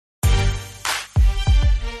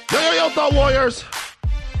Thought Warriors?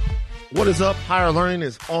 What is up? Higher Learning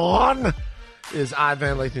is on. It is I,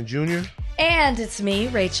 Van Lathan Jr. And it's me,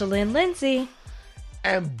 Rachel Lynn Lindsay.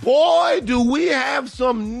 And boy, do we have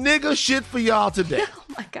some nigga shit for y'all today. Oh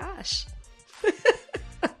my gosh.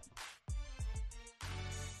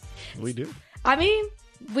 We do. I mean,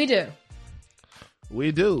 we do.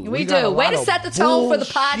 We do. We do. Way to set the tone for the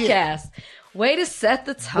podcast. Way to set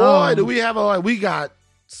the tone. Boy, do we have we got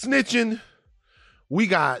snitching. We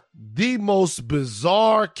got the most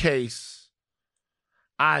bizarre case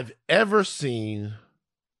I've ever seen.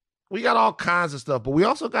 We got all kinds of stuff, but we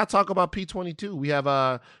also got to talk about P22. We have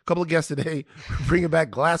a couple of guests today bringing back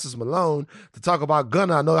Glasses Malone to talk about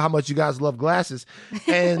Gunna. I know how much you guys love glasses.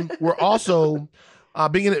 And we're also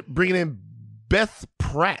bringing in Beth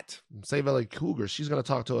Pratt from Save LA Cougars. She's going to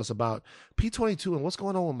talk to us about P22 and what's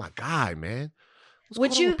going on with my guy, man.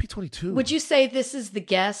 What's going on with P22? Would you say this is the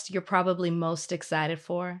guest you're probably most excited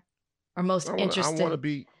for or most interested?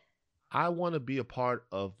 I want to be a part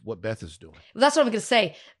of what Beth is doing. That's what I'm going to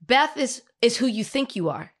say. Beth is who you think you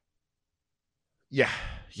are. Yeah.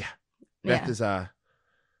 Beth is that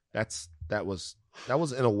was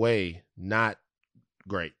in a way not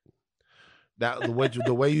great. That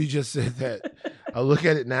the way you just said that, I look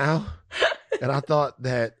at it now and I thought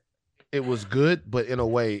that it was good, but in a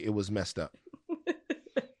way it was messed up.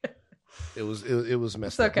 It was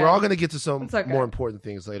messed up. We're all going to get to some more important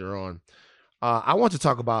things later on. I want to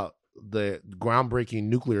talk about the groundbreaking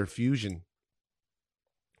nuclear fusion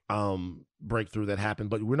breakthrough that happened,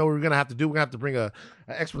 but we know what we're going to have to do. We're going to have to bring an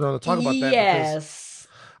expert on to talk about that. Yes.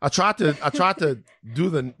 I tried to do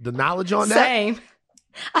the knowledge on that. Same.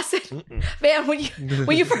 I said, man, when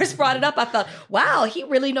you first brought it up, I thought, wow, he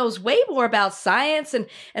really knows way more about science and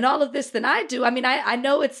all of this than I do. I mean, I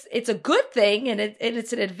know it's a good thing and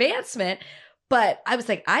it's an advancement, but I was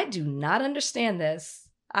like, I do not understand this.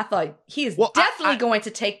 I thought he is definitely going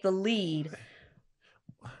to take the lead.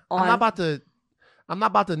 I'm not about to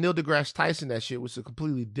Neil deGrasse Tyson that shit, which is a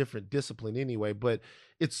completely different discipline anyway. But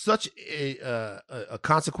it's such a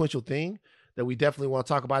consequential thing that we definitely want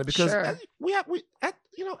to talk about it because as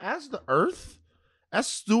the Earth, as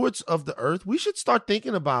stewards of the Earth, we should start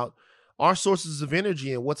thinking about our sources of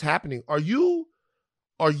energy and what's happening. Are you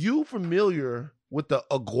familiar with the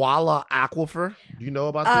Iguala Aquifer? Do you know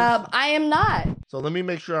about this? I am not. So let me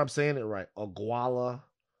make sure I'm saying it right. Iguala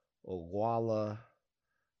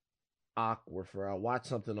Aquifer. I watched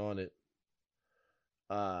something on it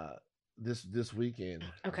this weekend.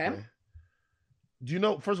 Okay. Do you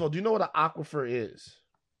know, first of all, do you know what an aquifer is?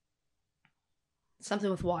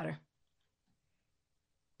 Something with water.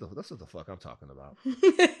 That's what the fuck I'm talking about. when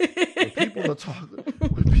people are talking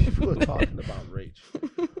about Rach,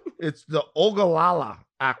 it's the Ogallala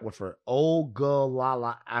Aquifer.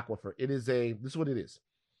 Ogallala Aquifer. This is what it is.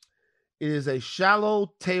 It is a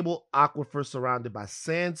shallow table aquifer surrounded by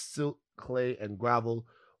sand, silt, clay, and gravel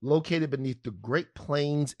located beneath the Great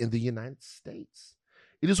Plains in the United States.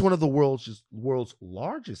 It is one of the world's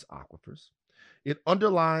largest aquifers. It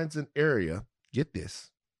underlines an area, get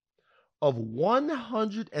this, of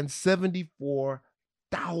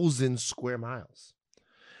 174,000 square miles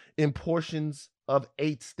in portions of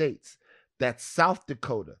 8 states. That's South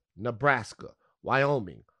Dakota, Nebraska,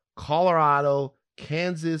 Wyoming, Colorado,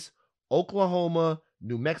 Kansas, Oklahoma,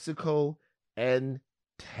 New Mexico, and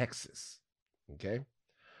Texas. Okay?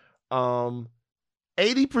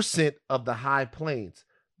 80% of the high plains,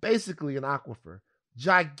 basically an aquifer.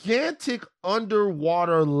 Gigantic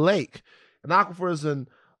underwater lake. An aquifer is an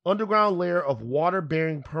underground layer of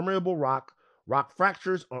water-bearing permeable rock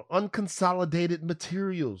fractures, or unconsolidated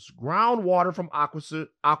materials. Groundwater from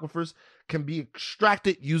aquifers can be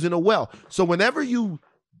extracted using a well. So whenever you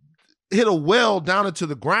hit a well down into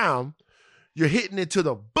the ground, you're hitting into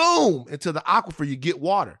the aquifer, you get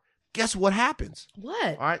water. Guess what happens?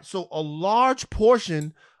 What? All right. So a large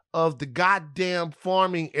portion of the goddamn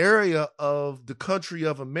farming area of the country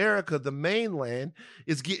of America, the mainland,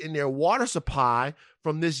 is getting their water supply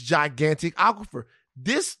from this gigantic aquifer.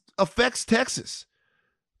 This affects Texas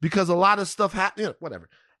because a lot of stuff happens, whatever.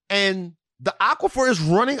 And the aquifer is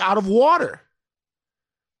running out of water.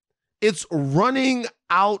 It's running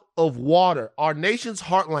out of water. Our nation's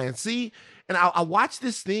heartland. See, and I watched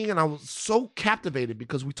this thing and I was so captivated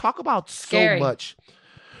because we talk about so much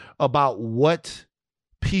about what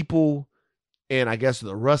people in, I guess,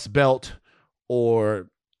 the Rust Belt or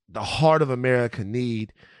the heart of America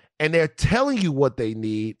need. And they're telling you what they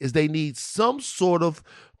need is they need some sort of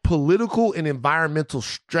political and environmental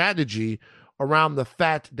strategy around the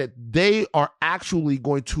fact that they are actually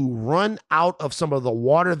going to run out of some of the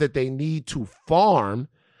water that they need to farm,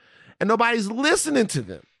 and nobody's listening to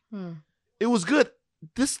them. It was good.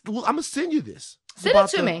 I'm gonna send you this. Send it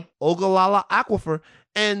to me. Ogallala Aquifer,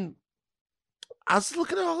 and I was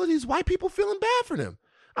looking at all of these white people feeling bad for them.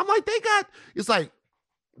 I'm like, it's like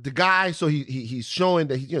the guy. So he's showing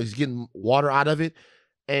that he's getting water out of it,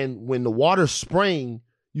 and when the water's spraying,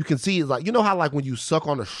 you can see it's like, you know how like when you suck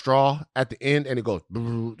on a straw at the end and it goes,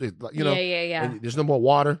 yeah. And there's no more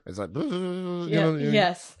water. It's like,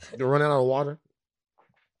 yes, you're running out of water.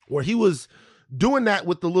 Where he was doing that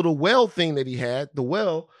with the little well thing that he had, the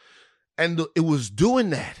well, and it was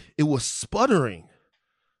doing that. It was sputtering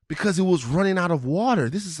because it was running out of water.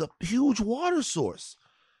 This is a huge water source.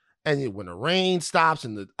 And when the rain stops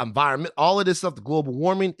and the environment, all of this stuff, the global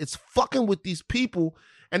warming, it's fucking with these people.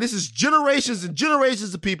 And this is generations and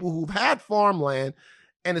generations of people who've had farmland,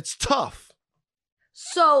 and it's tough.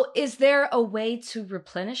 So is there a way to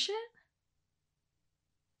replenish it?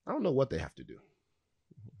 I don't know what they have to do.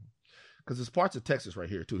 Because there's parts of Texas right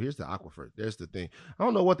here, too. Here's the aquifer. There's the thing. I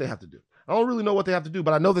don't know what they have to do. I don't really know what they have to do,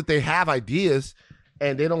 but I know that they have ideas,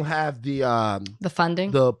 and they don't have the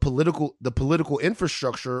funding, the political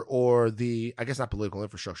infrastructure, or I guess not political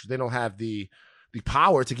infrastructure. They don't have the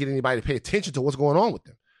power to get anybody to pay attention to what's going on with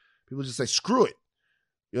them. People just say, screw it.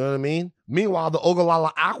 You know what I mean? Meanwhile, the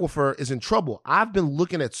Ogallala Aquifer is in trouble. I've been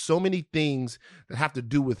looking at so many things that have to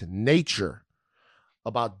do with nature,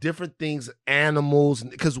 about different things, animals,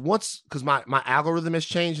 because my algorithm has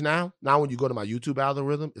changed now. Now when you go to my YouTube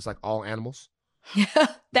algorithm, it's like all animals. Yeah,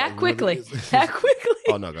 that quickly. That quickly.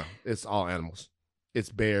 Oh no, it's all animals. It's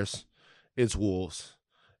bears. It's wolves.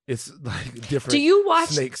 It's like different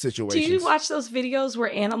snake situations. Do you watch those videos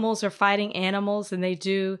where animals are fighting animals and they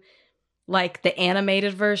do like the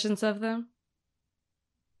animated versions of them?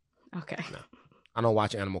 Okay. No, I don't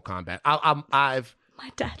watch Animal Combat. My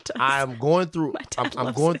dad does. I'm going through.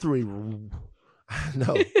 I'm going through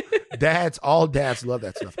no, all dads love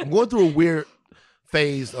that stuff. I'm going through a weird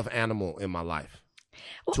phase of animal in my life,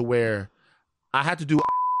 to where I had to do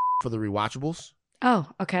for the rewatchables. Oh,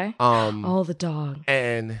 okay. The dog.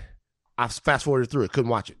 And I fast forwarded through it. Couldn't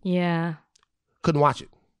watch it. Yeah. Couldn't watch it.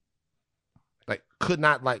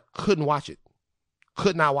 Couldn't watch it.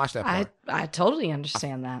 Could not watch that part. I totally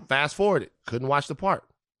understand that. Fast forwarded. Couldn't watch the part.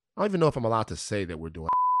 I don't even know if I'm allowed to say that we're doing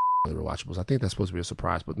the rewatchables. I think that's supposed to be a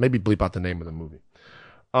surprise, but maybe bleep out the name of the movie.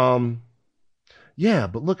 Yeah,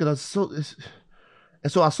 but look at us.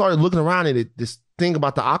 And so I started looking around, and this thing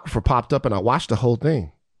about the aquifer popped up, and I watched the whole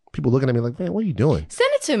thing. People looking at me like, man, what are you doing? Send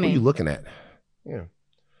it to me. What are you looking at? Yeah.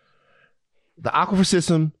 The aquifer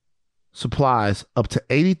system supplies up to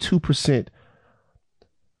 82%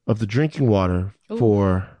 of the drinking water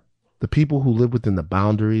for the people who live within the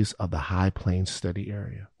boundaries of the High Plains Study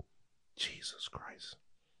Area. Jesus Christ.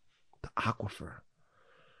 The aquifer.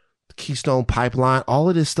 The Keystone Pipeline. All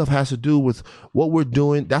of this stuff has to do with what we're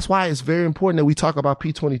doing. That's why it's very important that we talk about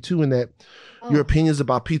P22 and that your opinions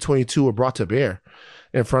about P22 are brought to bear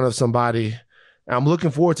in front of somebody. I'm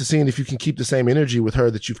looking forward to seeing if you can keep the same energy with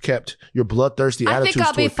her that you've kept your bloodthirsty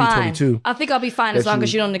attitudes toward P22. I think I'll be fine as long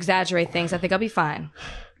as you don't exaggerate things. I think I'll be fine.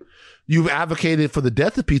 You've advocated for the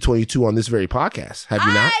death of P22 on this very podcast, have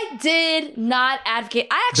you not? I did not advocate.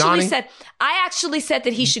 I actually said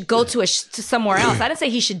that he should go to somewhere else. I didn't say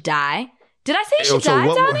he should die. Did I say he should die,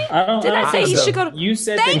 Donnie? Did I say he should go to? You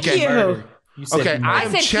said thank you. Okay, I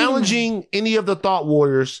am challenging any of the thought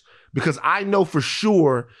warriors because I know for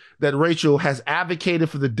sure that Rachel has advocated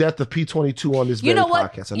for the death of P22 on this very podcast. You know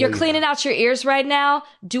what? You're cleaning out your ears right now.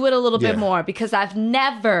 Do it a little bit more, because I've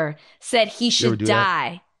never said he should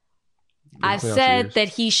die. I've said that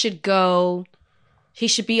he should go. He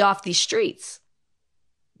should be off these streets.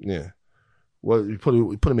 Yeah. Well, you put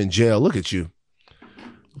him in jail. Look at you.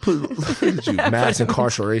 Look at you. Mass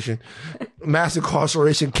incarceration. Mass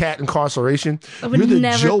incarceration. Cat incarceration. You're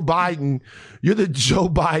the Joe Biden. You're the Joe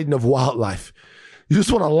Biden of wildlife. You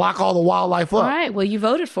just want to lock all the wildlife up. All right. Well, you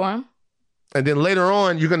voted for him. And then later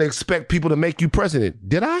on, you're going to expect people to make you president.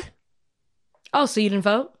 Did I? Oh, so you didn't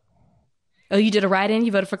vote? Oh, you did a write-in?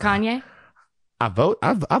 You voted for Kanye? I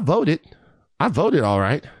voted. I voted all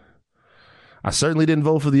right. I certainly didn't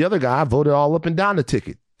vote for the other guy. I voted all up and down the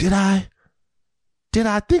ticket. Did I? Did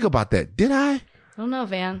I think about that? Did I? I don't know,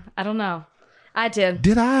 Van. I don't know. I did.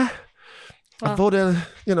 Did I? Well, I voted,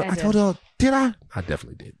 I voted. Did I? I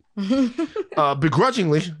definitely did.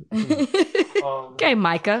 Begrudgingly. Okay,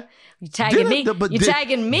 Micah. You tagging me.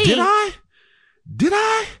 Tagging me. Did I? Did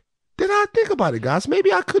I think about it, guys?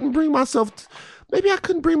 Maybe I couldn't bring myself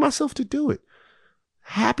to do it.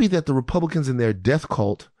 Happy that the Republicans in their death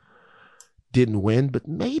cult didn't win, but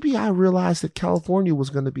maybe I realized that California was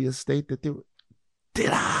going to be a state that they were. Did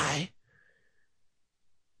I?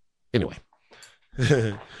 Anyway,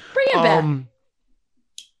 Bring it back.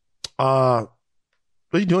 What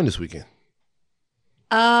are you doing this weekend?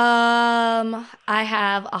 I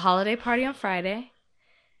have a holiday party on Friday.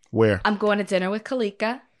 Where? I'm going to dinner with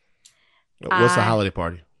Kalika. What's the holiday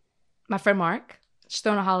party? My friend Mark. She's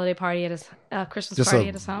throwing a holiday party at his Christmas party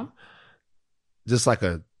at his home. Just like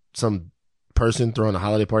some person throwing a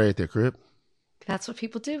holiday party at their crib? That's what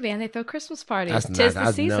people do, Van. They throw Christmas parties. Tis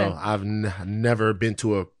the season. No, I've never been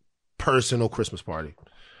to a personal Christmas party.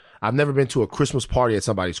 I've never been to a Christmas party at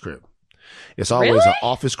somebody's crib. It's always an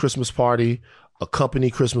office Christmas party, a company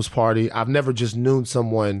Christmas party. I've never just known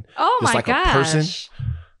someone just like a person.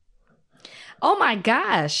 Oh my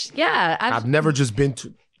gosh. Yeah. I've never just been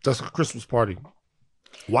to just a Christmas party.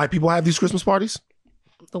 White people have these Christmas parties?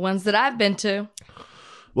 The ones that I've been to.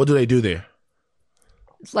 What do they do there?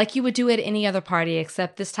 It's like you would do at any other party,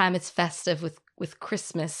 except this time it's festive with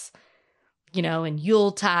Christmas, and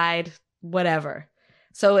Yuletide, whatever.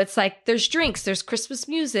 So it's like there's drinks, there's Christmas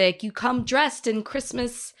music. You come dressed in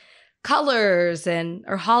Christmas colors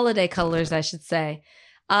or holiday colors, I should say.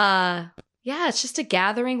 Yeah, it's just a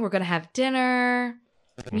gathering. We're going to have dinner,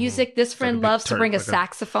 music. This friend loves to bring a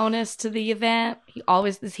saxophonist to the event. He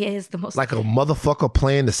has the most... Like a motherfucker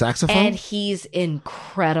playing the saxophone? And he's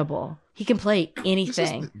incredible. He can play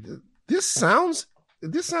anything. This sounds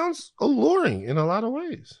alluring in a lot of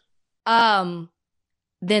ways.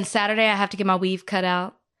 Then Saturday I have to get my weave cut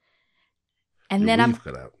out. And then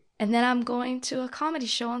I'm going to a comedy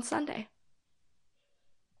show on Sunday.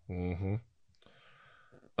 Mm-hmm.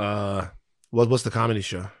 What's the comedy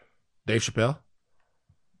show? Dave Chappelle?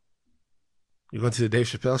 You're going to the Dave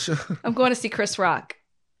Chappelle show? I'm going to see Chris Rock.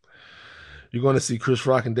 You're going to see Chris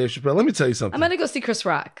Rock and Dave Chappelle? Let me tell you something. I'm going to go see Chris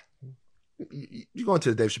Rock. You're going to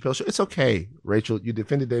the Dave Chappelle show. It's okay, Rachel. You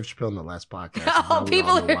defended Dave Chappelle in the last podcast. Oh,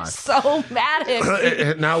 people are so mad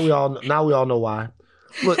at me. Now we all know why.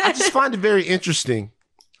 Look, I just find it very interesting.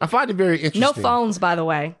 No phones, by the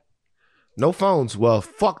way. No phones. Well,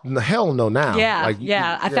 fuck the hell no now.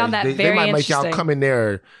 Yeah. I found that very interesting. They might make y'all come in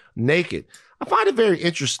there naked. I find it very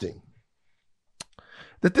interesting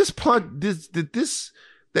that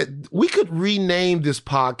that we could rename this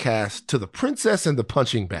podcast to The Princess and the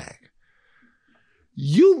Punching Bag.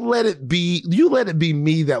 You let it be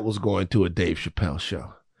me that was going to a Dave Chappelle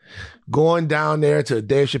show. Going down there to a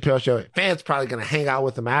Dave Chappelle show. Fans probably going to hang out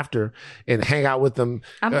with them after and hang out with them.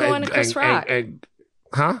 I'm going to Chris Rock.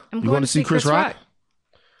 Huh? You going to see Chris Rock?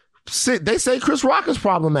 They say Chris Rock is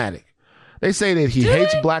problematic. They say that he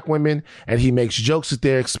hates black women and he makes jokes at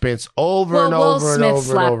their expense over and over and over and over again. Will Smith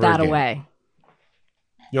slapped that away.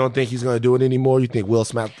 You don't think he's going to do it anymore? You think Will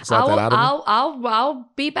slapped that out of him? I'll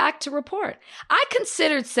be back to report. I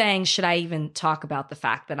considered saying, should I even talk about the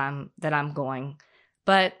fact that I'm going?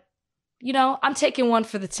 But, I'm taking one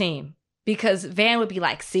for the team because Van would be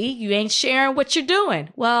like, see, you ain't sharing what you're doing.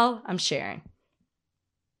 Well, I'm sharing.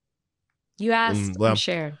 You asked, I'm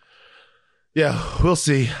sharing. Yeah, we'll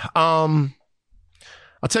see. I'll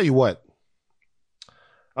tell you what.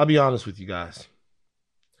 I'll be honest with you guys.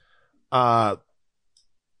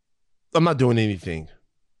 I'm not doing anything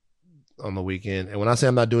on the weekend. And when I say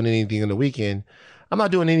I'm not doing anything on the weekend, I'm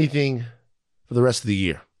not doing anything for the rest of the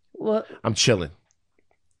year. What? I'm chilling.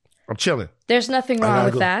 There's nothing wrong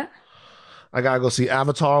with that. I got to go see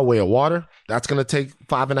Avatar: Way of Water. That's going to take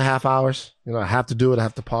 5.5 hours. I have to do it. I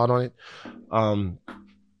have to pod on it.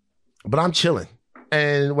 But I'm chilling.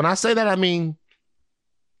 And when I say that, I mean,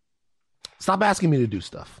 stop asking me to do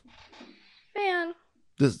stuff. Man.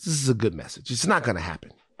 This is a good message. It's not going to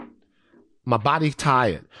happen. My body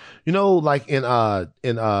tired. Like in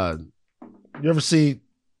you ever see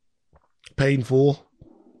Paid in Full?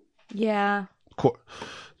 Yeah.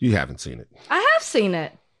 You haven't seen it. I have seen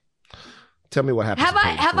it. Tell me what happened.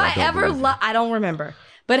 Have I ever I don't remember.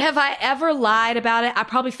 But have I ever lied about it? I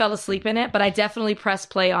probably fell asleep in it, but I definitely pressed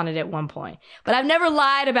play on it at one point. But I've never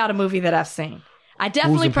lied about a movie that I've seen. I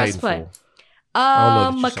definitely pressed play.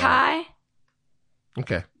 Mackay.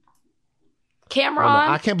 Okay. Cameron.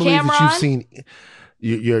 I can't believe that you've seen.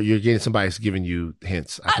 You're getting somebody's giving you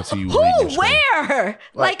hints. I can see you. Who? Where?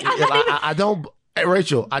 I don't.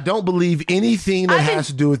 Rachel, I don't believe anything that has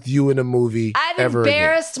to do with you in a movie. I've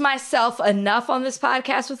embarrassed myself enough on this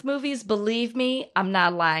podcast with movies. Believe me, I'm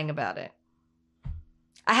not lying about it.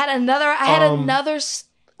 I had another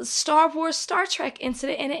Star Wars, Star Trek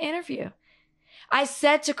incident in an interview. I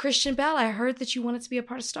said to Christian Bale, I heard that you wanted to be a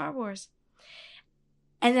part of Star Wars.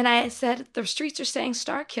 And then I said, the streets are saying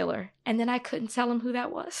Star Killer. And then I couldn't tell him who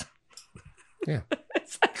that was. Yeah.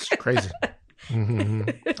 It's crazy.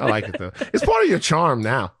 Mm-hmm. I like it, though. It's part of your charm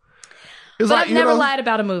now. It's But like, I've never lied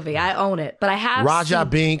about a movie. I own it. But I have Raja seen...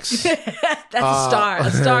 Binks. That's a star.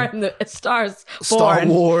 A star's Star born.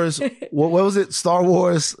 Wars. What was it? Star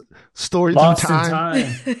Wars Story Lost Through in Time.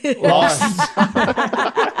 Time. Lost.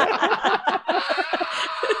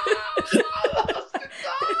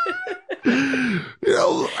 You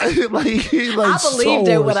know, like I believed Star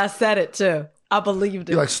it when Wars. I said it too. I believed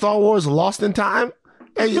it. You're like Star Wars Lost in Time.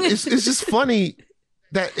 And it's just funny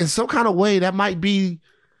that in some kind of way that might be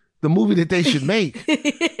the movie that they should make,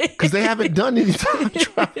 because they haven't done any time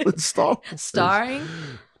travel in Star Wars. Starring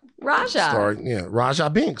Raja. Raja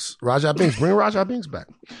Binks. Raja Binks. Bring Raja Binks back.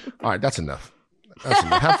 All right, that's enough.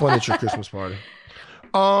 Have fun at your Christmas party.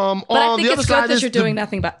 But I think it's good that is you're doing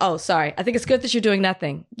nothing. But I think it's good that you're doing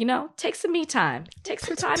nothing. You know, take some me time. Take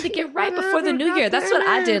some time to get right before the new year. That's what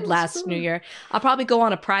I did last New Year. I'll probably go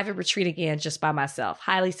on a private retreat again just by myself.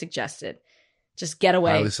 Highly suggested. Just get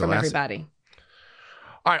away from everybody.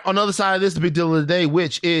 All right, on the other side of this, the big deal of the day,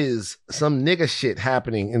 which is some nigga shit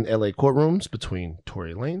happening in LA courtrooms between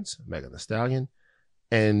Tory Lanez, Megan Thee Stallion,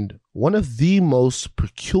 and one of the most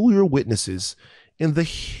peculiar witnesses in the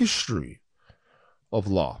history of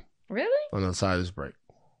law. Really? On the other side of this break.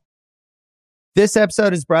 This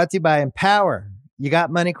episode is brought to you by Empower. You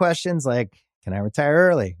got money questions like, can I retire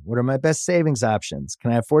early? What are my best savings options?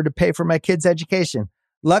 Can I afford to pay for my kids' education?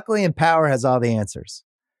 Luckily, Empower has all the answers.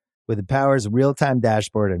 With Empower's real-time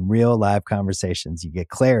dashboard and real live conversations, you get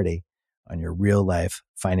clarity on your real life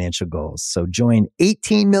financial goals. So join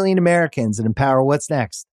 18 million Americans and empower what's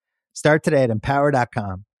next. Start today at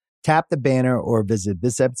empower.com. Tap the banner or visit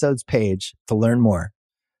this episode's page to learn more.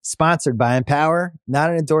 Sponsored by Empower,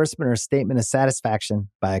 not an endorsement or statement of satisfaction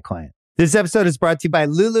by a client. This episode is brought to you by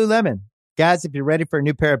Lululemon. Guys, if you're ready for a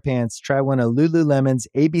new pair of pants, try one of Lululemon's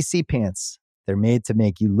ABC pants. They're made to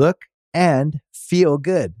make you look and feel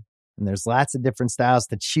good. And there's lots of different styles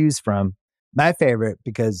to choose from. My favorite,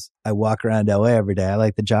 because I walk around LA every day, I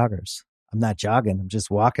like the joggers. I'm not jogging, I'm just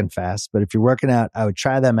walking fast. But if you're working out, I would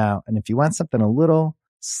try them out. And if you want something a little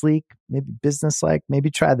sleek, maybe business-like, maybe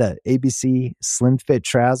try the ABC Slim Fit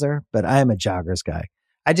trouser. But I am a joggers guy.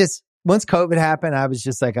 Once COVID happened, I was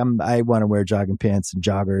just like, I want to wear jogging pants and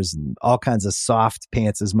joggers and all kinds of soft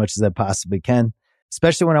pants as much as I possibly can,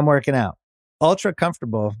 especially when I'm working out. Ultra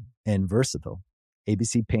comfortable and versatile.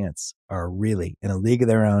 ABC pants are really in a league of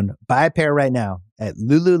their own. Buy a pair right now at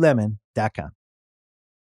Lululemon.com.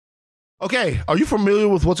 Okay, are you familiar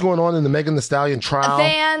with what's going on in the Megan Thee Stallion trial?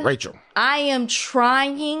 Van, Rachel. I am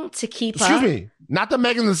trying to keep up. Excuse me, not the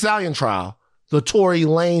Megan Thee Stallion trial, the Tory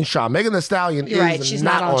Lanez trial. Megan Thee Stallion You're right, she's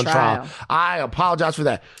not not on trial. I apologize for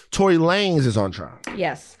that. Tory Lanez is on trial.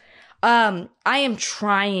 Yes. I am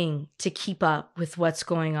trying to keep up with what's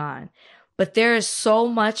going on. But there is so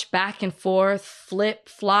much back and forth,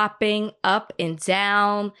 flip-flopping, up and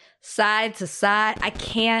down, side to side. I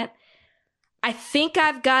think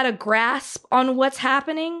I've got a grasp on what's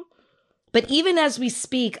happening. But even as we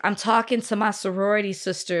speak, I'm talking to my sorority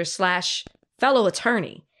sister / fellow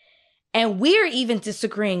attorney. And we're even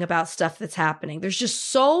disagreeing about stuff that's happening. There's just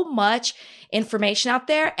so much information out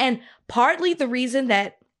there. And partly the reason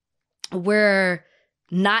that we're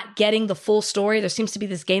not getting the full story, there seems to be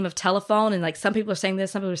this game of telephone, and like some people are saying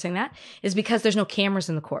this, some people are saying that, is because there's no cameras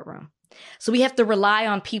in the courtroom. So we have to rely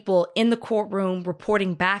on people in the courtroom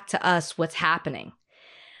reporting back to us what's happening.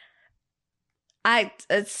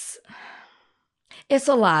 It's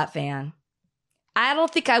a lot, Van. I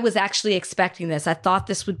don't think I was actually expecting this. I thought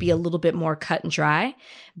this would be a little bit more cut and dry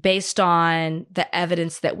based on the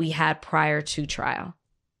evidence that we had prior to trial.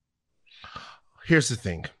 Here's the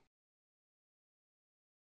thing.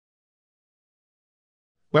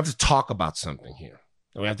 We have to talk about something here.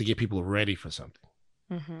 And we have to get people ready for something.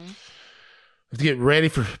 Mm-hmm. We have to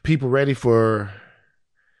get people ready for,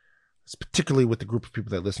 particularly with the group of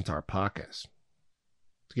people that listen to our podcast,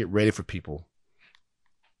 to get ready for people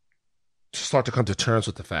to start to come to terms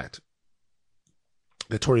with the fact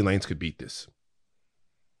that Tory Lanez could beat this.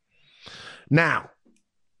 Now,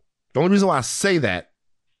 the only reason why I say that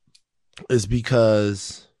is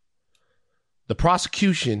because the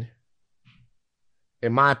prosecution,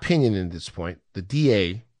 in my opinion, at this point, the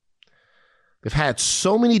DA, they've had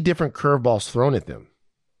so many different curveballs thrown at them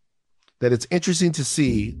that it's interesting to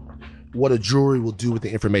see what a jury will do with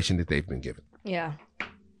the information that they've been given. Yeah.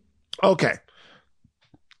 Okay.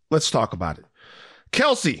 Let's talk about it.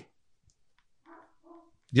 Kelsey,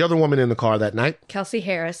 the other woman in the car that night. Kelsey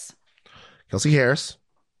Harris, the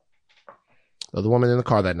other woman in the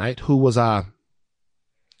car that night, who was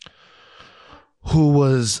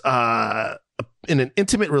in an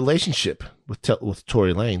intimate relationship with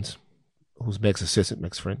Tory Lanez, who's Meg's assistant,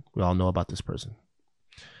 Meg's friend. We all know about this person.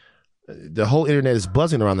 the whole internet is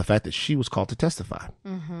buzzing around the fact that she was called to testify.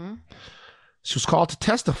 Mm-hmm. She was called to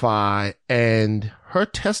testify, and her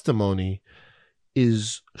testimony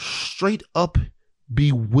is straight up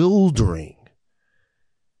bewildering.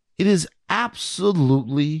 It is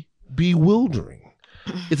absolutely bewildering.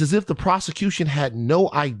 It's as if the prosecution had no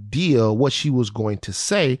idea what she was going to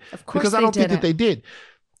say, Of course, because I don't think that they did.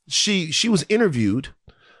 She was interviewed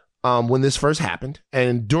when this first happened,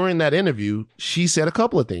 and during that interview, she said a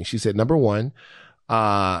couple of things. She said, number one,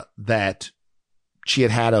 that she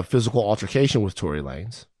had a physical altercation with Tory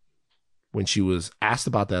Lanez. When she was asked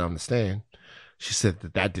about that on the stand, she said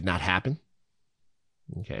that did not happen.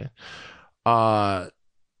 Okay.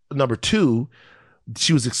 Number two,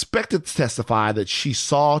 she was expected to testify that she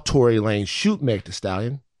saw Tory Lanez shoot Meg Thee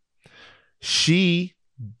Stallion. She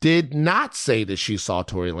did not say that she saw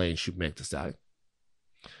Tory Lanez shoot Meg Thee Stallion.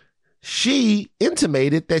 She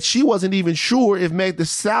intimated that she wasn't even sure if Meg Thee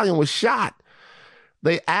Stallion was shot.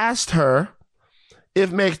 They asked her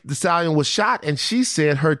if Meg Thee Stallion was shot, and she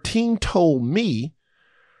said her team told me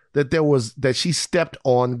that she stepped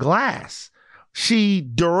on glass. She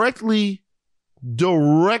directly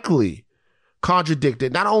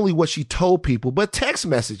contradicted not only what she told people, but text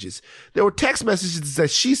messages. There were text messages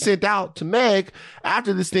that she sent out to Meg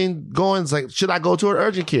after this thing going, like, should I go to her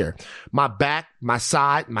urgent care? My back, my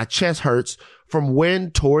side, my chest hurts from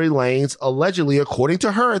when Tory Lanez allegedly, according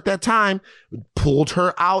to her at that time, pulled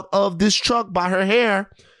her out of this truck by her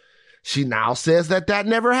hair. She now says that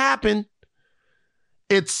never happened.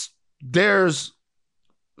 There's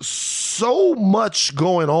so much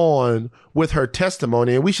going on with her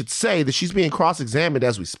testimony, and we should say that she's being cross-examined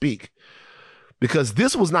as we speak, because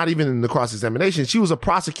this was not even in the cross-examination. She was a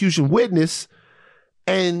prosecution witness,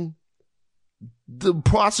 and the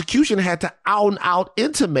prosecution had to out and out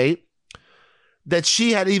intimate that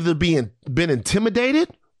she had either been intimidated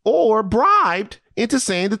or bribed into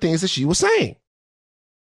saying the things that she was saying.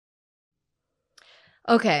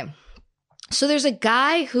 Okay. So there's a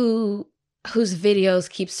guy whose videos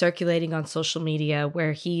keep circulating on social media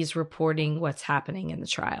where he's reporting what's happening in the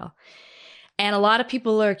trial. And a lot of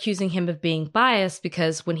people are accusing him of being biased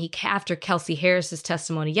because after Kelsey Harris's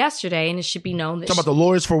testimony yesterday, and it should be known that talking about the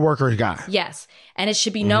Lawyers for Workers guy. Yes. And it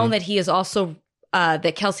should be known that he is also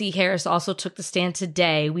that Kelsey Harris also took the stand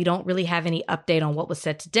today. We don't really have any update on what was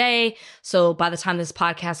said today. So by the time this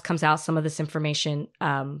podcast comes out, some of this information,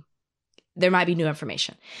 there might be new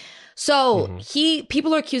information. So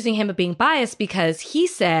people are accusing him of being biased because he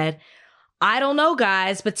said, I don't know,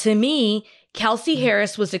 guys, but to me, Kelsey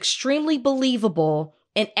Harris was extremely believable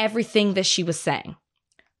in everything that she was saying.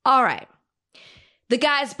 All right. The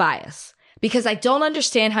guy's biased because I don't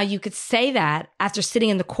understand how you could say that after sitting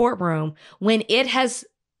in the courtroom when it has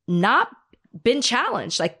not been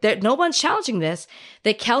challenged. Like, no one's challenging this,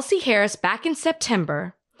 that Kelsey Harris back in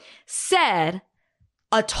September said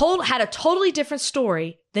had a totally different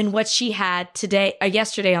story than what she had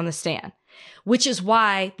yesterday on the stand, which is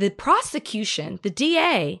why the prosecution, the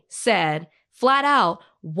DA, said flat out,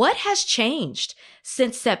 what has changed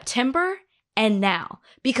since September and now?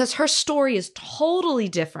 Because her story is totally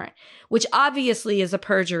different, which obviously is a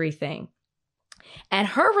perjury thing. And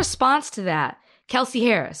her response to that, Kelsey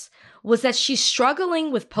Harris, was that she's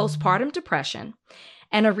struggling with postpartum depression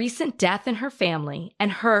and a recent death in her family,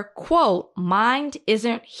 and her, quote, mind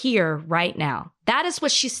isn't here right now. That is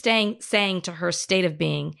what she's saying to her state of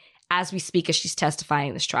being as we speak, as she's testifying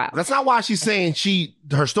in this trial. That's not why she's saying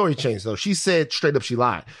her story changed, though. She said straight up she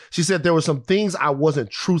lied. She said there were some things I wasn't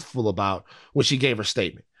truthful about when she gave her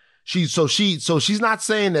statement. She's not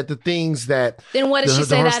saying that the things that... Then what did she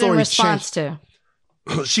say that in response to?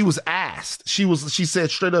 She was asked. She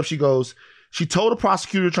said straight up, she told a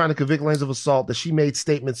prosecutor trying to convict Lanez of assault that she made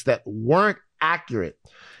statements that weren't accurate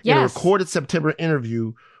in a recorded September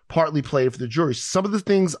interview, partly played for the jury.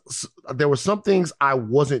 There were some things I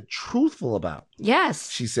wasn't truthful about.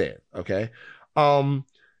 Yes. She said, okay.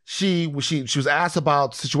 She was asked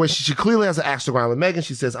about situations. She clearly has an axe to grind with Megan.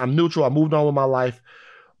 She says, I'm neutral. I moved on with my life.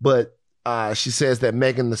 But she says that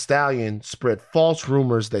Megan Thee Stallion spread false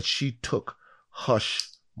rumors that she took hush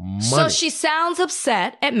money. So she sounds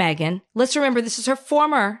upset at Megan. Let's remember, this is her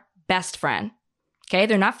former best friend. Okay,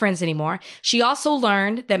 they're not friends anymore. She also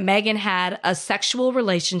learned that Megan had a sexual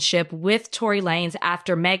relationship with Tory Lanez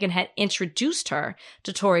after Megan had introduced her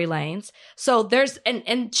to Tory Lanez. So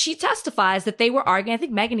and she testifies that they were arguing. I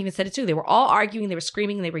think Megan even said it too. They were all arguing. They were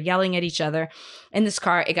screaming. They were yelling at each other in this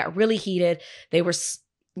car. It got really heated. They were,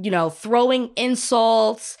 throwing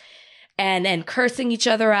insults. and cursing each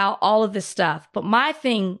other out, all of this stuff. But my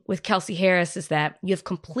thing with Kelsey Harris is that you've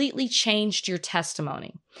completely changed your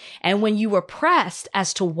testimony. And when you were pressed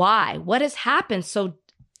as to why, what has happened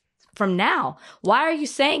from now, why are you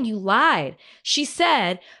saying you lied? She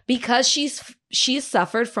said because she's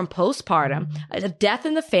suffered from postpartum, a death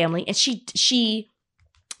in the family, and she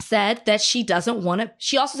said that she doesn't want to.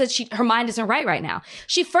 She also said her mind isn't right now.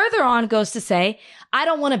 She further on goes to say, I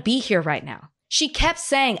don't want to be here right now. She kept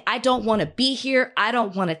saying, I don't want to be here. I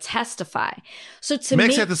don't want to testify. So to Meg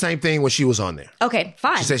me, said the same thing when she was on there. Okay,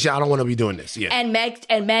 fine. She said, I don't want to be doing this. Yeah. And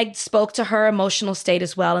Meg spoke to her emotional state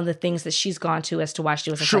as well and the things that she's gone to as to why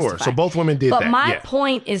she wasn't testifying. Sure. So both women did that. But my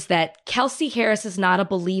point is that Kelsey Harris is not a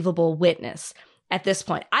believable witness at this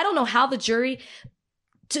point. I don't know how the jury,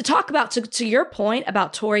 to talk about, to your point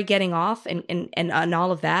about Tory getting off and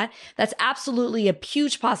all of that, that's absolutely a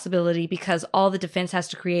huge possibility because all the defense has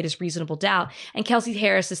to create is reasonable doubt. And Kelsey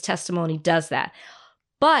Harris's testimony does that.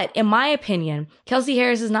 But in my opinion, Kelsey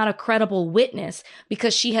Harris is not a credible witness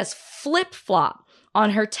because she has flip-flopped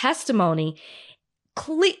on her testimony,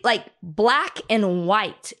 like black and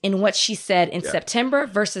white in what she said in September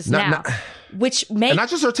versus now, which makes... And not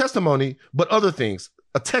just her testimony, but other things.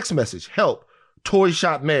 A text message, help. Tory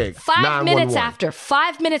shot Meg. 5 minutes after.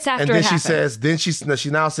 And then she says, she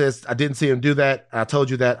now says, I didn't see him do that. I told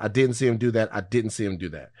you that. I didn't see him do that. I didn't see him do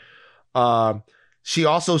that. She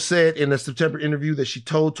also said in the September interview that she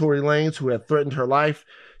told Tory Lanez, who had threatened her life,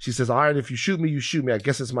 she says, all right, if you shoot me, you shoot me. I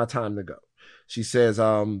guess it's my time to go. She says,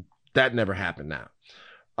 that never happened now.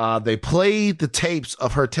 They played the tapes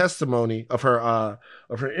of her testimony, of her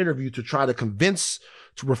interview to try to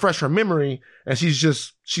refresh her memory. And she's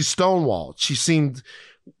stonewalled. She seemed,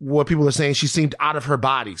 what people are saying, she seemed out of her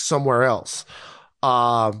body somewhere else.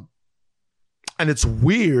 And it's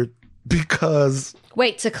weird because...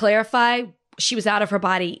 Wait, to clarify, she was out of her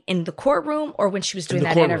body in the courtroom or when she was doing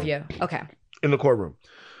that interview? Okay. In the courtroom.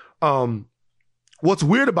 What's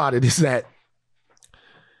weird about it is that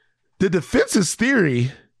the defense's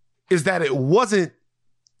theory is that it wasn't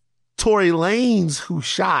Tory Lanez who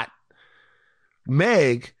shot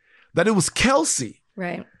Meg, that it was Kelsey.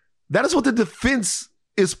 Right. That is what the defense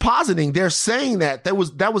is positing. They're saying that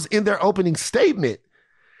was in their opening statement.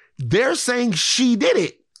 They're saying she did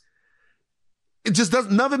it. It just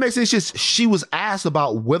doesn't, none of it makes sense. It's just she was asked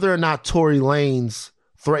about whether or not Tory Lanez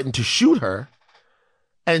threatened to shoot her.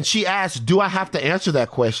 And she asked, do I have to answer that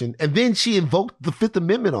question? And then she invoked the Fifth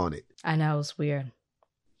Amendment on it. I know, it was weird.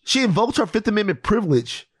 She invoked her Fifth Amendment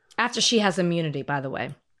privilege. After she has immunity, by the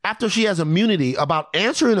way. After she has immunity about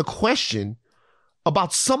answering a question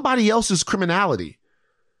about somebody else's criminality.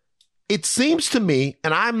 It seems to me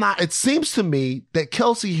that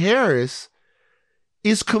Kelsey Harris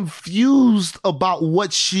is confused about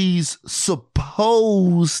what she's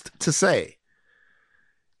supposed to say.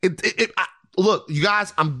 Look, you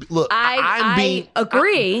guys, I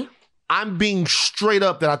agree. I'm being straight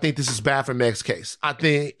up that I think this is bad for Meg's case. I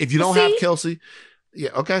think if you don't have Kelsey,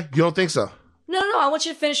 okay, you don't think so? No, I want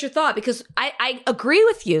you to finish your thought because I agree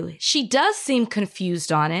with you. She does seem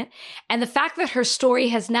confused on it. And the fact that her story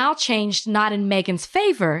has now changed not in Megan's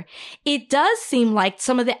favor, it does seem like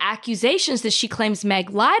some of the accusations that she claims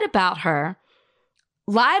Meg lied on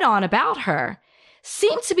about her,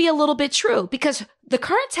 seem to be a little bit true because the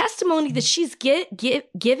current testimony that she's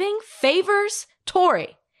giving favors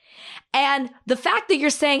Tory. And the fact that you're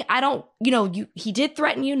saying, he did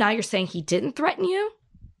threaten you. Now you're saying he didn't threaten you.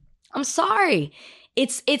 I'm sorry.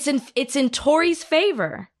 It's in Tory's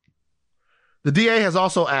favor. The DA has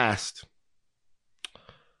also asked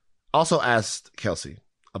Kelsey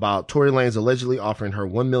about Tory Lanez allegedly offering her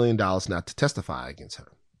 $1 million not to testify against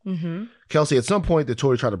her. Mm-hmm. Kelsey, at some point, did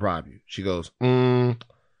Tory try to bribe you? She goes,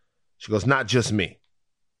 not just me,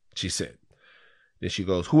 she said. Then she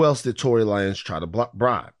goes, who else did Tory Lanez try to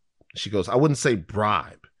bribe? She goes, I wouldn't say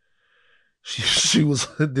bribe. She was,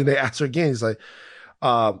 then they asked her again. He's like,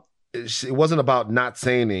 it wasn't about not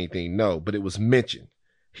saying anything, no, but it was mentioned.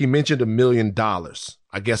 He mentioned $1 million.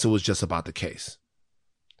 I guess it was just about the case.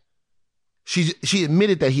 She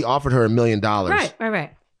admitted that he offered her $1 million.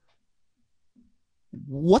 Right.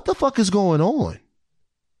 What the fuck is going on?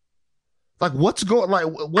 Like, what's going? Like,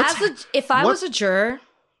 if I was a juror,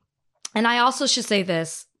 and I also should say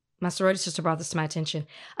this, my sorority sister brought this to my attention.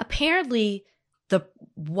 Apparently,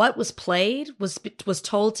 what was played was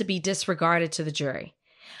told to be disregarded to the jury.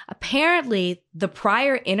 Apparently, the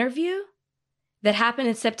prior interview that happened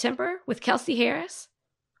in September with Kelsey Harris,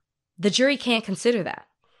 the jury can't consider that.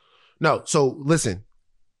 No, so listen.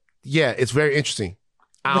 Yeah, it's very interesting.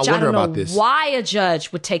 I wonder about this. Why a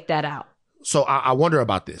judge would take that out. So I wonder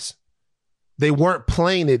about this. They weren't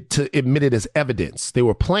playing it to admit it as evidence. They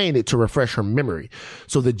were playing it to refresh her memory.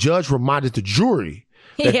 So the judge reminded the jury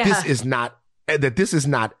that this is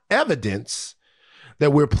not evidence,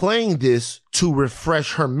 that we're playing this to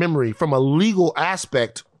refresh her memory. From a legal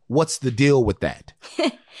aspect, what's the deal with that?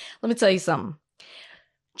 Let me tell you something.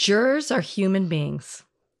 Jurors are human beings.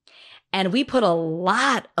 And we put a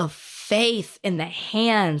lot of faith in the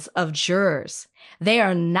hands of jurors. They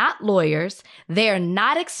are not lawyers. They are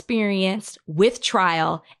not experienced with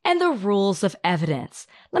trial and the rules of evidence.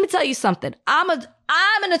 Let me tell you something. I'm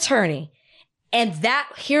an attorney, and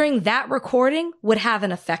hearing that recording would have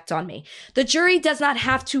an effect on me. The jury does not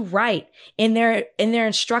have to write in their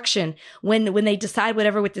instruction when they decide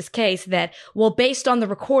whatever with this case that, well, based on the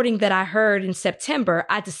recording that I heard in September,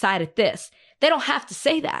 I decided this. They don't have to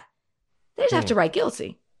say that. They just have to write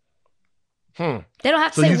guilty. They don't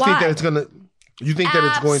have to say why. So you think that it's going to...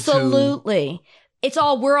 Absolutely. It's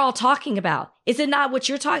all we're all talking about. Is it not what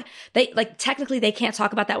you're talking? Technically they can't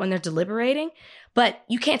talk about that when they're deliberating, but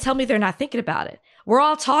you can't tell me they're not thinking about it. We're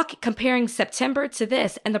all comparing September to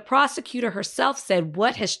this, and the prosecutor herself said,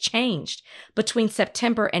 what has changed between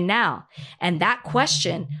September and now? And that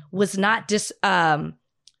question was not they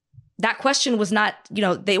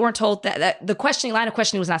weren't told that the line of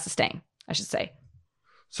questioning was not sustained, I should say.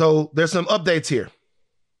 So there's some updates here.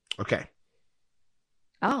 Okay.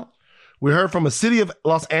 Oh. We heard from a City of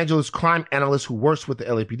Los Angeles crime analyst who works with the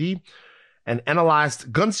LAPD and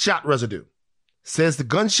analyzed gunshot residue. Says the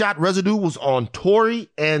gunshot residue was on Tory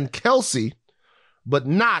and Kelsey, but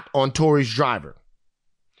not on Tory's driver.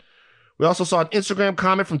 We also saw an Instagram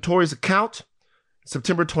comment from Tory's account,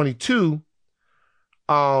 September 22,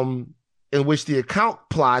 in which the account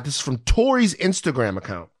replied, this is from Tory's Instagram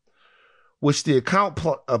account, which the account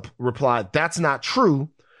replied, that's not true,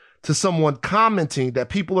 to someone commenting that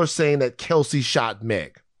people are saying that Kelsey shot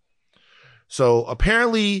Meg. So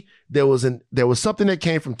apparently there was something that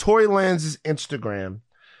came from Tory Lanez's Instagram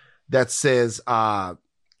that says that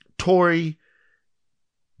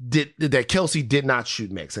Kelsey did not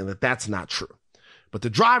shoot Meg, saying that that's not true. But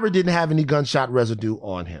the driver didn't have any gunshot residue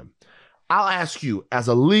on him. I'll ask you, as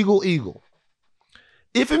a legal eagle,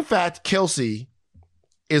 if in fact Kelsey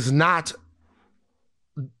is not,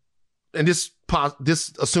 and this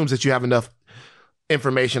assumes that you have enough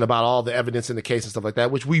information about all the evidence in the case and stuff like that,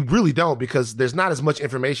 which we really don't, because there's not as much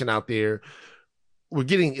information out there. We're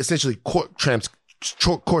getting essentially court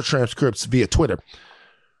transcripts via Twitter.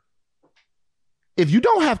 If you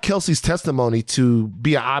don't have Kelsey's testimony to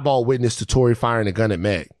be an eyeball witness to Tory firing a gun at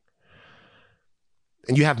Meg,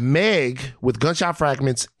 and you have Meg with gunshot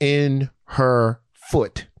fragments in her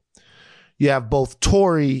foot, you have both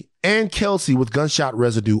Tory and Kelsey with gunshot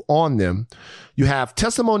residue on them, you have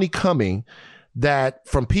testimony coming that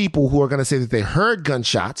from people who are going to say that they heard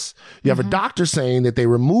gunshots. You have a doctor saying that they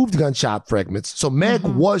removed gunshot fragments. So Meg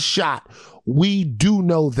was shot. We do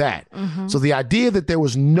know that. So the idea that there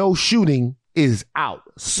was no shooting is out.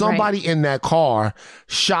 Somebody in that car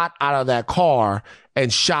shot out of that car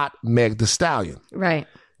and shot Meg Thee Stallion. Right.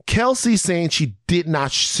 Kelsey saying she did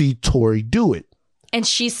not see Tory do it. And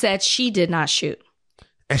she said she did not shoot.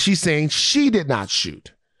 And she's saying she did not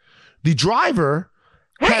shoot. The driver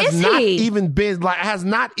has not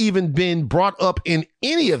even been brought up in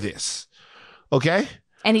any of this. Okay?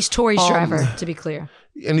 And he's Tory's driver, to be clear.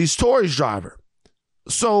 And he's Tory's driver.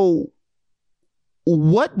 So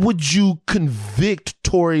what would you convict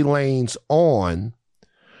Tory Lanez on?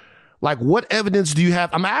 Like, what evidence do you have?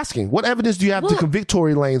 I'm asking, what evidence do you have to convict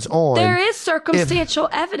Tory Lanez on? There is circumstantial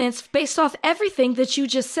evidence based off everything that you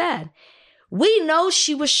just said. We know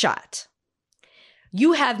she was shot.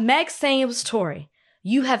 You have Meg saying it was Tory.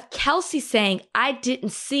 You have Kelsey saying, I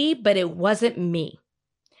didn't see, but it wasn't me.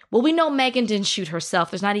 Well, we know Megan didn't shoot herself.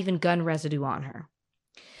 There's not even gun residue on her.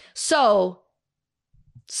 So,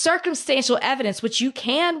 circumstantial evidence, which you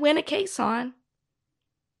can win a case on,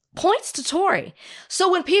 points to Tory.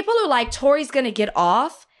 So when people are like, Tory's going to get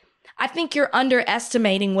off, I think you're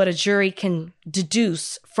underestimating what a jury can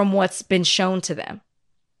deduce from what's been shown to them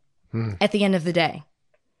at the end of the day.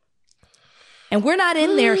 And we're not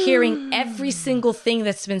in there hearing every single thing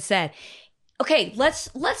that's been said. Okay, let's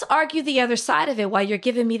argue the other side of it while you're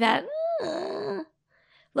giving me that.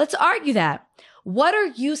 Let's argue that. What are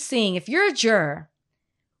you seeing? If you're a juror,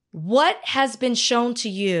 what has been shown to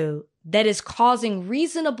you that is causing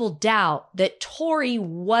reasonable doubt that Tory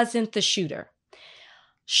wasn't the shooter?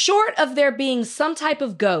 Short of there being some type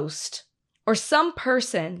of ghost or some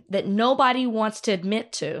person that nobody wants to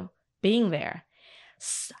admit to being there,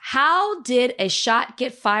 how did a shot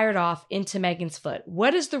get fired off into Megan's foot?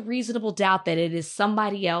 What is the reasonable doubt that it is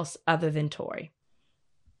somebody else other than Tory?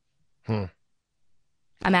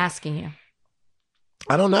 I'm asking you.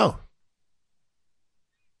 I don't know.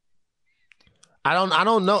 I don't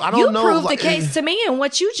know. I don't you know. Proved the case to me in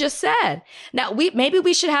what you just said. Now maybe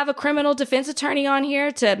we should have a criminal defense attorney on here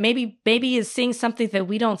to maybe is seeing something that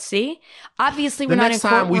we don't see. Obviously, we're not in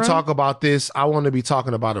courtroom. The next time we talk about this, I want to be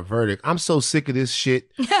talking about a verdict. I'm so sick of this shit.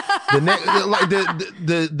 The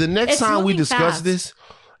next time we discuss this,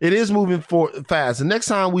 it is moving fast. The next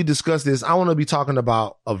time we discuss this, I want to be talking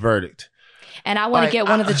about a verdict. And I want to get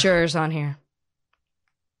one of the jurors on here.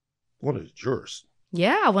 One of the jurors?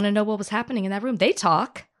 Yeah, I want to know what was happening in that room. They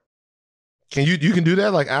talk. Can you can do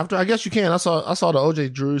that like after? I guess you can. I saw the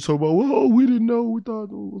OJ jurors talk about, whoa, we didn't know. We thought,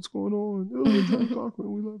 what's going on? Oh, Johnny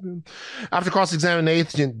Cochran, we love him. After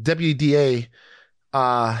cross-examination, Deputy DA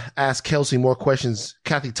asked Kelsey more questions.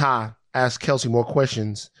 Kathy Ta asked Kelsey more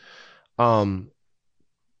questions in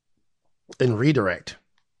redirect,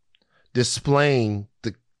 displaying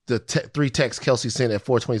the three texts Kelsey sent at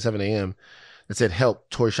 4:27 a.m. that said, help,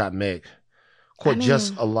 Tory shot Meg. Court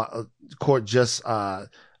just got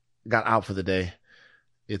out for the day.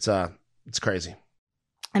 It's crazy.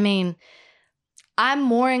 I mean, I'm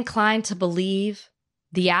more inclined to believe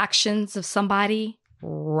the actions of somebody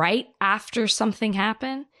right after something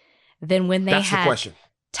happened than when they had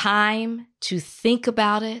time to think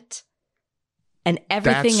about it and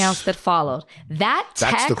everything else that followed. That's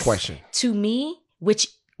the question. To me, which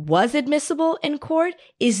was admissible in court,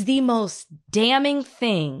 is the most damning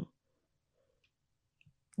thing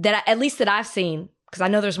that at least that I've seen, because I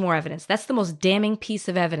know there's more evidence. That's the most damning piece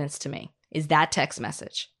of evidence to me, is that text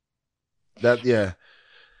message. And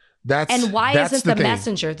why isn't the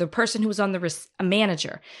messenger, the person who was on the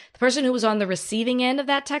manager, the person who was on the receiving end of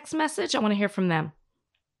that text message? I want to hear from them.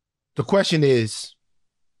 The question is,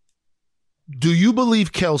 do you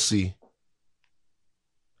believe Kelsey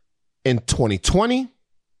in 2020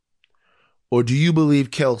 or do you believe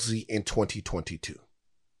Kelsey in 2022?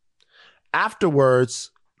 Afterwards,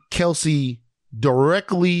 Kelsey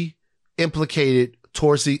directly implicated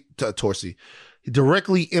Tory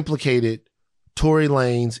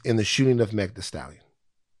Lanez in the shooting of Meg Thee Stallion.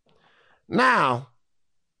 Now,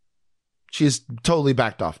 she's totally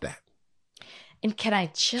backed off that. And can I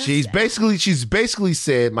just... She's basically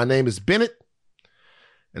said, my name is Bennett,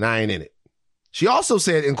 and I ain't in it. She also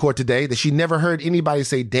said in court today that she never heard anybody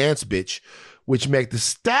say dance bitch, which Meg Thee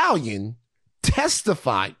Stallion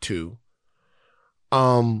testified to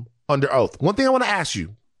under oath. One thing I want to ask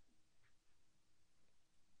you.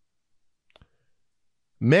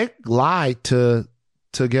 Meg lied to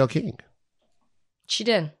Gayle King. She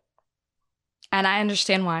did. And I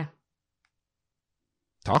understand why.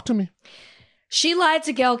 Talk to me. She lied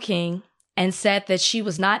to Gayle King and said that she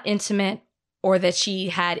was not intimate or that she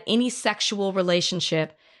had any sexual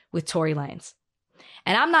relationship with Tory Lanez.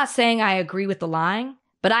 And I'm not saying I agree with the lying,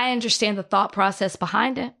 but I understand the thought process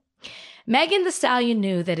behind it. Megan Thee Stallion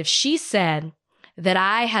knew that if she said that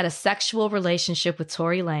I had a sexual relationship with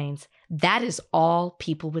Tory Lanez, that is all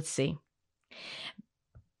people would see.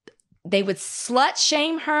 They would slut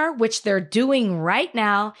shame her, which they're doing right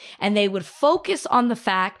now, and they would focus on the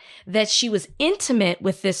fact that she was intimate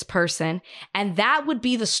with this person, and that would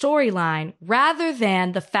be the storyline rather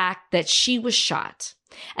than the fact that she was shot.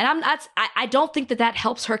 And I don't think that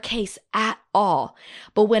helps her case at all.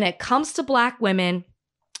 But when it comes to Black women,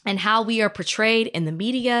 and how we are portrayed in the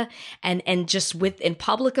media and just in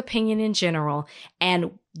public opinion in general,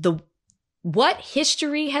 and what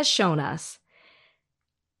history has shown us,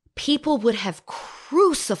 people would have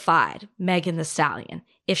crucified Megan Thee Stallion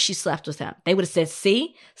if she slept with him. They would have said,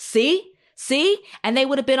 see, and they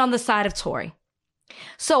would have been on the side of Tory.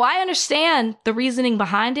 So I understand the reasoning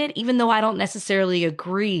behind it, even though I don't necessarily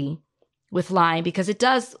agree with lying,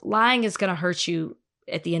 because lying is going to hurt you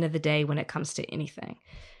at the end of the day when it comes to anything.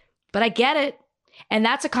 But I get it. And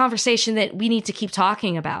that's a conversation that we need to keep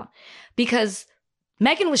talking about, because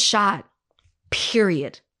Megan was shot,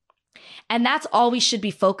 period. And that's all we should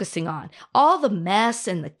be focusing on. All the mess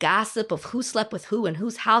and the gossip of who slept with who and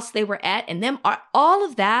whose house they were at, and all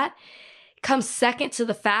of that comes second to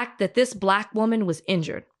the fact that this Black woman was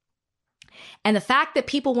injured. And the fact that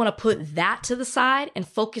people want to put that to the side and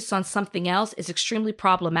focus on something else is extremely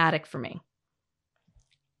problematic for me.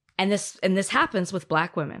 And this happens with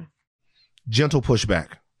Black women. Gentle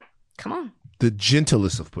pushback. Come on. The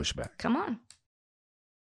gentlest of pushback. Come on.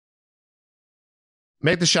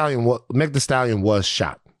 Meg Thee Stallion was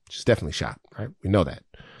shot. She's definitely shot, right? We know that.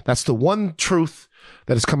 That's the one truth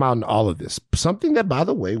that has come out in all of this. Something that, by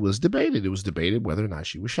the way, was debated. It was debated whether or not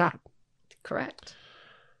she was shot. Correct.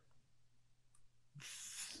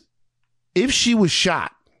 If she was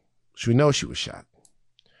shot, which we know she was shot,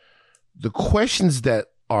 the questions that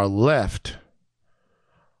are left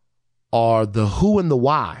are the who and the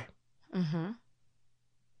why. Mm-hmm.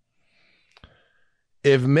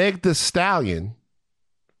 If Meg Thee Stallion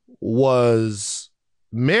was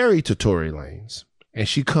married to Tory Lanez and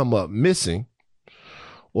she come up missing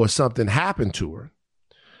or something happened to her,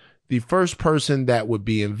 the first person that would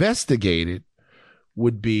be investigated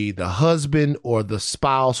would be the husband or the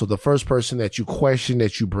spouse, or the first person that you question,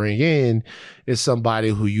 that you bring in, is somebody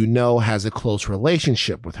who you know has a close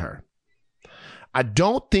relationship with her. I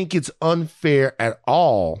don't think it's unfair at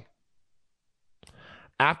all,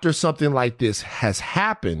 after something like this has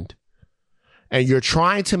happened and you're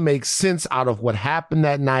trying to make sense out of what happened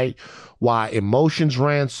that night, why emotions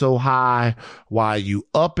ran so high, why you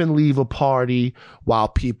up and leave a party, while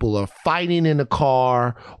people are fighting in the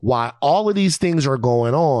car, why all of these things are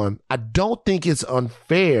going on. I don't think it's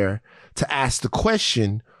unfair to ask the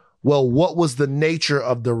question, well, what was the nature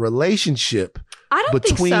of the relationship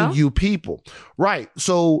between you people? Right.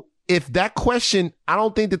 So if that question, I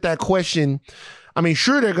don't think that question, I mean,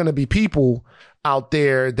 sure, there are going to be people out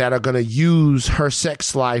there that are going to use her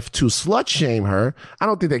sex life to slut shame her. I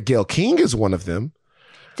don't think that Gayle King is one of them.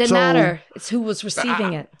 Didn't matter. It's who was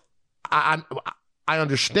receiving it. I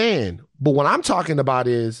understand. But what I'm talking about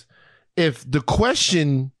is, if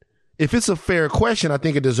it's a fair question, I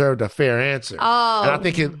think it deserved a fair answer. Oh. And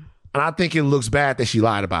I think it looks bad that she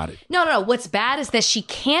lied about it. No. What's bad is that she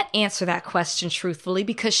can't answer that question truthfully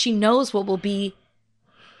because she knows what will be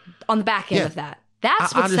on the back end of that. That's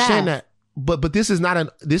what's I understand sad. that. But this is not an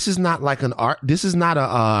interview. This is not like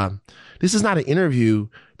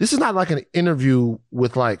an interview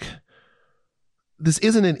with, like, this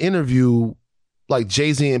isn't an interview like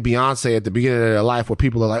Jay-Z and Beyonce at the beginning of their life where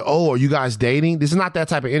people are like, oh, are you guys dating? This is not that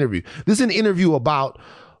type of interview. This is an interview about,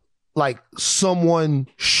 like, someone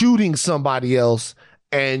shooting somebody else,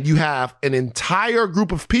 and you have an entire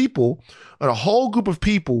group of people, and a whole group of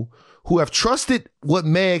people who have trusted what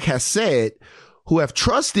Meg has said, who have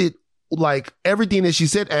trusted, like, everything that she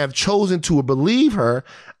said, and have chosen to believe her.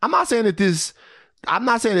 I'm not saying that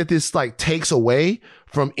this like takes away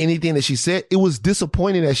from anything that she said. It was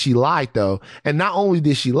disappointing that she lied, though. And not only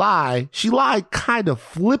did she lied kind of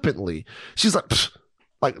flippantly. She's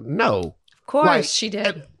like, no. Of course, like, she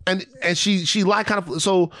did. And she lied kind of.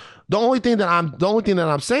 So the only thing that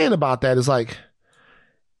I'm saying about that is, like,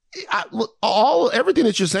 everything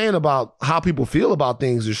that you're saying about how people feel about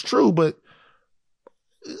things is true, but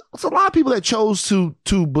it's a lot of people that chose to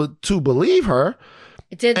believe her.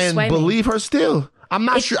 It did and sway believe me. her still. I'm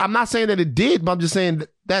not sure. I'm not saying that it did, but I'm just saying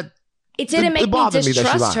that it didn't make me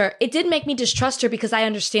distrust her. her. It didn't make me distrust her because I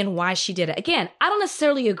understand why she did it. Again, I don't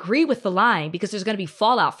necessarily agree with the lying because there's going to be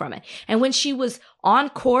fallout from it. And when she was on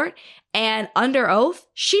court and under oath,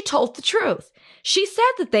 she told the truth. She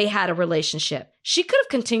said that they had a relationship. She could have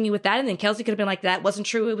continued with that, and then Kelsey could have been like, that wasn't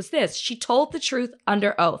true, it was this. She told the truth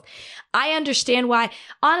under oath. I understand why.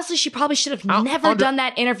 Honestly, she probably should have never done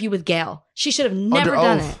that interview with Gayle. She should have never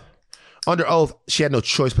done it. Under oath, she had no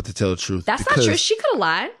choice but to tell the truth. That's not true. She could have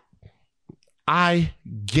lied. I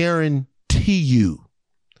guarantee you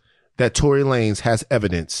that Tory Lanez has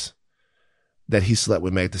evidence that he slept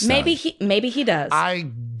with Meg Thee Stallion. Maybe he does. I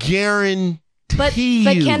guarantee but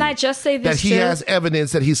can I just say this that he has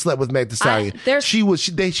evidence that he slept with Meg Thee Stallion.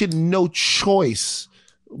 They should no choice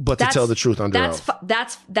but to tell the truth under oath.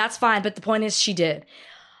 That's fine, but the point is she did.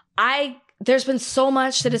 There's been so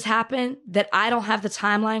much that has happened that I don't have the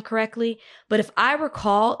timeline correctly, but if I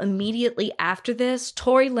recall, immediately after this,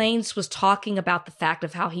 Tory Lanez was talking about the fact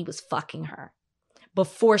of how he was fucking her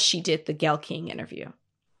before she did the Gayle King interview.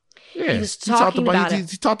 Yeah, he was talking about it.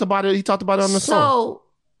 He talked about it. He talked about it on the song. So,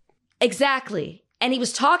 exactly. And he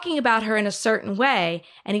was talking about her in a certain way,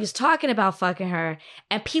 and he was talking about fucking her,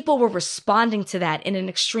 and people were responding to that in an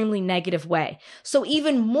extremely negative way. So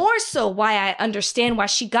even more so why I understand why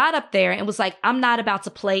she got up there and was like, I'm not about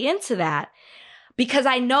to play into that, because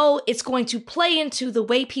I know it's going to play into the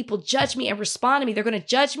way people judge me and respond to me. They're going to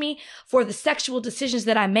judge me for the sexual decisions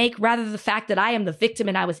that I make rather than the fact that I am the victim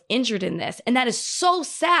and I was injured in this. And that is so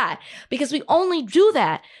sad because we only do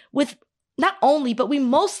that with not only, but we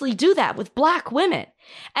mostly do that with Black women.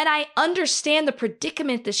 And I understand the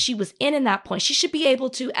predicament that she was in that point. She should be able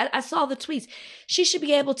to, I saw the tweets, she should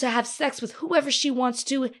be able to have sex with whoever she wants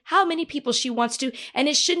to, how many people she wants to, and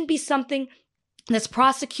it shouldn't be something that's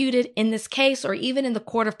prosecuted in this case or even in the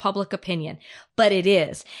court of public opinion. But it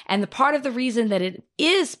is. And the part of the reason that it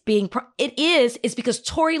is because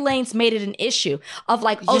Tory Lanez made it an issue of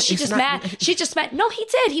like, oh, she just mad. No, he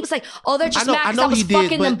did. He was like, oh, they're just mad because I was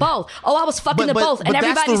fucking them both. Oh, I was fucking them both. And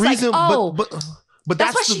everybody's like, oh. But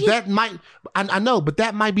that might, I know, but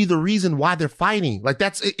that might be the reason why they're fighting. Like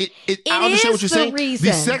that's it. I understand what you're saying. Reason.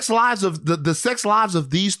 The sex lives of the sex lives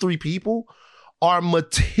of these three people are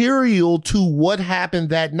material to what happened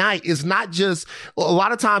that night. It's not just, a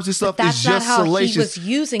lot of times this stuff is just salacious. He was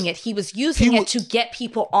using it. He was using it to get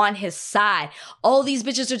people on his side. Oh, these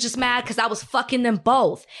bitches are just mad because I was fucking them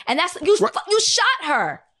both. And that's, you shot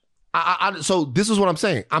her. So this is what I'm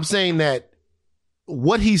saying. I'm saying that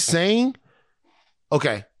what he's saying,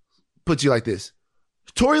 okay, put you like this.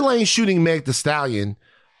 Tory Lanez shooting Meg Thee Stallion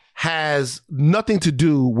has nothing to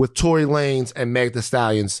do with Tory Lanez and Meg Thee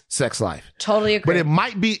Stallion's sex life. Totally agree. But it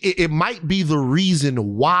might be the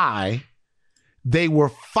reason why they were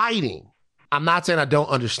fighting. I'm not saying I don't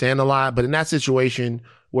understand a lot, but in that situation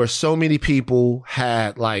where so many people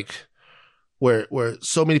had where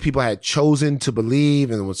so many people had chosen to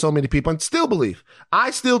believe and with so many people and still believe.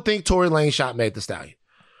 I still think Tory Lanez shot Meg Thee Stallion.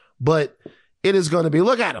 But it is going to be,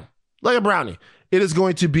 look at him. Look at Brownie. It is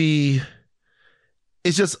going to be,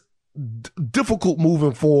 it's just difficult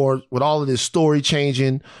moving forward with all of this story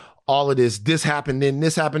changing, all of this happened then,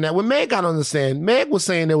 this happened that. When Meg got on the stand, Meg was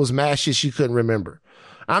saying there was mad shit she couldn't remember.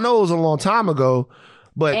 I know it was a long time ago,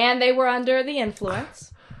 but. And they were under the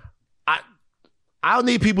influence. I don't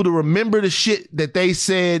need people to remember the shit that they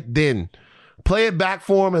said then. Play it back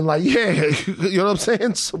for them and yeah, you know what I'm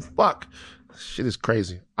saying? So fuck. Shit is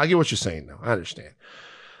crazy. I get what you're saying now. I understand.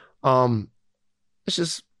 It's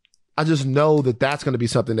just, I just know that that's going to be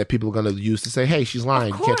something that people are going to use to say, hey, she's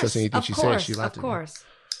lying. You can't trust anything she said. She lied to me. Of course.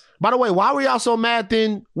 By the way, why were y'all so mad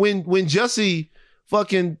then when Jussie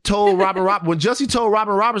fucking told Robin Roberts, when Jussie told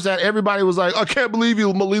Robin Roberts that, everybody was like, I can't believe he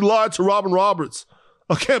lied to Robin Roberts.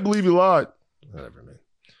 I can't believe he lied. Whatever, man.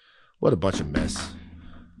 What a bunch of mess.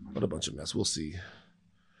 What a bunch of mess. We'll see.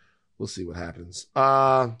 We'll see what happens. You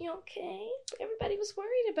okay? Everybody was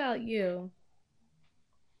worried about you.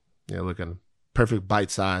 Yeah, look at him. Perfect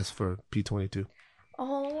bite size for P22.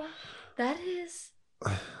 Oh, that is...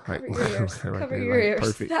 Cover your ears. Cover your ears.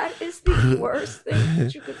 Perfect. That is the worst thing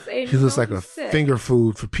that you could say. He looks like a finger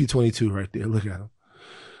food for P22 right there. Look at him.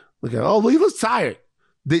 Look at him. Oh, he looks tired.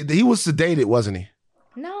 He was sedated, wasn't he?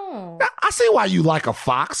 No. I see why you like a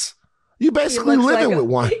fox. You basically living with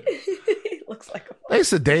one. He looks like a fox. They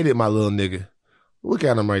sedated my little nigga. Look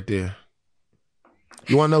at him right there.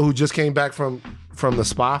 You want to know who just came back from the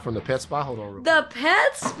spa, from the pet spa? Hold on. The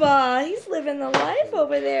pet spa. He's living the life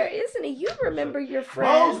over there, isn't he? You remember your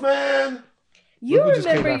friend. Bozeman. You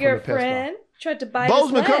remember your friend. Tried to bite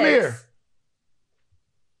Bozeman, his legs. come here.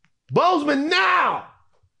 Bozeman, now.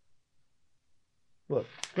 Look,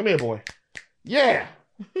 come here, boy. Yeah.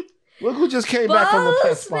 Look who just came back from the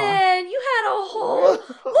pet spa. Bozeman, you had a whole...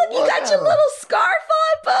 Look, you got your little scarf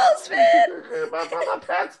on, Bozeman. Came back from the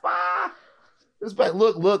pet spa. This back.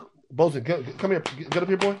 Look. Bozeman, come here. Get up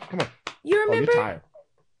here, boy. Come on. You remember? Oh, you're tired.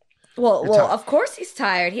 Well, of course he's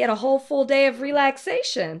tired. He had a whole full day of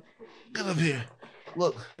relaxation. Get up here.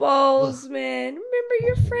 Look. Bozeman. Remember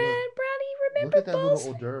your friend, Brownie? Remember Look at that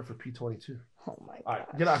Bozeman? little hors d'oeuvre for P22. Oh, my God. All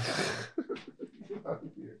right, get out. Get out of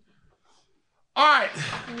here. All right.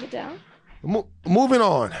 Bring it down. Moving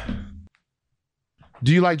on.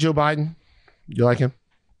 Do you like Joe Biden? You like him?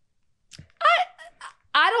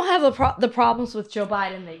 I don't have the problems with Joe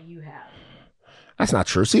Biden that you have. That's not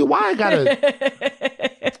true. See, why I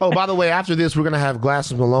gotta... Oh, by the way, after this, we're going to have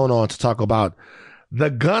Glasses Malone on to talk about the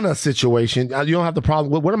Gunna situation. You don't have the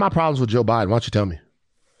problem. What are my problems with Joe Biden? Why don't you tell me?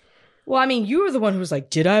 Well, I mean, you were the one who was like,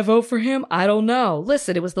 did I vote for him? I don't know.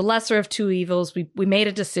 Listen, it was the lesser of two evils. We made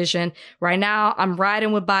a decision. Right now, I'm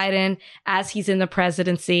riding with Biden as he's in the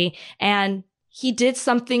presidency. And he did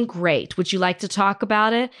something great. Would you like to talk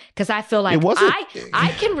about it? Because I feel like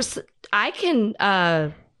I can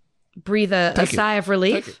breathe a sigh of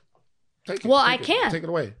relief. Take it. Well, I can. Take it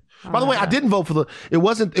away. By the way, I didn't vote for it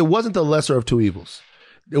wasn't the lesser of two evils.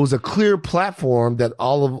 It was a clear platform that a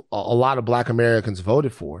lot of Black Americans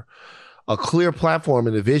voted for. A clear platform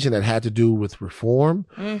and a vision that had to do with reform,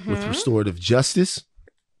 with restorative justice,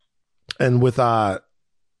 and with the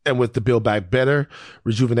Build Back Better,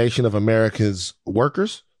 rejuvenation of America's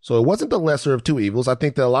workers. So it wasn't the lesser of two evils. I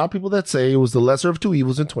think that a lot of people that say it was the lesser of two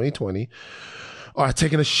evils in 2020 are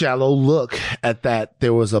taking a shallow look at that.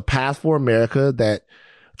 There was a path for America that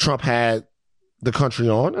Trump had the country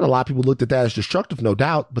on, and a lot of people looked at that as destructive, no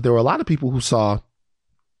doubt. But there were a lot of people who saw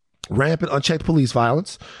rampant, unchecked police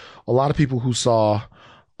violence. A lot of people who saw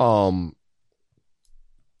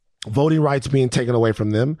voting rights being taken away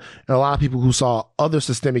from them, and a lot of people who saw other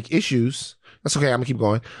systemic issues. That's okay. I'm gonna keep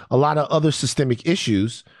going. A lot of other systemic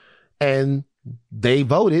issues, and they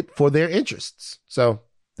voted for their interests. So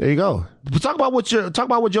There you go. But talk about what Joe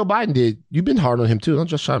Biden did. You've been hard on him too. Don't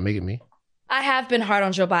just try to make it me. I have been hard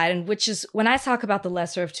on Joe Biden, which is when I talk about the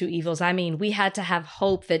lesser of two evils, I mean, we had to have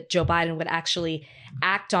hope that Joe Biden would actually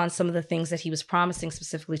act on some of the things that he was promising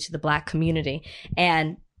specifically to the Black community.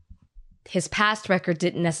 And his past record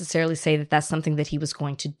didn't necessarily say that that's something that he was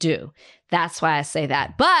going to do. That's why I say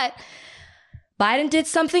that. But Biden did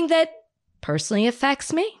something that personally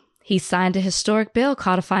affects me. He signed a historic bill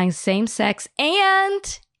codifying same-sex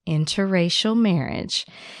and interracial marriage.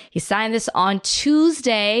 He signed this on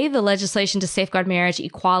Tuesday, the legislation to safeguard marriage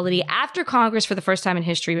equality, after Congress, for the first time in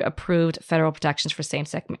history, approved federal protections for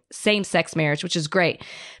same-sex marriage, which is great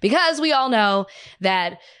because we all know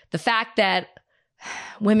that the fact that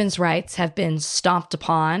women's rights have been stomped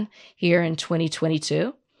upon here in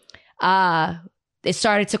 2022, they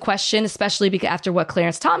started to question, especially after what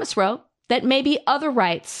Clarence Thomas wrote, that maybe other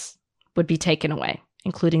rights would be taken away,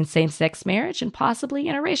 including same-sex marriage and possibly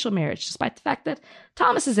interracial marriage, despite the fact that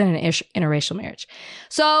Thomas is in an interracial marriage.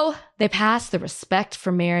 So they passed the Respect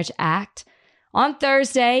for Marriage Act on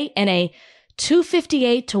Thursday in a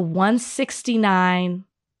 258 to 169,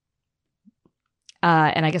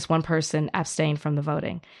 and I guess one person abstained from the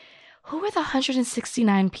voting. Who were the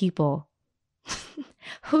 169 people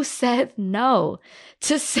who said no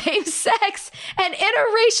to same-sex and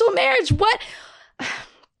interracial marriage? What?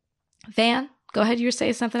 Van, go ahead. You were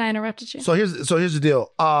saying something. I interrupted you. So here's the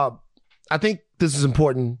deal. I think this is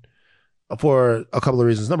important for a couple of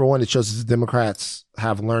reasons. Number one, it shows that the Democrats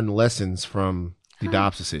have learned lessons from the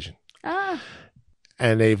Dobbs decision.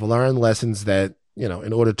 And they've learned lessons that,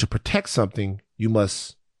 in order to protect something, you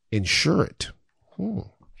must insure it.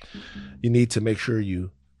 You need to make sure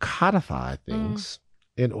you codify things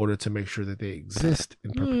in order to make sure that they exist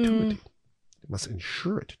in perpetuity. You must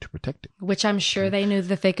insure it to protect it. Which I'm sure they knew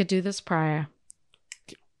that they could do this prior.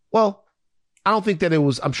 Well, I don't think that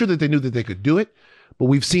I'm sure that they knew that they could do it, but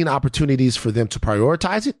we've seen opportunities for them to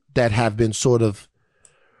prioritize it that have been sort of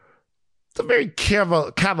very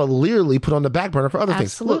cavalierly put on the back burner for other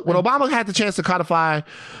things. Look, when Obama had the chance to codify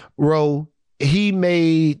Roe, he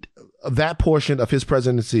made that portion of his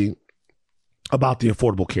presidency about the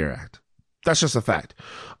Affordable Care Act. That's just a fact.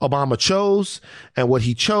 Obama chose, and what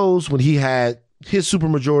he chose when he had his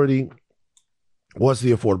supermajority was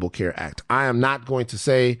the Affordable Care Act. I am not going to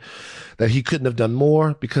say that he couldn't have done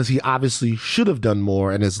more, because he obviously should have done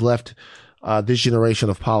more and has left this generation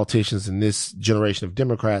of politicians and this generation of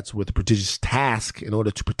Democrats with a prodigious task in order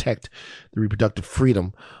to protect the reproductive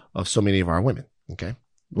freedom of so many of our women. Okay.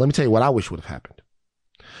 Let me tell you what I wish would have happened.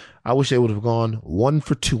 I wish they would have gone 1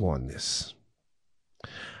 for 2 on this.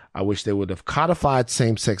 I wish they would have codified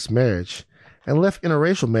same-sex marriage and left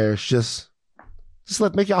interracial marriage just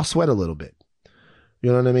make y'all sweat a little bit.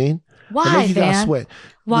 You know what I mean? Why, make you Van? guys sweat.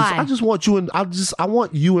 Why? Listen, I just want you I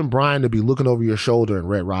want you and Brian to be looking over your shoulder in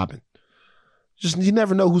Red Robin. You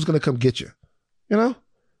never know who's gonna come get you. Isn't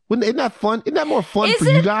that fun? Isn't that more fun for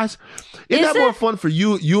you guys? Isn't that more fun for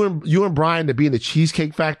you and Brian to be in the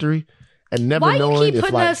Cheesecake Factory and never knowing? Why you keep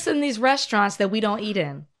putting us in these restaurants that we don't eat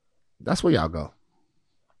in? That's where y'all go.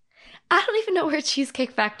 I don't even know where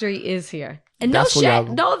Cheesecake Factory is here. And That's no shit.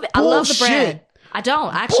 No, I love the bread. I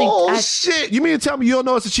don't actually. Bullshit! You mean to tell me you don't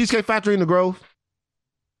know it's a Cheesecake Factory in the Grove?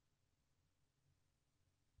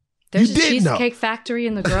 There's a Cheesecake Factory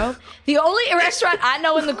in the Grove. The only restaurant I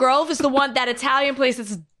know in the Grove is that Italian place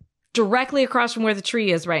that's directly across from where the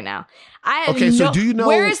tree is right now. So do you know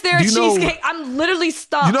where is there a cheesecake? I'm literally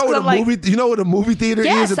stumped. You know what a movie theater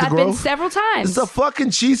is at the Grove? Yes, I've been several times. It's a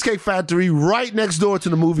fucking Cheesecake Factory right next door to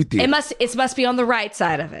the movie theater. It must be on the right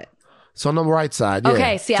side of it. It's on the right side. Yeah.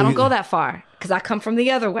 Okay, see, I don't go that far because I come from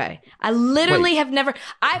the other way. I literally have never.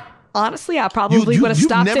 I probably would have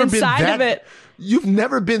stopped inside of it. You've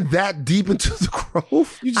never been that deep into the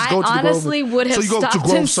Grove? You just go to the Grove. I honestly would have stopped inside. So you go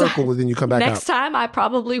to Grove Circle and then you come back out. Next time, I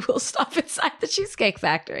probably will stop inside the Cheesecake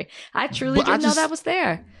Factory. I truly didn't know that was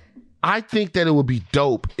there. I think that it would be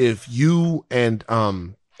dope if you and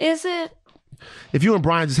Is it? If you and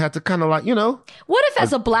Brian just had to kind of What if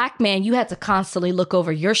as a black man you had to constantly look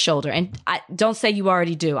over your shoulder? And I don't say you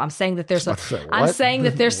already do. I'm saying that there's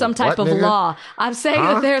some type of law. I'm saying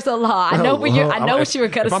that there's a law. I know what you were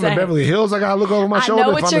going to say. If I'm in Beverly Hills, I got to look over my shoulder. I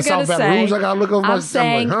know what you're going to say. Baton Rouge, I got to look over my shoulder. I'm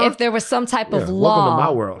saying if there was some type of law. Welcome to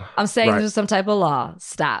my world. I'm saying there's some type of law.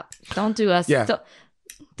 Stop. Don't do us. Yeah.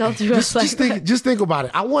 Don't do us like that. Just think about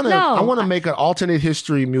it. I want to make an alternate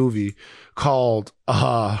history movie called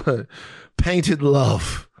Painted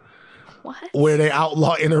Love. What? Where they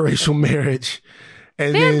outlaw interracial marriage.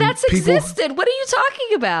 And then that's existed. What are you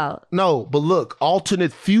talking about? No, but look,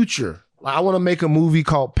 alternate future I want to make a movie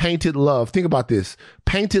called Painted Love. Think about this.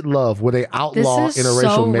 Painted Love, where they outlaw This is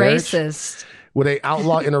interracial so marriage. racist. Where they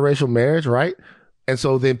outlaw interracial marriage, right? And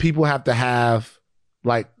so then people have to have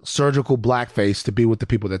like surgical blackface to be with the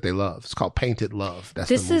people that they love. It's called Painted Love.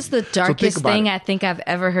 This is the darkest thing I think I've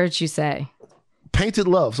ever heard you say. Painted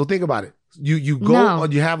Love. So think about it. You go,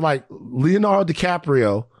 you have like Leonardo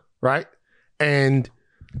DiCaprio, right? And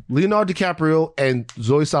Leonardo DiCaprio and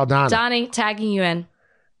Zoe Saldana. Donnie, tagging you in.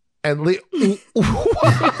 And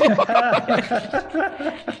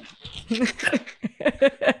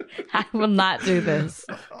I will not do this.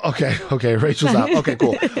 Okay, Rachel's out. Okay,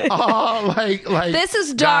 cool. Like this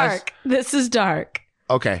is dark. Guys, this is dark.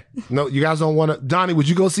 Okay, no, you guys don't want to. Donnie, would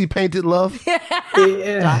you go see Painted Love?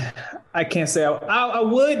 Yeah, I can't say I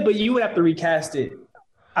would, but you would have to recast it.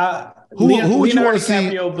 Who would you want to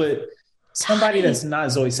see? But somebody that's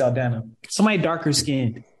not Zoe Saldana, somebody darker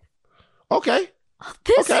skinned. Okay.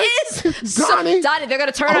 This is Donnie. Donnie, they're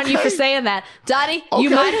going to turn on you for saying that. Donnie,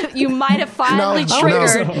 you might have finally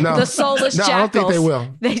triggered the soulless jackals. I don't think they will.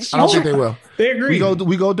 I don't think they will. They agree.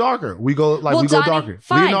 We go darker. We go Donnie, darker.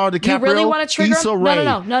 Fine. Leonardo DiCaprio. You really want to trigger him?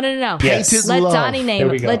 No. Yes.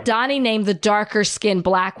 Let Donnie name the darker skinned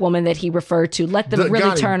black woman that he referred to. Let them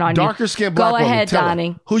really turn on you. Darker skinned black woman. Go ahead,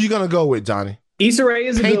 Donnie. Who you gonna go with, Donnie? Issa Rae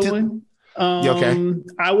is a good one. Okay.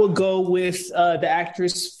 I will go with the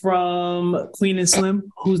actress from Queen and Slim,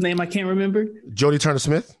 whose name I can't remember. Jodie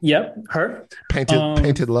Turner-Smith. Yep, her.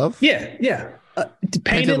 Painted Love. Yeah.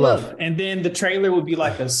 Painted Love. And then the trailer would be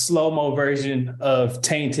like a slow-mo version of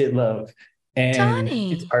Tainted Love. And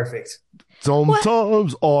Donnie. It's perfect.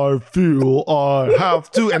 Sometimes I feel I have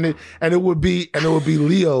to, and it would be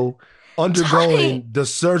Leo undergoing the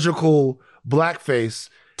surgical blackface,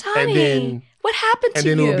 Donnie. and then what happened to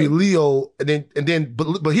you? And then it would be Leo, and then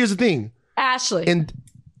but here's the thing, Ashley. In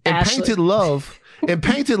Painted Love,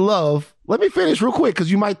 let me finish real quick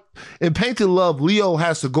because in Painted Love, Leo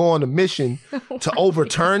has to go on a mission to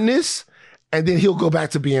overturn this, and then he'll go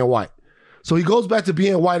back to being white. So he goes back to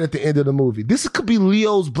being white at the end of the movie. This could be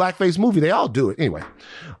Leo's blackface movie. They all do it anyway.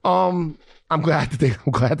 I'm glad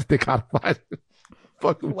that they codified it.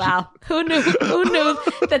 Wow. Who knew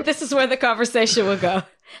that this is where the conversation would go?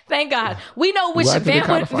 Thank God. We know which Van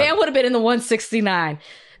would have been in the 169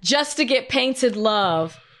 just to get Painted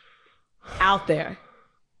Love out there.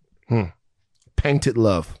 Painted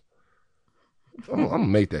Love. I'm gonna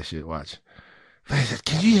make that shit. Watch.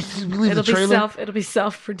 Can you believe the trailer? It'll be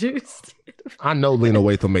self-produced. I know Lena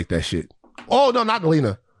Waithe will make that shit. Oh no, not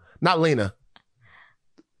Lena.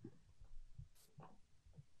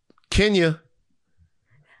 Kenya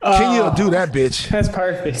will do that, bitch. That's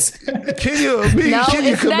perfect. Kenya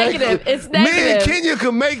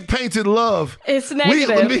can make Painted Love. It's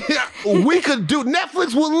negative. We could do.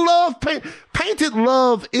 Netflix would love Painted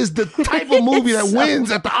Love is the type of movie that wins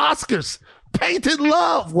at the Oscars. Painted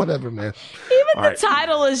Love, whatever, man. Even the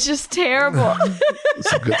title is just terrible.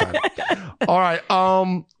 It's a good title. All right,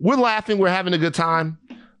 we're laughing. We're having a good time.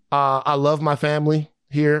 I love my family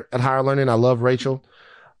here at Higher Learning. I love Rachel.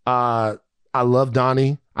 I love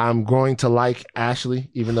Donnie. I'm growing to like Ashley,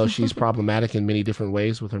 even though she's problematic in many different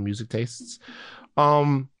ways with her music tastes.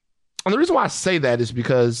 And the reason why I say that is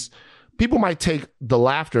because people might take the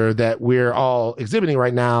laughter that we're all exhibiting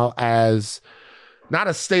right now as not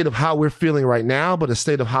a state of how we're feeling right now, but a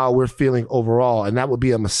state of how we're feeling overall. And that would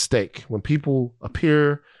be a mistake. When people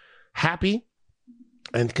appear happy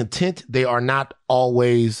and content, they are not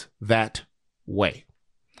always that way.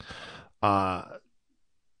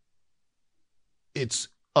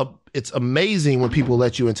 It's amazing when people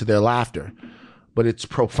let you into their laughter, but it's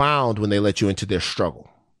profound when they let you into their struggle.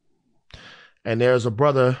 And there's a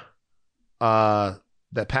brother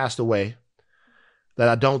that passed away that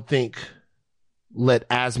I don't think let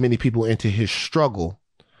as many people into his struggle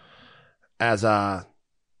as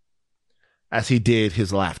he did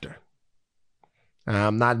his laughter. And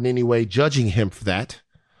I'm not in any way judging him for that,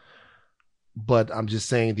 but I'm just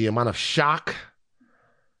saying the amount of shock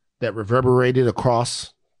that reverberated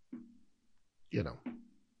across,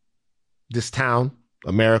 this town,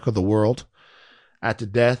 America, the world, at the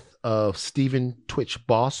death of Stephen Twitch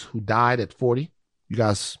Boss, who died at 40. You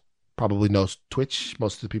guys probably know Twitch.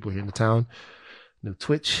 Most of the people here in the town know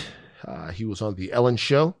Twitch. He was on the Ellen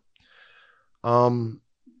Show. Ellen's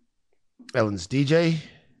DJ,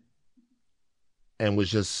 and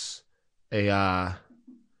was just a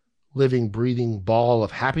living, breathing ball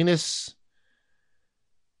of happiness.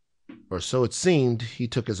 Or so it seemed. He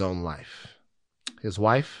took his own life. His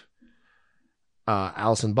wife,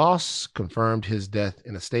 Allison Boss, confirmed his death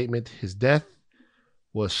in a statement. His death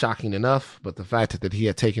was shocking enough, but the fact that he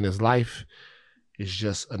had taken his life is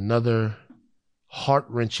just another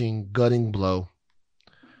heart-wrenching, gutting blow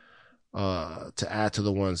to add to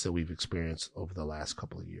the ones that we've experienced over the last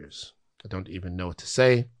couple of years. I don't even know what to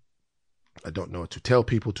say. I don't know what to tell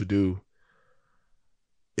people to do.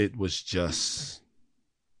 It was just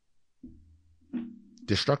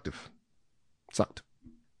destructive. It sucked.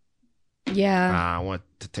 Yeah. I want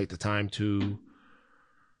to take the time to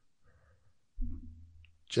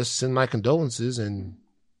just send my condolences and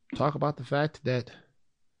talk about the fact that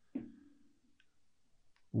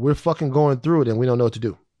we're fucking going through it and we don't know what to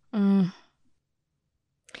do. And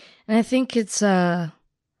I think it's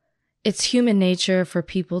human nature for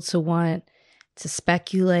people to want to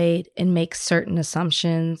speculate and make certain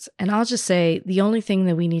assumptions. And I'll just say the only thing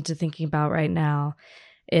that we need to think about right now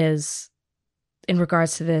is, in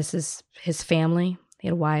regards to this, is his family. He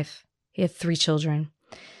had a wife. He had 3 children.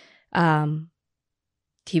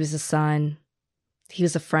 He was a son. He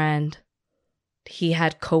was a friend. He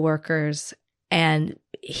had coworkers. And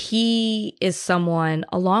he is someone,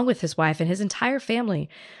 along with his wife and his entire family,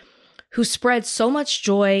 who spread so much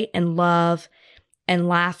joy and love and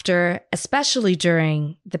laughter, especially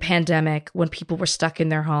during the pandemic when people were stuck in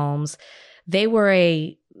their homes. They were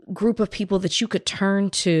a group of people that you could turn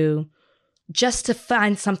to just to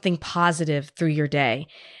find something positive through your day.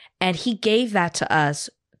 And he gave that to us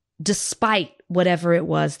despite whatever it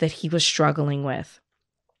was that he was struggling with.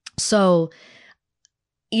 So,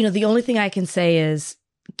 the only thing I can say is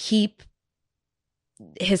keep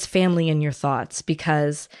his family in your thoughts,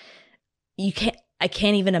 because I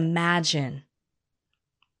can't even imagine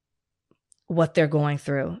what they're going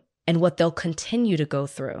through and what they'll continue to go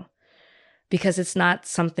through, because it's not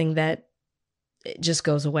something that it just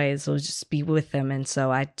goes away. So just be with them. And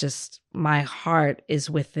so my heart is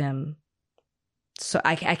with them. So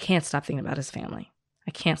I can't stop thinking about his family.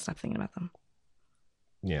 I can't stop thinking about them.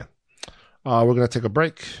 Yeah. We're going to take a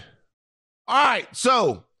break. All right.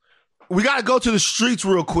 So we got to go to the streets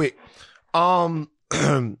real quick.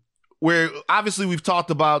 Where obviously we've talked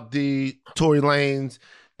about the Tory Lanez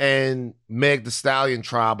and Meg Thee Stallion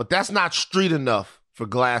trial, but that's not street enough for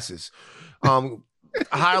Glasses.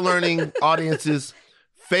 Higher learning audience's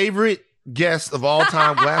favorite guest of all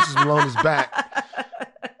time, Glasses Malone, is back.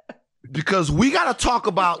 Because we got to talk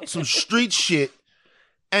about some street shit.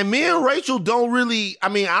 And me and Rachel don't really, I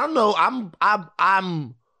don't know.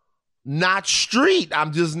 I'm not street.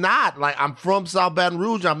 I'm just not. Like, I'm from South Baton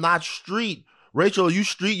Rouge. I'm not street. Rachel, you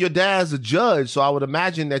street, your dad's a judge, so I would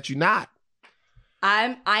imagine that you're not.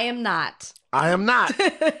 I am not. I am not.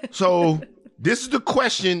 So this is the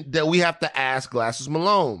question that we have to ask Glasses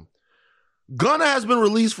Malone. Gunna has been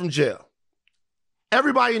released from jail.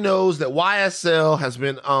 Everybody knows that YSL has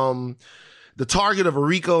been the target of a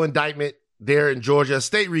RICO indictment there in Georgia, a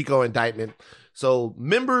state RICO indictment. So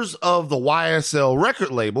members of the YSL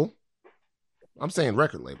record label, I'm saying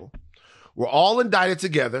record label, were all indicted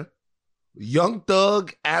together. Young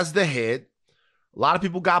Thug as the head. A lot of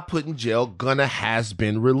people got put in jail. Gunna has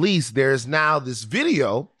been released. There is now this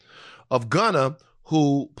video of Gunna,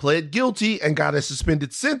 who pled guilty and got a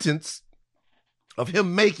suspended sentence, of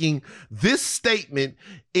him making this statement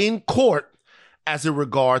in court as it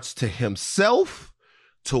regards to himself,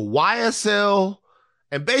 to YSL,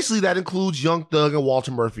 and basically that includes Young Thug and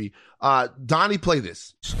Walter Murphy. Donnie, play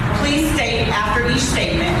this. Please state after each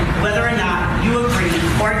statement whether or not you agree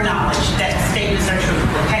or acknowledge that statements are true,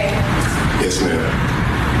 okay? Yes, ma'am.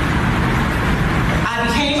 I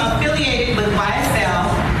became affiliated with YSL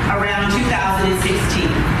around 2016.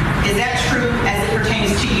 Is that true as it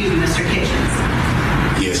pertains to you, Mr. Kitchens?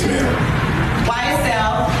 Yes, ma'am.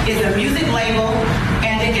 YSL is a music label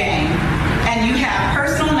and a gang, and you have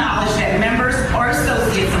personal knowledge that members or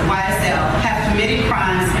associates of YSL have committed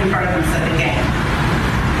crimes in furtherance of the gang.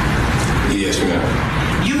 Yes, ma'am.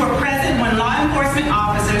 You were present when law enforcement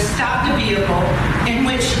officers stopped a vehicle in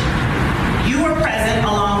which you were present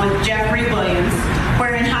along with Jeffrey Williams,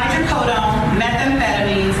 wherein hydrocodone,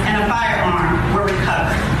 methamphetamines, and a firearm were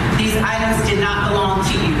recovered. These items did not belong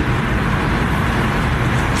to you.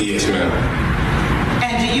 Yes, ma'am.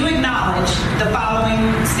 And do you acknowledge the following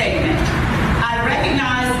statement? I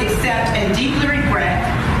recognize, accept, and deeply regret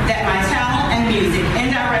that my talent and music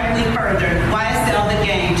indirectly furthered YSL the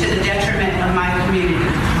gang to the detriment of my community.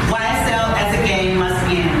 YSL as a gang must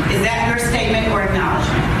end. Is that your statement or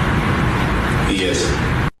acknowledgement? Yes.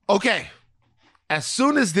 Okay. As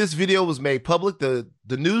soon as this video was made public, the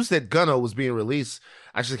news that Gunna was being released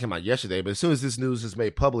actually came out yesterday, but as soon as this news is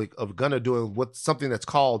made public of Gunna doing something that's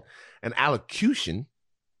called an allocution,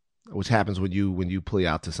 which happens when you plea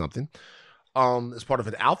out to something, as part of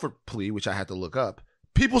an Alford plea, which I had to look up,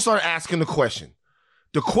 people started asking the question,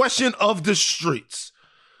 The question of the streets.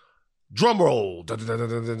 Drum roll. Dun, dun, dun,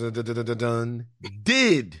 dun, dun, dun, dun, dun, dun.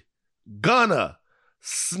 Did Gunna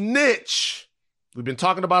snitch? We've been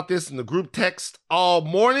talking about this in the group text all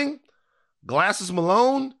morning. Glasses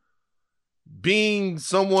Malone, being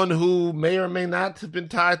someone who may or may not have been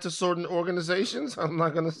tied to certain organizations. I'm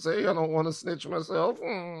not going to say. I don't want to snitch myself.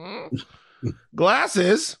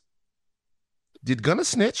 Glasses, did Gunna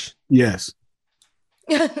snitch? Yes.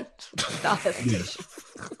 Yes.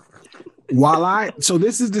 So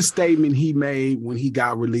this is the statement he made when he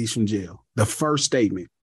got released from jail. The first statement.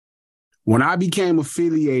 When I became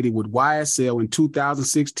affiliated with YSL in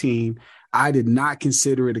 2016, I did not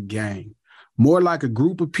consider it a gang. More like a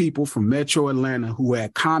group of people from Metro Atlanta who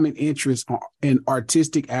had common interests and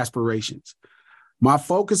artistic aspirations. My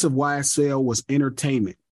focus of YSL was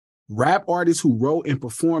entertainment. Rap artists who wrote and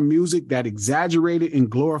performed music that exaggerated and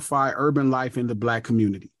glorified urban life in the Black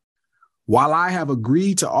community. While I have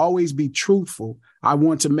agreed to always be truthful, I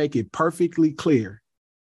want to make it perfectly clear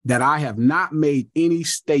that I have not made any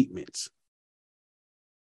statements.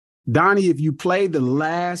 Donnie, if you played the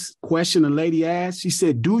last question the lady asked, she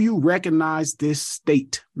said, do you recognize this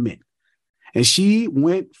statement? And she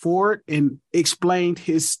went forward and explained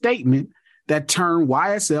his statement that turned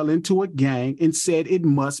YSL into a gang and said it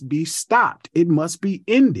must be stopped. It must be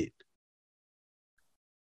ended.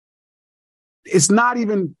 It's not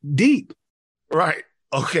even deep. Right.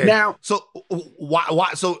 Okay. Now, so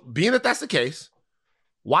why? So being that that's the case,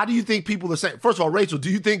 why do you think people are saying? First of all, Rachel,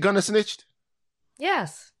 do you think Gunna snitched?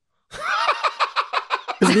 Yes.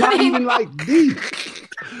 It's not even like deep.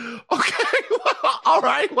 Okay. Well, all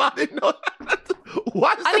right. Well, I didn't know that.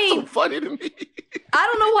 Why is that so funny to me? I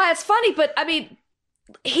don't know why it's funny, but I mean,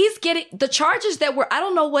 he's getting the charges that were, I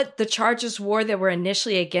don't know what the charges were that were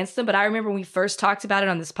initially against him, but I remember when we first talked about it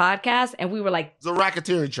on this podcast and we were like, it's a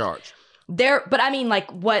racketeering charge. But I mean, like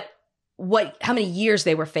how many years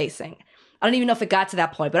they were facing. I don't even know if it got to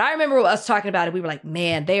that point, but I remember us talking about it. We were like,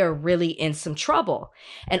 man, they are really in some trouble.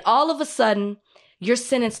 And all of a sudden, you're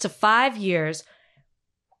sentenced to 5 years.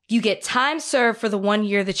 You get time served for the 1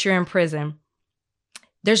 year that you're in prison.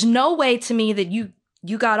 There's no way to me that you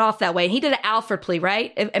got off that way. And he did an Alford plea,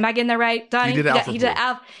 right? Am I getting that right, Donnie? He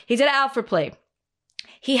did an Alford plea.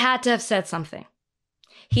 He had to have said something.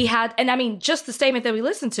 And I mean, just the statement that we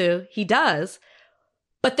listened to, he does.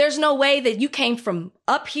 But there's no way that you came from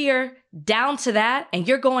up here down to that and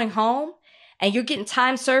you're going home and you're getting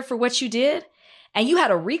time served for what you did and you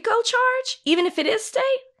had a RICO charge, even if it is state.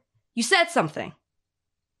 You said something.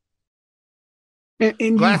 And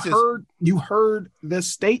you heard the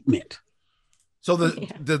statement. So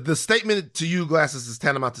the statement to you, Glasses, is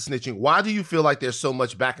tantamount to snitching. Why do you feel like there's so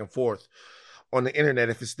much back and forth on the internet?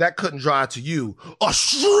 If it's that cut and dry to you, a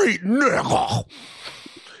street nigga.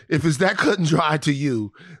 If it's that cut and dry to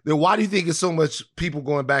you, then why do you think it's so much people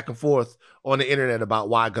going back and forth on the internet about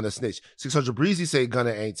why Gunna snitch? 600 Breezy say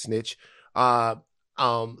Gunna ain't snitch.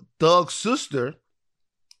 Thug's sister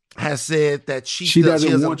has said that she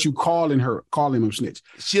doesn't want you calling him a snitch.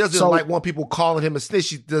 She doesn't want people calling him a snitch.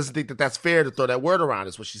 She doesn't think that that's fair to throw that word around,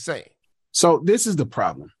 is what she's saying. So this is the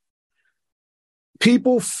problem.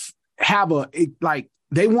 People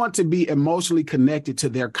they want to be emotionally connected to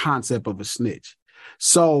their concept of a snitch.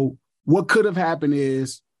 So what could have happened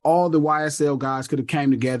is all the YSL guys could have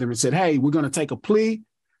came together and said, hey, we're going to take a plea.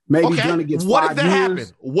 Maybe Gunna gets 5 years. What if that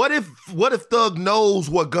happened? What if Thug knows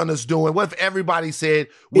what Gunna's doing? What if everybody said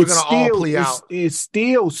we're going to all plea out? It's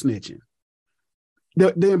still snitching.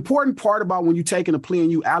 The important part about when you're taking a plea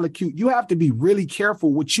and you allocute, you have to be really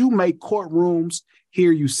careful what you make courtrooms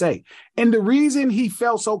hear you say. And the reason he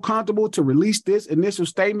felt so comfortable to release this initial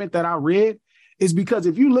statement that I read is because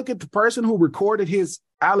if you look at the person who recorded his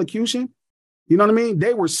allocution, you know what I mean?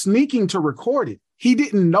 They were sneaking to record it. He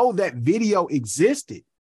didn't know that video existed.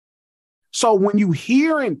 So when you he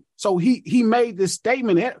made this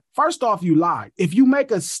statement. First off, you lied. If you make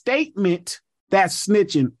a statement, that's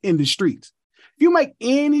snitching in the streets. If you make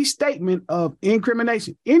any statement of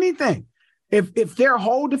incrimination, anything, if their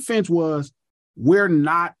whole defense was, we're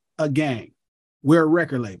not a gang, we're a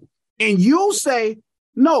record label, and you say,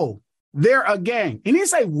 no, they're a gang, and they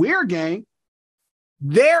say we're a gang,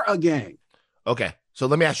 they're a gang. Okay, so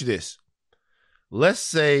let me ask you this. Let's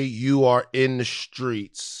say you are in the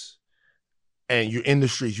streets, and you're in the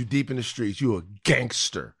streets, you're deep in the streets, you're a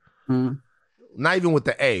gangster. Mm-hmm. Not even with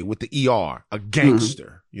the A, with the ER, a gangster.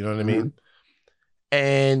 Mm-hmm. You know what I mean? Mm-hmm.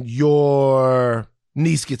 And your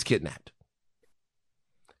niece gets kidnapped.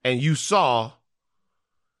 And you saw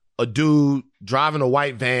a dude driving a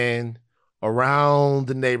white van around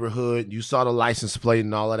the neighborhood. You saw the license plate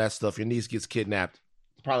and all of that stuff. Your niece gets kidnapped.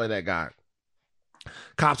 Probably that guy.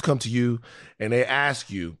 Cops come to you and they ask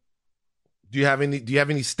you, do you have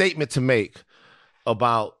any statement to make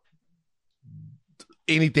about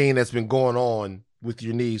anything that's been going on with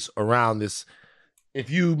your niece around this? If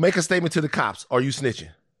you make a statement to the cops, are you snitching?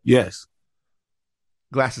 Yes.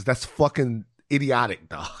 Glasses, that's fucking idiotic,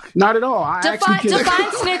 dog. Not at all. Define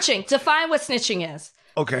snitching. Define what snitching is.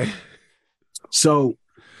 Okay. So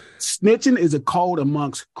snitching is a code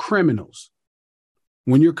amongst criminals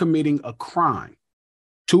when you're committing a crime.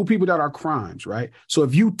 Two people that are crimes, right? So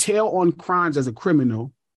if you tell on crimes as a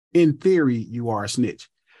criminal, in theory, you are a snitch.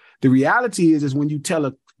 The reality is when you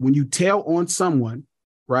tell on someone,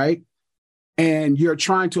 right? And you're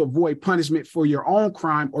trying to avoid punishment for your own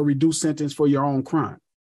crime or reduce sentence for your own crime.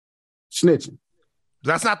 Snitching.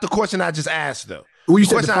 That's not the question I just asked, though. Well, you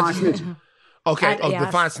said define snitching. Okay.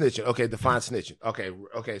 Define snitching. Okay, define snitching.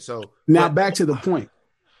 Okay. So now back to the point.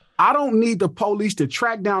 I don't need the police to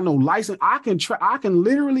track down no license. I can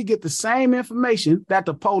literally get the same information that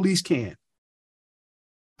the police can.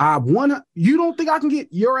 You don't think I can get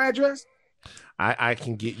your address? I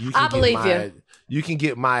can get you. I believe you. You can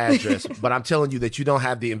get my address, but I'm telling you that you don't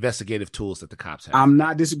have the investigative tools that the cops have. I'm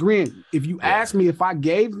not disagreeing. If you ask me if I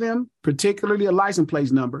gave them particularly a license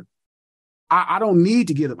plate number, I don't need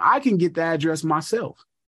to get them. I can get the address myself.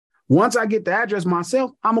 Once I get the address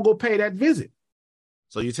myself, I'm going to go pay that visit.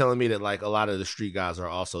 So you're telling me that like a lot of the street guys are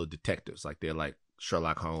also detectives, like they're like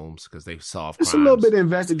Sherlock Holmes because they solve crimes. It's a little bit of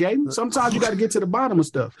investigating. Sometimes you got to get to the bottom of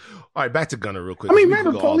stuff. All right, back to Gunna real quick. I mean, man,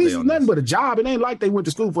 the police is nothing but a job. It ain't like they went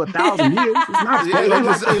to school for 1,000 years. It's not. I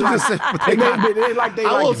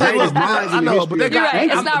know, but you're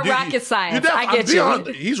right. It's not rocket science. I get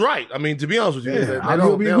you. He's right. I mean, to be honest with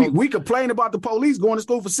you, we complain about the police going to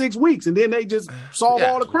school for 6 weeks and then they just solve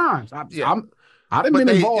all the crimes. I didn't been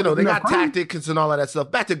involved. They got tactics and all of that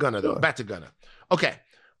stuff. Back to Gunna though. Back to Gunna. Okay.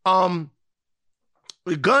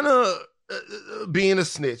 Gunna being a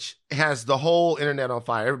snitch has the whole internet on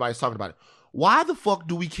fire. Everybody's talking about it. Why the fuck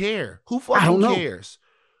do we care? Who fucking cares?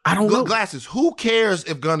 I don't know. Glasses, who cares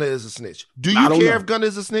if Gunna is a snitch? Do you care if Gunna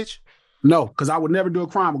is a snitch? No, because I would never do a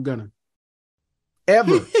crime with Gunna.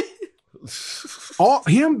 Ever.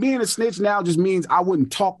 Him being a snitch now just means I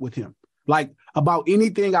wouldn't talk with him. Like about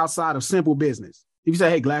anything outside of simple business. If you say,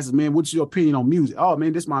 hey, Glasses, man, what's your opinion on music? Oh,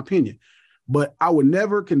 man, this is my opinion. But I would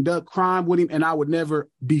never conduct crime with him and I would never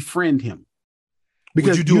befriend him.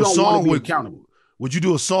 Because would you do a song with accountable. Would you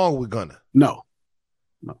do a song with Gunna? No.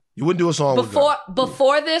 You wouldn't do a song with Gunna?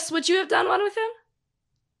 Before this, would you have done one with him?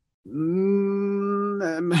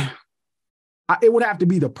 It would have to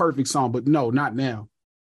be the perfect song, but no, not now.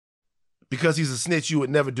 Because he's a snitch, you would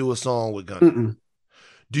never do a song with Gunna. Mm-mm.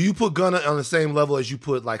 Do you put Gunna on the same level as you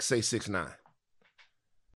put, like, say, 6ix9ine?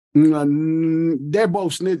 They're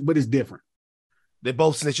both snitch, but it's different. They're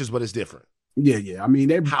both snitches, but it's different. Yeah. I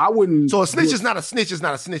mean, I wouldn't. So a snitch is not a snitch. Is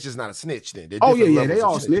not a snitch. Is not a snitch. Then. Oh yeah. They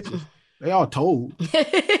all snitches. They all told. But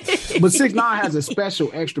 6ix9ine has a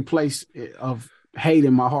special extra place of hate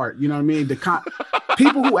in my heart. You know what I mean?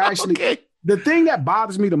 People who actually. Okay. The thing that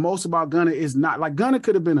bothers me the most about Gunna is not like Gunna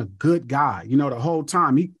could have been a good guy. You know, the whole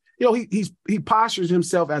time he postures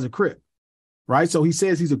himself as a Crip, right? So he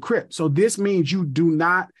says he's a Crip. So this means you do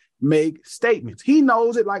not make statements. He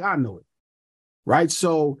knows it like I know it. Right.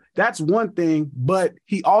 So that's one thing. But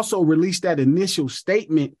he also released that initial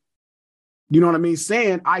statement, you know what I mean?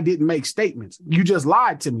 Saying I didn't make statements. You just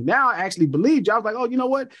lied to me. Now I actually believed you. I was like, oh, you know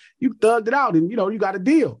what? You thugged it out and, you got a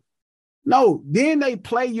deal. No, then they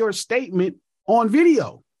play your statement on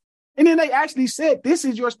video. And then they actually said, this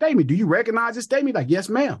is your statement. Do you recognize the statement? Like, yes,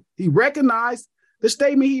 ma'am. He recognized the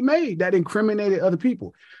statement he made that incriminated other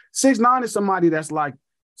people. 6ix9ine is somebody that's like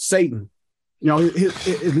Satan.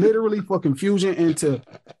 It's literally for confusion and to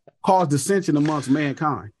cause dissension amongst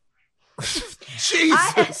mankind.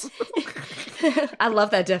 Jesus. I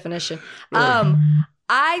love that definition.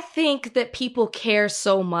 I think that people care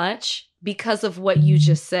so much because of what you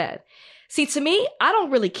just said. See, to me, I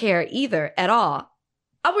don't really care either at all.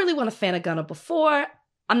 I really wasn't a fan of Gunna before.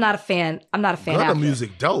 I'm not a fan Gunna after.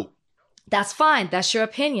 music dope. That's fine. That's your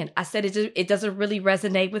opinion. I said it doesn't really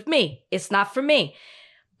resonate with me. It's not for me.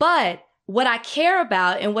 But what I care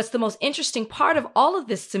about and what's the most interesting part of all of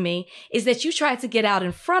this to me is that you tried to get out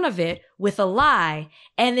in front of it with a lie.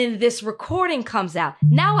 And then this recording comes out.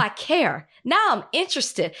 Now I care. Now I'm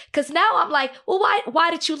interested. Because now I'm like, well,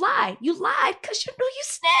 why did you lie? You lied because you knew you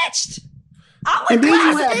snitched. I'm with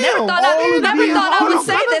Glasses. Never thought I would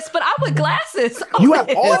say this, but I'm with Glasses. You have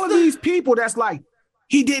all of these people that's like,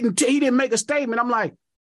 he didn't make a statement. I'm like,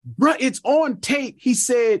 bro, it's on tape. He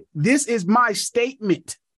said, this is my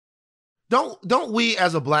statement. Don't we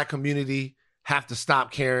as a black community have to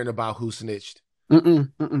stop caring about who snitched?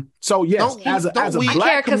 So yes, as a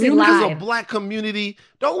black community,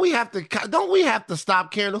 don't we have to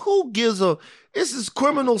stop caring? Who gives a? This is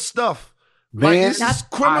criminal stuff. Van, this is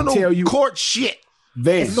criminal court shit.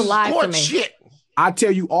 Van, it's the lie court for me. Shit. I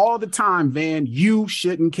tell you all the time, Van, you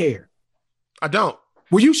shouldn't care. I don't.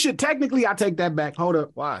 Well, you should. Technically, I take that back. Hold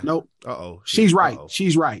up. Why? Nope. Uh-oh. She's right.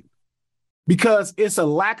 She's right. Because it's a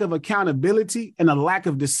lack of accountability and a lack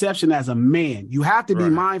of deception as a man. You have to be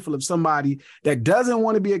mindful of somebody that doesn't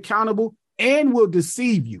want to be accountable and will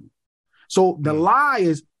deceive you. So the lie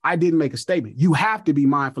is, I didn't make a statement. You have to be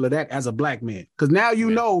mindful of that as a black man. Because now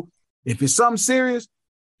you know if it's something serious,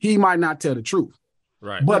 he might not tell the truth.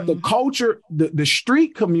 Right. But the culture, the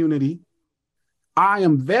street community, I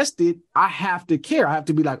am vested. I have to care. I have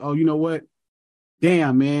to be like, oh, you know what?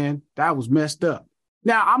 Damn, man, that was messed up.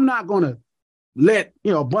 Now, I'm not going to let,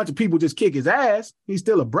 a bunch of people just kick his ass. He's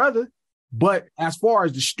still a brother. But as far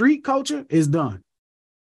as the street culture, it's done.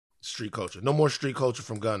 Street culture. No more street culture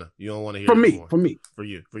from Gunna. You don't want to hear it anymore. For me. For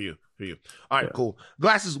you. All right, cool.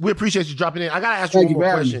 Glasses, we appreciate you dropping in. I got to ask you one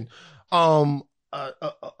more question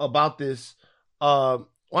about this. Why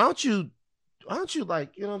don't you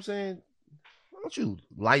like, you know what I'm saying? Why don't you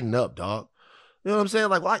lighten up, dog? You know what I'm saying?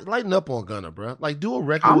 Like, lighten up on Gunna, bro. Like, do a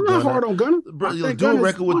record with Gunna. I'm not hard on Gunna. Bro, do a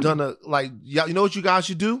record with Gunna. Like, you know what you guys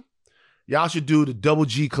should do? Y'all should do the Double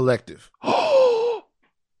G Collective.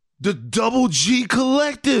 The Double G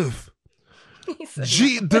Collective.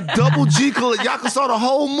 The Double G Collective. Y'all can start a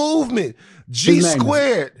whole movement. G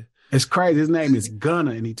squared. It's crazy. His name is Gunna,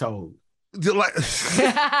 and he told. Like,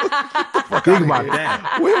 think about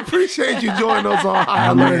that. We appreciate you joining us on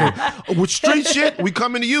Higher Learning. With street shit, we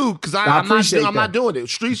coming to you because I'm not doing it.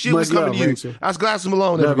 Street shit, we coming to you. Rachel. That's Glasses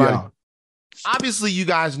Malone, everybody. Obviously, you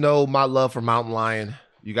guys know my love for Mountain Lion.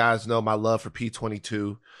 You guys know my love for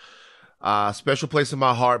P22. Special place in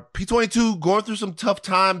my heart. P22 going through some tough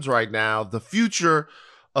times right now. The future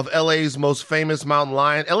of LA's most famous mountain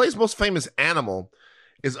lion, LA's most famous animal,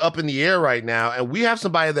 is up in the air right now. And we have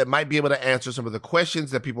somebody that might be able to answer some of the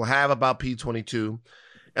questions that people have about P22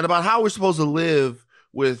 and about how we're supposed to live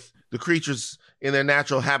with the creatures in their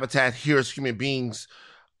natural habitat here as human beings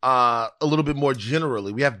a little bit more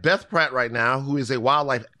generally. We have Beth Pratt right now, who is a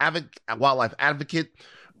wildlife advocate,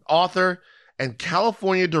 author, and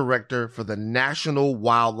California director for the National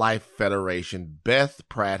Wildlife Federation. Beth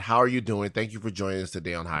Pratt, how are you doing? Thank you for joining us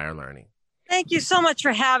today on Higher Learning. Thank you so much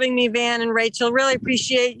for having me, Van and Rachel. Really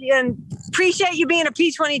appreciate you and appreciate you being a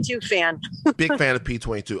P22 fan. Big fan of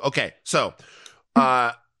P22. Okay, so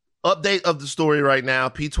update of the story right now.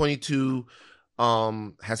 P22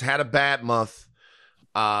 has had a bad month.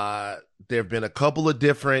 There have been a couple of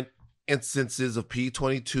different instances of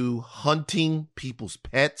P22 hunting people's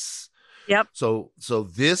pets. Yep. So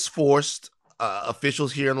this forced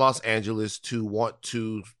officials here in Los Angeles to want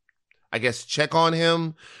to, I guess, check on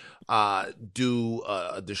him, do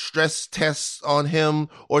distress tests on him,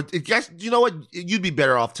 or you know what? You'd be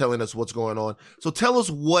better off telling us what's going on. So tell us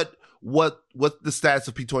what the status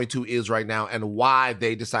of P22 is right now and why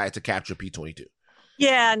they decided to capture P22.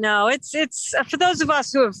 Yeah, no, it's for those of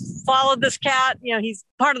us who have followed this cat, he's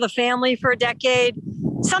part of the family for a decade.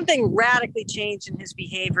 Something radically changed in his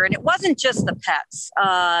behavior, and it wasn't just the pets.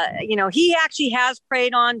 He actually has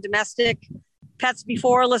preyed on domestic pets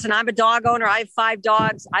before. Listen, I'm a dog owner. I have 5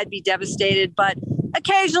 dogs. I'd be devastated, but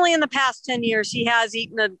occasionally in the past 10 years, he has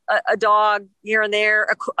eaten a dog here and there,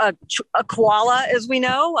 a koala, as we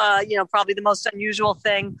know, probably the most unusual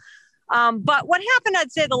thing. But what happened,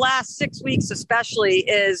 I'd say the last 6 weeks, especially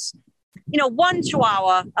is, one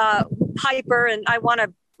Chihuahua, Piper, and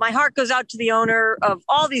my heart goes out to the owner of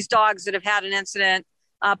all these dogs that have had an incident.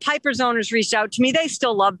 Piper's owners reached out to me. They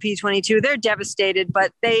still love P22. They're devastated,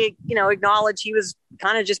 but they, acknowledge he was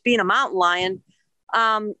kind of just being a mountain lion.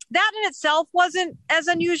 That in itself wasn't as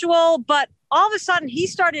unusual, but all of a sudden he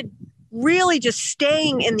started really just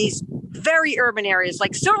staying in these very urban areas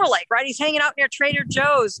like Silver Lake, right? He's hanging out near Trader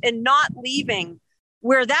Joe's and not leaving,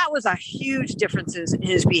 where that was a huge differences in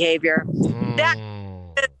his behavior. That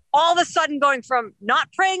all of a sudden going from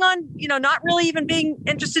not preying on, not really even being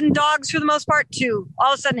interested in dogs for the most part, to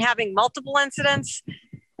all of a sudden having multiple incidents.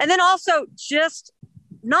 And then also just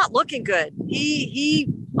not looking good. He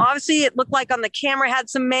obviously, it looked like on the camera had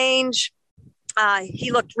some mange.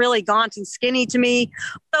 He looked really gaunt and skinny to me.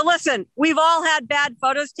 So listen, we've all had bad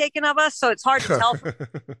photos taken of us, so it's hard to tell.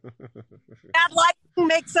 Bad lighting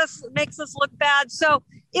makes us look bad. So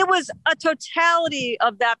it was a totality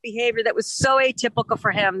of that behavior that was so atypical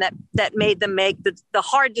for him that made them make the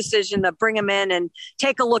hard decision to bring him in and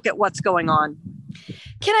take a look at what's going on.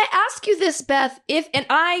 Can I ask you this, Beth?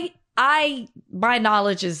 My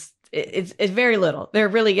knowledge is it's very little. There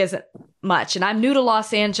really isn't much. And I'm new to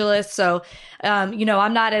Los Angeles, so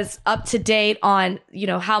I'm not as up to date on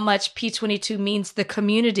how much P22 means to the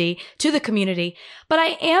community. But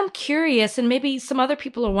I am curious, and maybe some other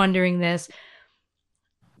people are wondering this: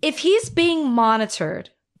 if he's being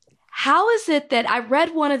monitored, how is it that I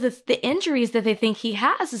read one of the injuries that they think he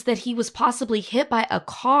has is that he was possibly hit by a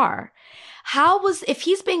car? If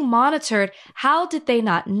he's being monitored, how did they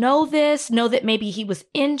not know this? Know that maybe he was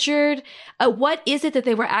injured? What is it that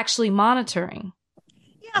they were actually monitoring?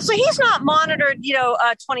 Yeah, so he's not monitored,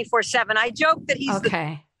 24/7. I joke that he's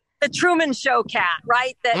the Truman Show cat,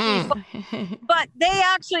 right? But they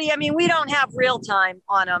actually, we don't have real time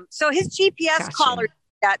on him. So his GPS collar,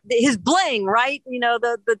 his bling, right?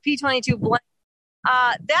 The P22 bling,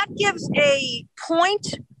 that gives a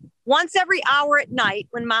point once every hour at night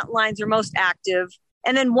when mountain lions are most active,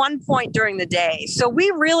 and then 1 point during the day. So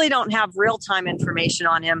we really don't have real-time information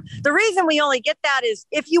on him. The reason we only get that is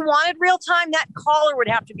if you wanted real-time, that collar would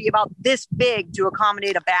have to be about this big to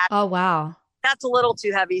accommodate a bat. Oh, wow. That's a little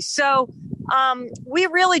too heavy. So we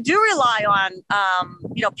really do rely on,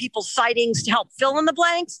 people's sightings to help fill in the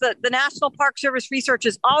blanks. The National Park Service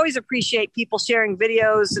researchers always appreciate people sharing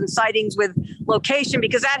videos and sightings with location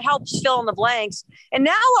because that helps fill in the blanks. And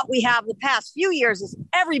now what we have the past few years is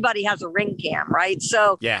everybody has a ring cam, right?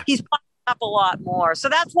 So he's popping up a lot more. So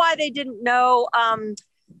that's why they didn't know,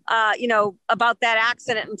 about that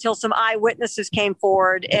accident until some eyewitnesses came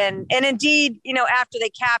forward. And indeed, after they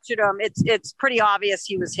captured him, it's pretty obvious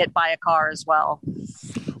he was hit by a car as well.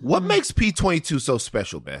 What makes P22 so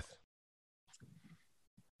special, Beth?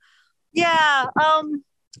 Yeah.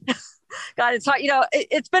 God, it's hard.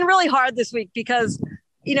 It's been really hard this week because,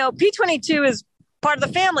 P22 is part of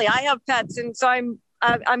the family. I have pets. And so I'm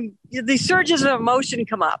these surges of emotion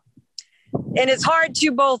come up, and it's hard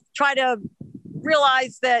to both try to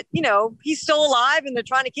realize that, he's still alive and they're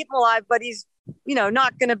trying to keep him alive, but he's,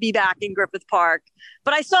 not going to be back in Griffith Park.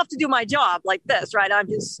 But I still have to do my job like this, right?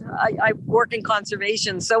 I work in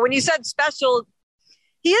conservation. So when you said special,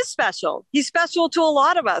 he is special. He's special to a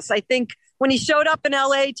lot of us. I think when he showed up in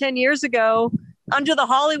LA 10 years ago under the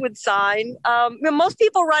Hollywood sign, most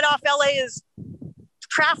people write off LA as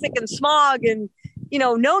traffic and smog and,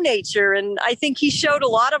 no nature. And I think he showed a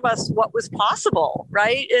lot of us what was possible,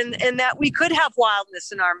 right? And that we could have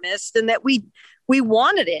wildness in our midst and that we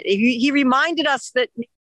wanted it. He reminded us that he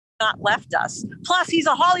not left us. Plus, he's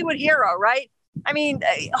a Hollywood hero, right?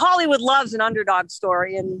 Hollywood loves an underdog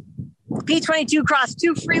story. And P22 crossed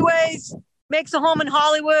 2 freeways, makes a home in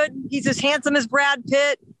Hollywood. He's as handsome as Brad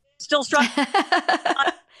Pitt, still struck.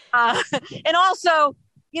 And also,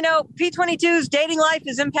 P22's dating life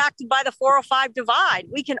is impacted by the 405 divide.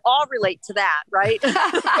 We can all relate to that, right?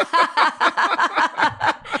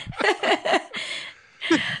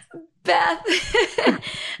 Beth,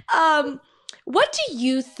 what do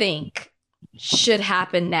you think should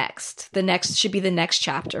happen next? Should be the next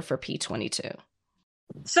chapter for P22.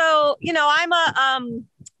 So, I'm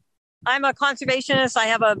a conservationist. I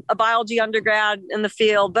have a biology undergrad in the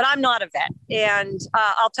field, but I'm not a vet. And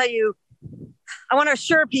I'll tell you, I want to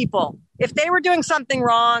assure people, if they were doing something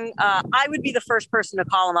wrong, I would be the first person to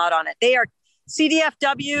call them out on it.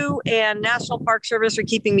 CDFW and National Park Service are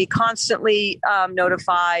keeping me constantly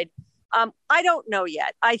notified. I don't know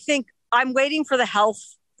yet. I think I'm waiting for the health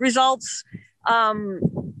results.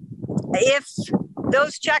 If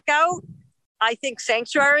those check out, I think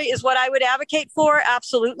sanctuary is what I would advocate for.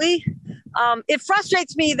 Absolutely. It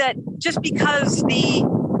frustrates me that just because the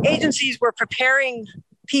agencies were preparing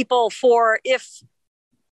people for if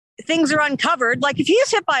things are uncovered, like if he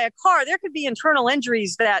is hit by a car, there could be internal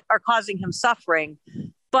injuries that are causing him suffering.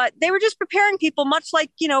 But they were just preparing people, much like,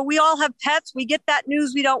 we all have pets. We get that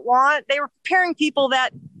news we don't want. They were preparing people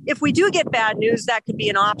that if we do get bad news, that could be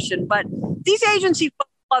an option. But these agencies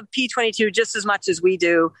love P22 just as much as we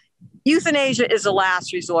do. Euthanasia is a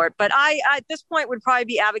last resort, but I at this point would probably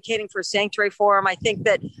be advocating for a sanctuary for him. I think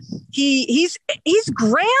that he's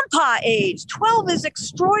grandpa age. 12 is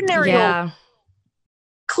extraordinary. Yeah. Old.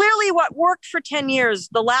 Clearly what worked for 10 years,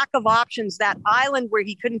 the lack of options, that island where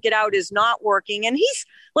he couldn't get out is not working. And he's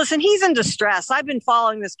in distress. I've been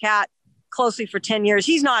following this cat closely for 10 years.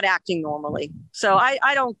 He's not acting normally. So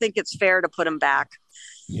I don't think it's fair to put him back.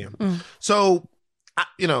 Yeah. So,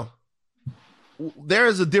 there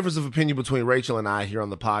is a difference of opinion between Rachel and I here on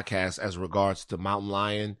the podcast as regards to mountain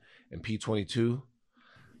lion and P22.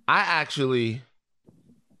 I actually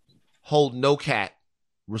hold no cat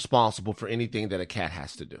responsible for anything that a cat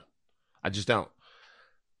has to do. I just don't.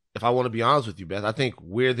 If I want to be honest with you, Beth, I think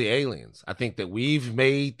we're the aliens. I think that we've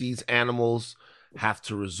made these animals have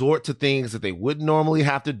to resort to things that they wouldn't normally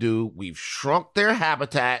have to do. We've shrunk their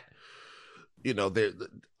habitat. You know, they're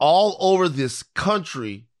all over this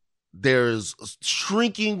country. There's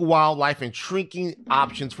shrinking wildlife and shrinking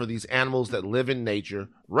options for these animals that live in nature.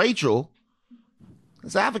 Rachel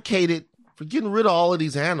has advocated for getting rid of all of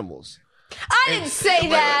these animals. I didn't say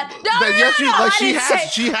that.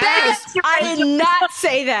 She has. I did not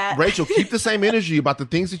say that. Rachel, keep the same energy about the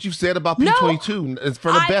things that you've said about P22 in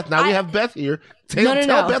front of Beth. Now we have Beth here.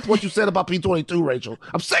 Tell Beth what you said about P22, Rachel.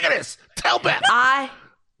 I'm sick of this. Tell Beth.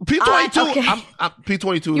 P22. Okay.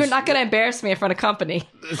 P22. You're not going to embarrass me in front of company.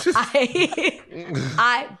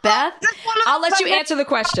 Beth, I'll let you answer the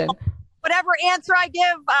question. Whatever answer I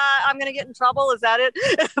give, I'm going to get in trouble. Is that it?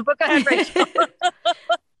 But go ahead, Rachel.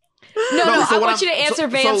 I want you to answer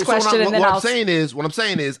Van's question, and then what I'm saying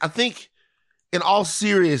is, I think, in all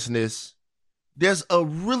seriousness, there's a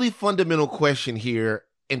really fundamental question here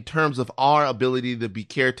in terms of our ability to be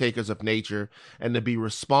caretakers of nature and to be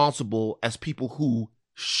responsible as people who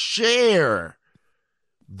share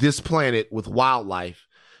this planet with wildlife,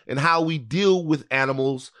 and how we deal with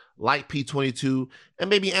animals like P22 and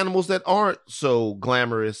maybe animals that aren't so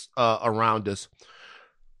glamorous around us.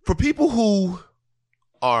 For people who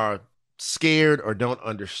are scared or don't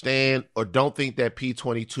understand or don't think that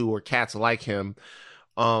P22 or cats like him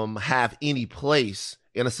have any place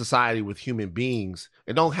in a society with human beings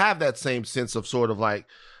and don't have that same sense of sort of like,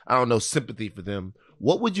 I don't know, sympathy for them,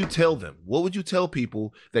 what would you tell them? What would you tell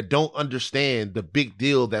people that don't understand the big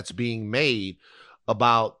deal that's being made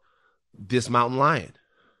about this mountain lion?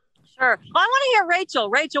 Sure. Well, I want to hear Rachel.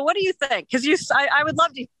 Rachel, what do you think? Because I would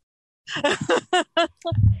love to.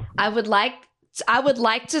 I would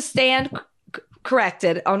like to stand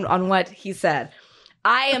corrected on what he said.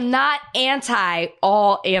 I am not anti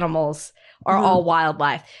all animals or all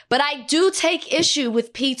wildlife, but I do take issue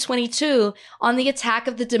with P22 on the attack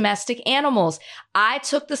of the domestic animals. I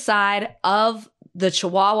took the side of the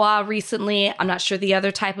Chihuahua recently. I'm not sure the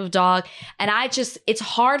other type of dog. And it's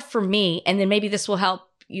hard for me. And then maybe this will help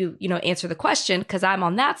you answer the question, because I'm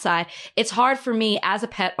on that side. It's hard for me as a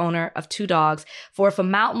pet owner of 2 dogs if a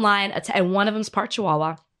mountain lion, and one of them's part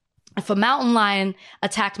Chihuahua, if a mountain lion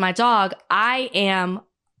attacked my dog, I am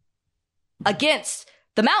against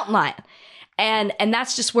the mountain lion. And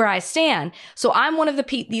that's just where I stand. So I'm one of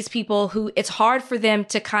these people who it's hard for them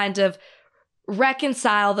to kind of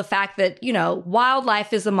reconcile the fact that,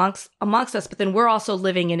 wildlife is amongst us, but then we're also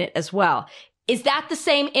living in it as well. Is that the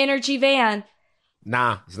same energy, Van?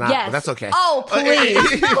 Nah, it's not. Yes. But that's okay. Oh, please,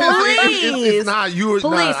 please. It's not. Please.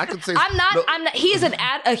 Nah, I can say. I'm not. He is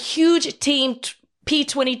a huge team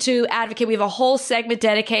P22 advocate. We have a whole segment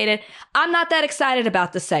dedicated. I'm not that excited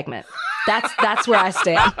about this segment. That's where I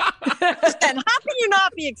stand. And how can you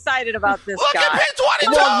not be excited about this Look guy? at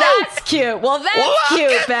P22. Well, that's cute.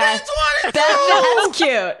 Cute, Beth. That's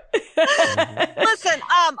cute. Listen,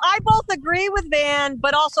 I both agree with Van,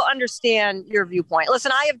 but also understand your viewpoint.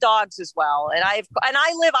 Listen, I have dogs as well, and I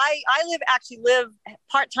live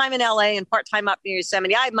part-time in LA and part-time up near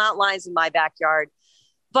Yosemite. I have mountain lions in my backyard.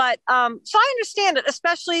 But so I understand it,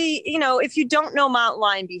 especially, if you don't know mountain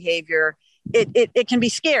lion behavior, it can be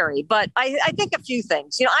scary. But I think a few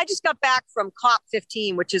things. I just got back from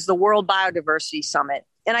COP15, which is the World Biodiversity Summit.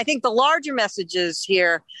 And I think the larger message is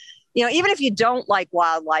here, even if you don't like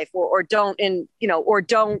wildlife or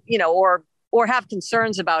have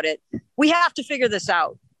concerns about it, we have to figure this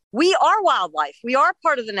out. We are wildlife. We are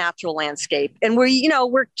part of the natural landscape. And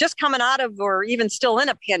we're just coming out of, or even still in,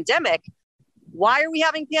 a pandemic. Why are we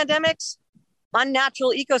having pandemics?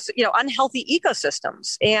 Unhealthy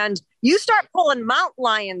ecosystems. And you start pulling mountain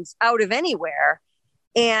lions out of anywhere,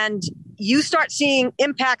 and you start seeing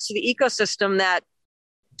impacts to the ecosystem that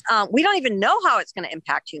we don't even know how it's going to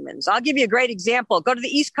impact humans. I'll give you a great example. Go to the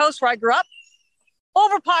East Coast where I grew up.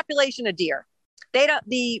 Overpopulation of deer.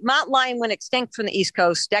 The mountain lion went extinct from the East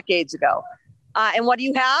Coast decades ago. And what do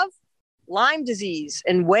you have? Lyme disease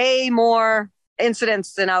and way more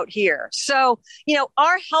incidents than out here. So,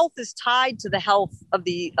 our health is tied to the health of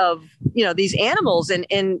these animals,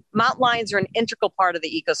 and mountain lions are an integral part of the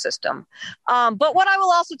ecosystem. But what I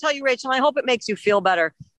will also tell you, Rachel, and I hope it makes you feel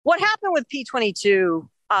better, what happened with P22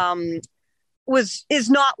 is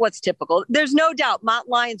not what's typical. There's no doubt mountain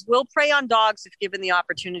lions will prey on dogs if given the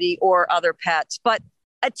opportunity, or other pets, but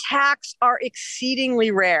attacks are exceedingly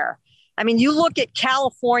rare. I mean, you look at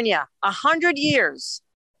California, 100 years,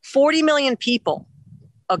 40 million people,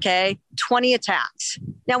 20 attacks.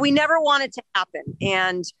 Now, we never want it to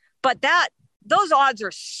happen. But those odds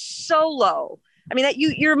are so low. I mean, that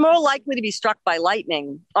you're more likely to be struck by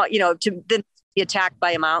lightning, than be attacked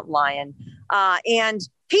by a mountain lion. And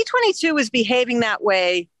P22 was behaving that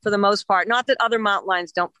way for the most part. Not that other mountain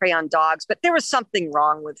lions don't prey on dogs, but there was something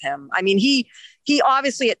wrong with him. I mean, he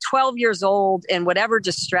obviously at 12 years old and whatever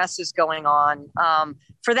distress is going on,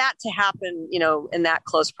 for that to happen, in that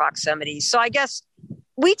close proximity. So I guess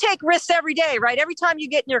we take risks every day, right? Every time you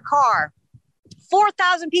get in your car,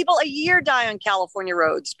 4,000 people a year die on California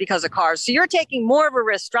roads because of cars. So you're taking more of a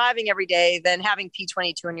risk driving every day than having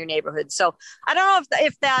P22 in your neighborhood. So I don't know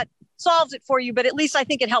if that solves it for you, but at least I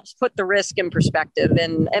think it helps put the risk in perspective.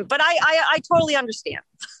 But I totally understand.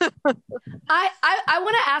 I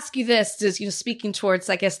want to ask you this, just speaking towards,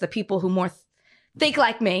 I guess, the people who more think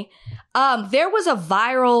like me. There was a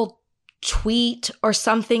viral tweet or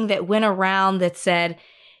something that went around that said,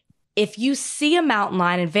 if you see a mountain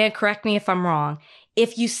lion, and Van, correct me if I'm wrong,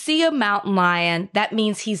 if you see a mountain lion, that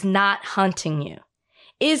means he's not hunting you.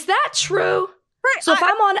 Is that true? Right. So if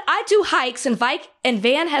I do hikes, and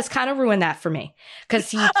Van has kind of ruined that for me because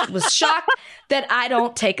he was shocked that I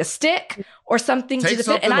don't take a stick or something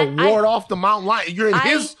to ward off the mountain lion.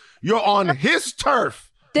 You're on his turf.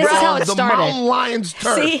 This is how it started. The mountain lion's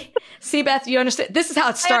turf. See, Beth, you understand? This is how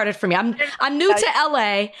it started for me. I'm new to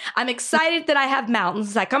LA. I'm excited that I have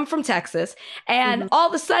mountains. I come from Texas, and all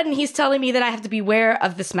of a sudden he's telling me that I have to beware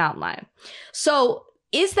of this mountain lion. So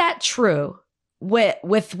is that true? With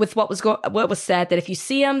what was said, that if you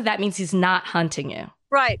see him, that means he's not hunting you.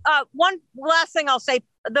 Right. One last thing I'll say: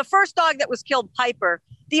 the first dog that was killed, Piper,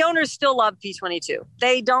 the owners still love P22.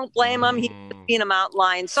 They don't blame him. He's being a mountain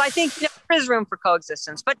lion. So I think there is room for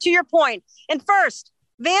coexistence. But to your point, and first,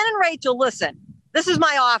 Van and Rachel, listen. This is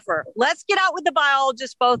my offer. Let's get out with the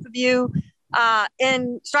biologist, both of you,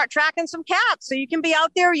 and start tracking some cats so you can be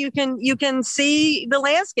out there. You can see the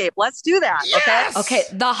landscape. Let's do that. Yes! Okay.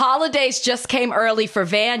 The holidays just came early for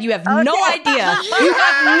Van. You have no idea. You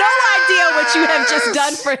have no idea what you have just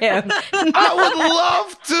done for him. I would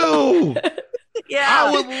love to. Yeah,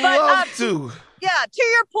 I would love to. Yeah, to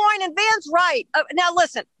your point, and Van's right. Now,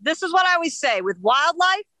 listen, this is what I always say. With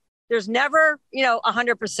wildlife, there's never,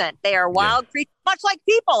 100%. They are wild creatures, much like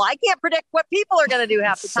people. I can't predict what people are going to do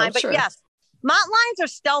half the time. But yes, mountain lions are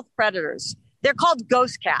stealth predators. They're called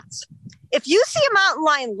ghost cats. If you see a mountain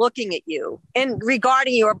lion looking at you and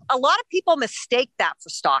regarding you, a lot of people mistake that for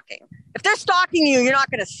stalking. If they're stalking you, you're not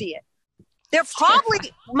going to see it. They're probably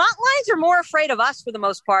mountain lions are more afraid of us for the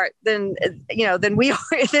most part than we are.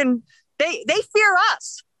 Than they fear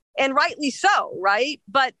us, and rightly so, right?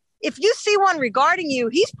 But if you see one regarding you,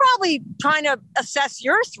 he's probably trying to assess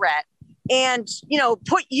your threat and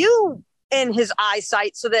put you in his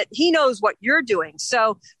eyesight so that he knows what you're doing.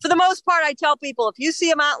 So for the most part, I tell people, if you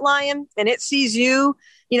see a mountain lion and it sees you,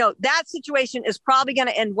 that situation is probably going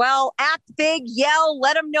to end well. Act big, yell,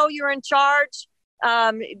 let them know you're in charge.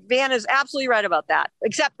 Van is absolutely right about that.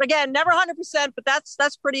 Except again, never 100%, but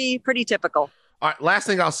that's pretty typical. All right. Last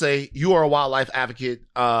thing I'll say, you are a wildlife advocate.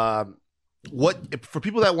 What for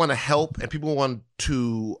people that want to help and people want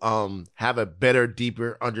to have a better,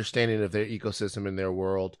 deeper understanding of their ecosystem in their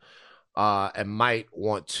world, and might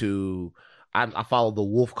want to. I follow the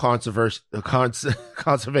Wolf Conservation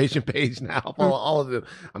page now. I follow all of them.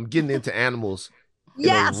 I'm getting into animals. In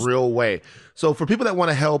a real way. So for people that want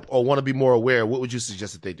to help or want to be more aware, what would you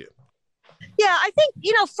suggest that they do? Yeah, I think,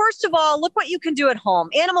 first of all, look what you can do at home.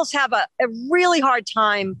 Animals have a really hard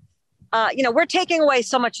time. We're taking away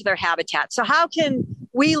so much of their habitat. So how can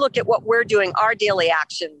we look at what we're doing, our daily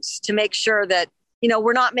actions, to make sure that,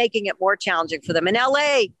 we're not making it more challenging for them? In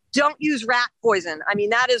LA, don't use rat poison. I mean,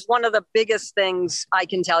 that is one of the biggest things I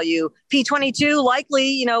can tell you. P22,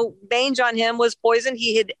 likely, mange on him was poison.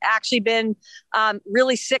 He had actually been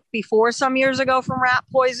really sick before some years ago from rat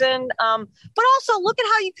poison. But also look at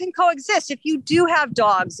how you can coexist. If you do have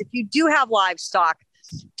dogs, if you do have livestock,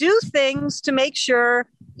 do things to make sure,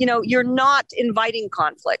 you're not inviting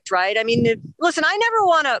conflict, right? I mean, listen, I never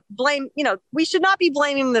want to blame, we should not be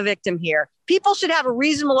blaming the victim here. People should have a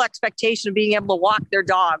reasonable expectation of being able to walk their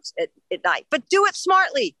dogs at night, but do it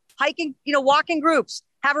smartly. Hiking, walk in groups,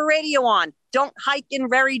 have a radio on. Don't hike in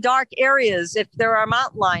very dark areas if there are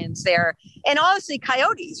mountain lions there. And obviously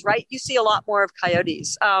coyotes, right? You see a lot more of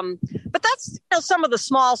coyotes. But that's some of the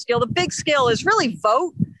small scale. The big scale is really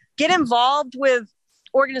vote, get involved with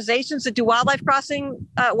organizations that do wildlife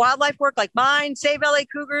work like mine, Save LA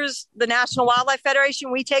Cougars, the National Wildlife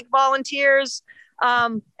Federation. We take volunteers.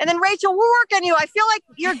 And then Rachel, we'll work on you. I feel like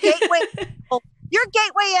your gateway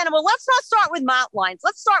animal. Let's not start with mountain lions.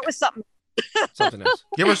 Let's start with something else.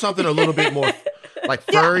 Give her something a little bit more like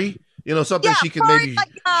furry, something she can maybe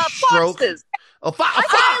like, stroke. Foxes. A fox.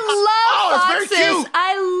 I love foxes. It's very cute.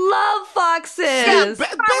 I love foxes. Yeah,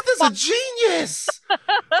 Beth is a genius.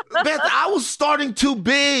 Beth, I was starting too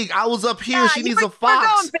big. I was up here. She needs a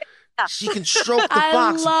fox. She can stroke the fox.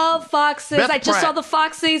 I love foxes. Beth I just Pratt. saw the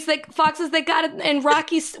foxes that got in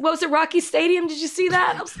Rocky. What was it, Rocky Stadium? Did you see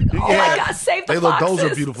that? I was like, oh my God, save the foxes. Those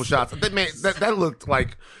are beautiful shots. That looked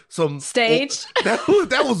like some stage. That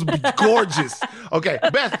was gorgeous. Okay,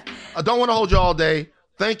 Beth, I don't want to hold you all day.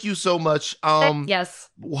 Thank you so much. Yes.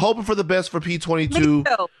 Hoping for the best for P22. Me too.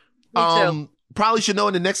 Probably should know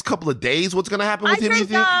in the next couple of days what's going to happen with him. You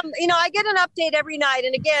think? I get an update every night,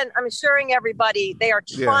 and again, I'm assuring everybody they are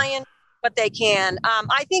trying what they can.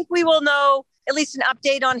 I think we will know at least an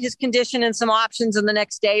update on his condition and some options in the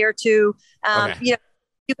next day or two. You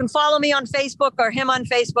can follow me on Facebook or him on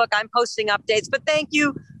Facebook. I'm posting updates, but thank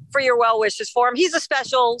you for your well wishes for him. He's a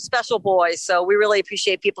special boy, so we really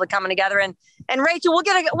appreciate people coming together. And Rachel, we'll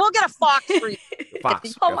get a fox for you.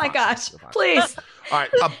 Fox. Oh my gosh! Please. All right.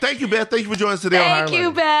 Thank you, Beth. Thank you for joining us today. Thank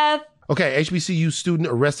you, Beth. Okay, HBCU student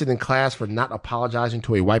arrested in class for not apologizing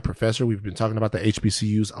to a white professor. We've been talking about the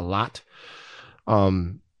HBCUs a lot.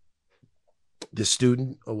 This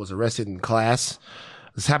student was arrested in class.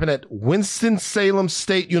 This happened at Winston-Salem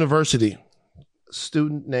State University. A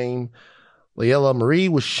student named Layla Marie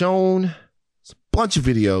was shown a bunch of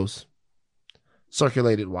videos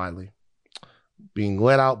circulated widely, being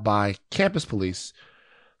led out by campus police,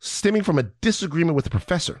 stemming from a disagreement with the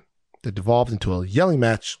professor that devolved into a yelling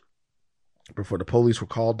match before the police were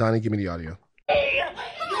called. Donnie, give me the audio.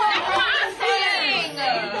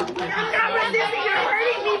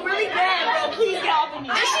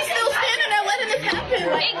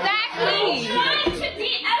 Exactly.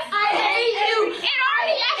 I hate you. It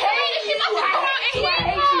already escalated. She must have come out and hit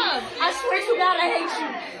him. I swear to God, I hate you.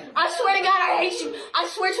 I swear to God, I hate you. I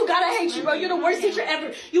swear to God, I hate you, bro. You're the worst teacher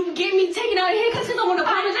ever. You can get me taken out of here because I want to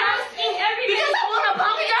apologize. Because I want to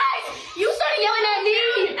apologize. You started yelling at me.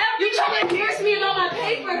 You're trying to embarrass me about my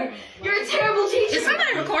paper. You're a terrible teacher. Is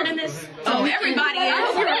somebody recording this? Oh, everybody is. I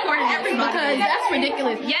hope you're recording everybody. Because that's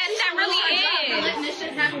ridiculous. Yes, that really is. Letting this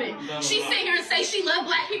shit happen. She sit here and say she loves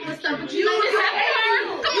black people and stuff, but you let this happen to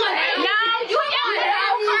her? Come on. No, you yelled at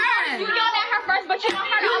her first. You yelled at her first, but you want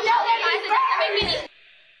her to apologize. It doesn't make any.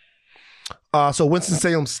 So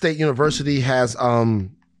Winston-Salem State University has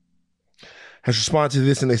responded to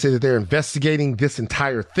this, and they say that they're investigating this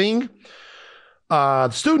entire thing. The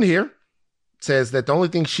student here says that the only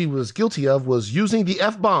thing she was guilty of was using the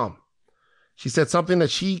F-bomb. She said something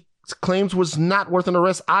that she claims was not worth an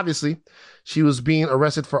arrest. Obviously, she was being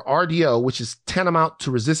arrested for RDO, which is tantamount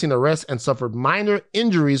to resisting arrest, and suffered minor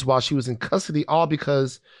injuries while she was in custody, all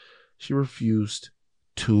because she refused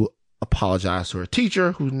to apologize to her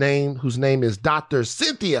teacher, whose name is Dr.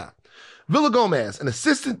 Cynthia Villagomez, an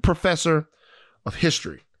assistant professor of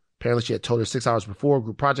history. Apparently, she had told her 6 hours before a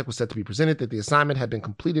group project was set to be presented that the assignment had been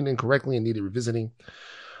completed incorrectly and needed revisiting.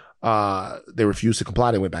 They refused to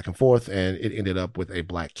comply. They went back and forth, and it ended up with a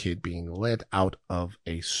black kid being led out of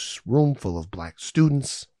a room full of black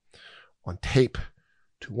students on tape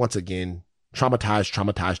to once again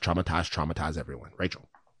traumatize everyone. Rachel.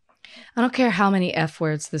 I don't care how many F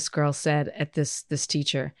words this girl said at this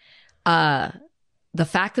teacher. The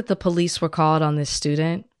fact that the police were called on this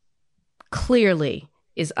student clearly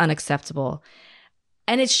is unacceptable.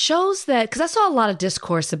 And it shows that, because I saw a lot of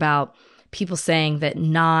discourse about people saying that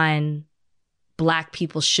non-black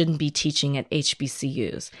people shouldn't be teaching at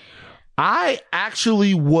HBCUs. I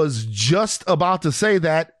actually was just about to say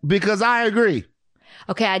that because I agree.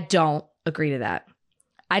 Okay, I don't agree to that.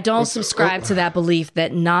 I don't subscribe to that belief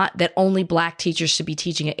that only black teachers should be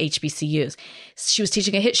teaching at HBCUs. She was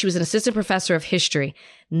she was an assistant professor of history,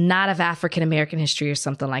 not of African American history or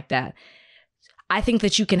something like that. I think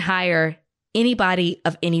that you can hire anybody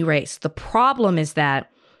of any race. The problem is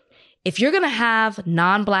that if you're going to have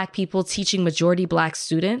non-black people teaching majority black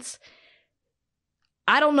students,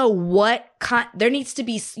 I don't know what you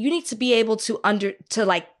need to be able to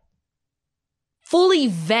fully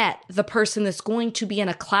vet the person that's going to be in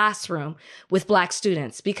a classroom with black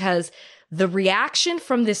students, because the reaction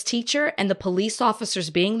from this teacher and the police officers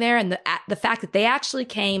being there and the fact that they actually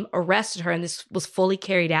came, arrested her, and this was fully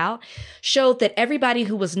carried out, showed that everybody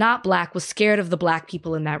who was not black was scared of the black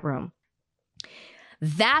people in that room.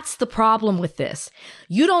 That's the problem with this.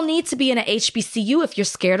 You don't need to be in an HBCU if you're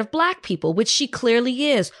scared of black people, which she clearly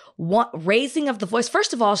is. Raising of the voice.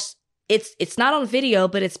 First of all, it's not on video,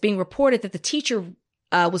 but it's being reported that the teacher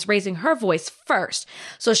was raising her voice first.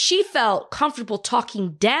 So she felt comfortable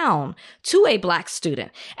talking down to a black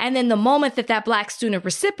student. And then the moment that black student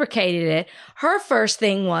reciprocated it, her first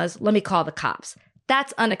thing was, let me call the cops.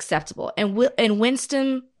 That's unacceptable. And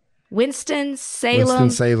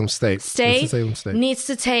Winston-Salem State needs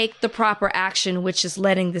to take the proper action, which is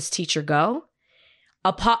letting this teacher go.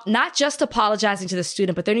 Not just apologizing to the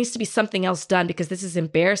student, but there needs to be something else done because this is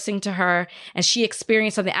embarrassing to her. And she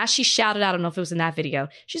experienced something. As she shouted out, I don't know if it was in that video,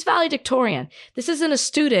 she's valedictorian. This isn't a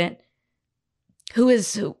student who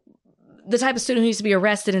is the type of student who needs to be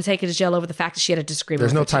arrested and taken to jail over the fact that she had a disagreement.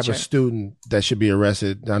 There's no with type teacher. of student that should be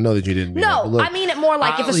arrested. I know that you didn't mean No, that, but look, I mean it more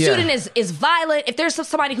like if a student yeah. is violent, if there's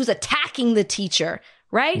somebody who's attacking the teacher,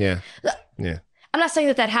 right? Yeah. I'm not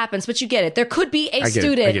saying that happens, but you get it. There could be a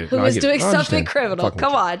student who No, is doing I something understand. criminal. Fucking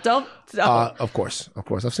Come with on, don't. Of course,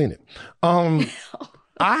 I've seen it. I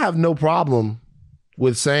have no problem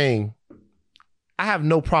with saying, I have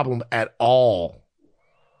no problem at all.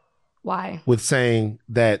 Why? With saying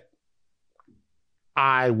that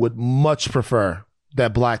I would much prefer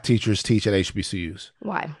that black teachers teach at HBCUs.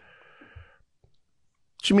 Why?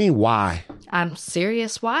 What you mean, why? I'm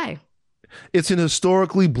serious. Why? It's an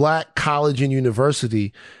historically black college and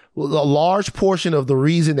university. A large portion of the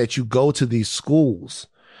reason that you go to these schools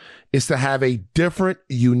is to have a different,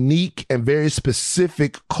 unique, and very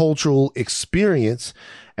specific cultural experience.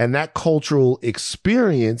 And that cultural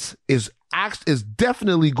experience is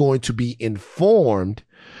definitely going to be informed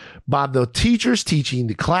by the teachers teaching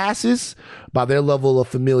the classes, by their level of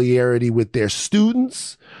familiarity with their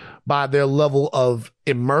students, by their level of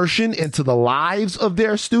immersion into the lives of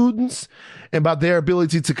their students, and by their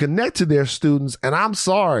ability to connect to their students. And I'm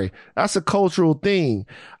sorry, that's a cultural thing.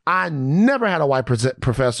 I never had a white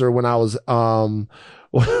professor when I was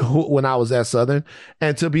when I was at Southern.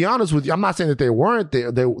 And to be honest with you, I'm not saying that they weren't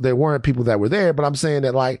there. There weren't people that were there, but I'm saying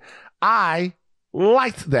that like I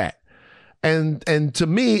liked that. And to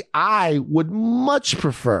me, I would much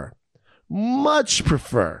prefer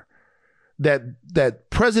that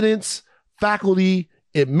presidents, faculty,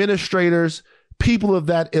 administrators, people of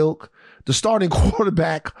that ilk, the starting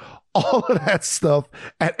quarterback, all of that stuff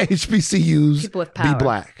at HBCUs be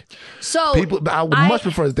black. So I would much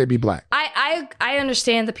prefer that they be black. I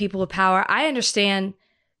understand the people with power. I understand,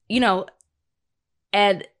 and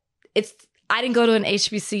I didn't go to an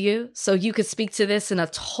HBCU, so you could speak to this in a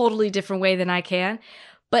totally different way than I can.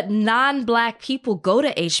 But non-black people go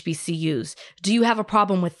to HBCUs. Do you have a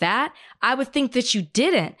problem with that? I would think that you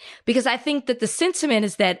didn't, because I think that the sentiment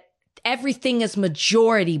is that everything is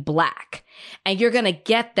majority black, and you're going to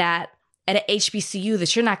get that at an HBCU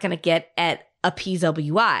that you're not going to get at a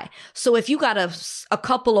PWI. So if you got a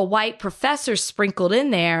couple of white professors sprinkled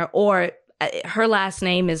in there, or her last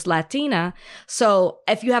name is Latina, so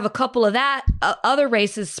if you have a couple of that other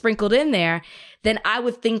races sprinkled in there, then I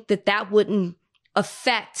would think that wouldn't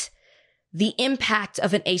affect the impact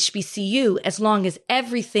of an HBCU as long as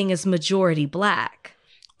everything is majority black.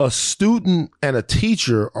 A student and a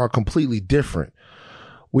teacher are completely different.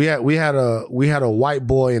 We had a white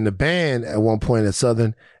boy in the band at one point at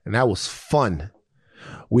Southern, and that was fun.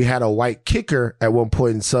 We had a white kicker at one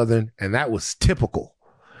point in Southern, and that was typical.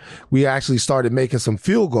 We actually started making some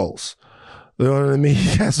field goals. You know what I mean?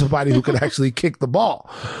 You had somebody who could actually kick the ball.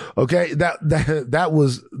 Okay, that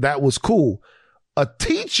was cool. A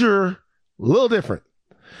teacher, a little different.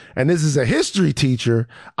 And this is a history teacher.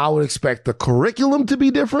 I would expect the curriculum to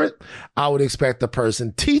be different. I would expect the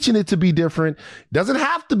person teaching it to be different. Doesn't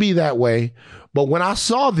have to be that way. But when I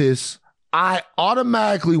saw this, I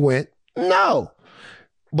automatically went, no.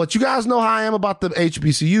 But you guys know how I am about the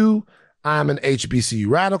HBCU. I'm an HBCU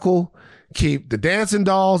radical. Keep the dancing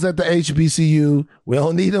dolls at the HBCU. We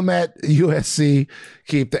don't need them at USC.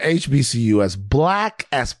 Keep the HBCU as black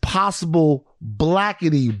as possible.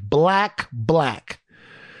 Blackity, black.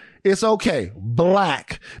 It's okay.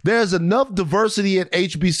 Black. There's enough diversity at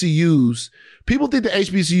HBCUs. People think the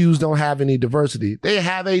HBCUs don't have any diversity. They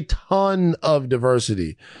have a ton of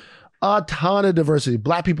diversity. A ton of diversity.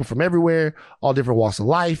 Black people from everywhere, all different walks of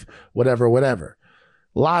life, whatever.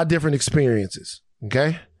 A lot of different experiences.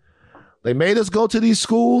 Okay? They made us go to these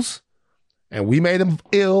schools, and we made them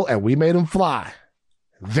ill, and we made them fly.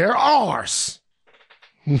 They're ours.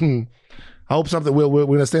 I hope something, we're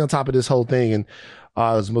going to stay on top of this whole thing. And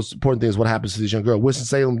the most important thing is what happens to this young girl.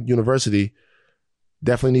 Winston-Salem University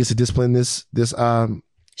definitely needs to discipline this.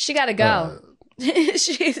 She got to go.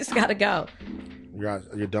 She's got to go.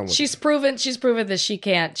 You're done with She's proven that she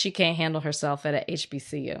can't handle herself at a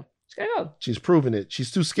HBCU. She's got to go. She's proven it.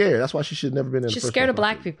 She's too scared. That's why she should have never been in the She's first scared of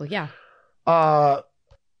place. black people. Yeah.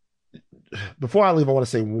 Before I leave, I want to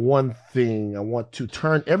say one thing. I want to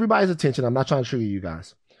turn everybody's attention. I'm not trying to trigger you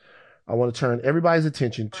guys. I want to turn everybody's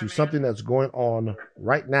attention to something that's going on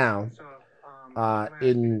right now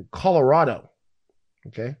in Colorado.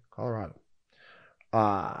 Okay, Colorado.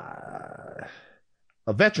 a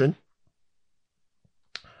veteran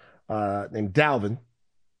named Dalvin,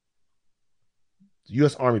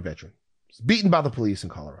 U.S. Army veteran, was beaten by the police in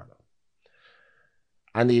Colorado.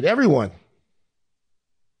 I need everyone.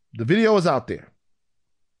 The video is out there.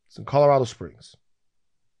 It's in Colorado Springs.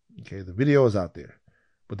 Okay, the video is out there.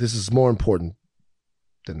 But this is more important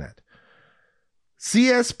than that.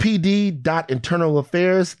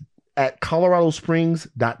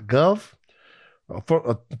 cspd.internalaffairs@coloradosprings.gov.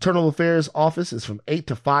 Internal Affairs office is from 8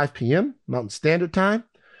 to 5 p.m. Mountain Standard Time.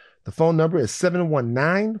 The phone number is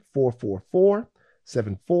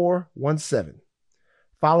 719-444-7417.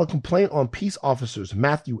 File a complaint on peace officers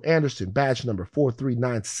Matthew Anderson, badge number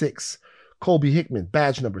 4396, Colby Hickman,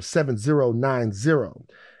 badge number 7090,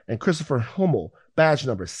 and Christopher Hummel, badge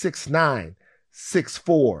number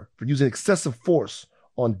 6964, for using excessive force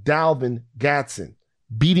on Dalvin Gadsden,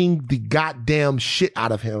 beating the goddamn shit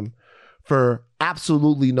out of him for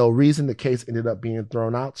absolutely no reason. The case ended up being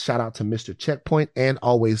thrown out. Shout out to Mr. Checkpoint and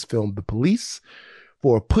Always Film the Police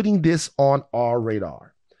for putting this on our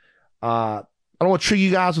radar. I don't want to trigger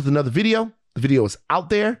you guys with another video. The video is out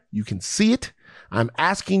there. You can see it. I'm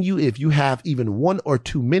asking you, if you have even 1 or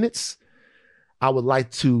 2 minutes, I would like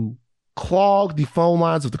to clog the phone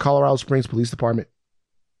lines of the Colorado Springs Police Department,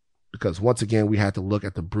 because once again, we had to look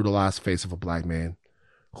at the brutalized face of a black man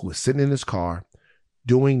who was sitting in his car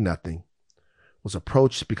doing nothing, was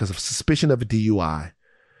approached because of suspicion of a DUI,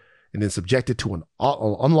 and then subjected to an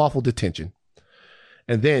unlawful detention,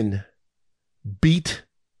 and then beat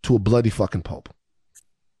to a bloody fucking pulp.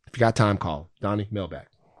 If you got time, call. Donnie, mailbag.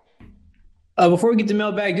 Before we get to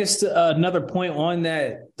mailbag, just another point on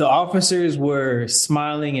that. The officers were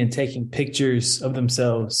smiling and taking pictures of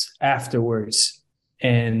themselves afterwards.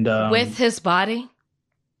 And with his body?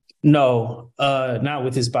 No, not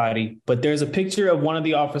with his body. But there's a picture of one of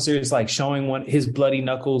the officers like showing his bloody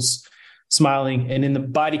knuckles smiling. And in the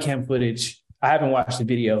body cam footage, I haven't watched the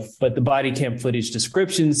video, but the body cam footage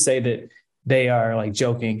descriptions say that they are like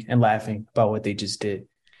joking and laughing about what they just did.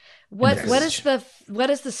 What is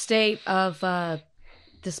the state of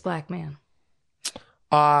this black man?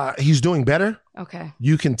 He's doing better. Okay.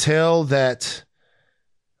 You can tell that.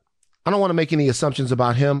 I don't want to make any assumptions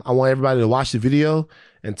about him. I want everybody to watch the video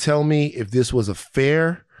and tell me if this was a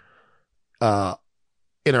fair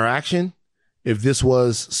interaction. If this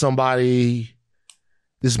was somebody,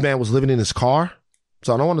 this man was living in his car.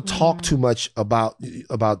 So I don't want to talk too much about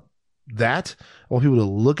that. I want people to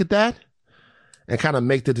look at that and kind of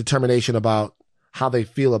make the determination about how they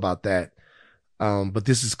feel about that. But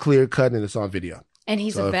this is clear cut and it's on video. And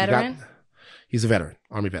he's a veteran? He's a veteran,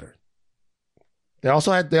 Army veteran. They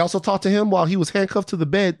also talked to him while he was handcuffed to the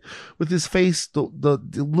bed with his face the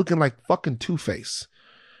looking like fucking Two-Face.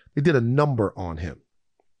 They did a number on him.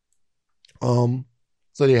 So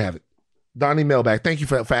there you have it. Donnie, mailbag. Thank you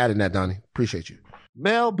for adding that, Donnie. Appreciate you.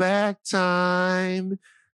 Mailbag time.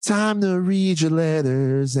 Time to read your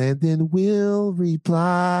letters and then we'll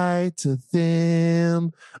reply to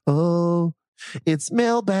them. Oh, it's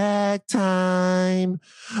mailbag time.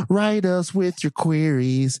 Write us with your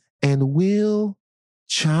queries and we'll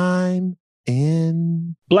chime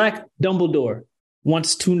in. Black Dumbledore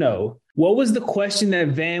wants to know, what was the question that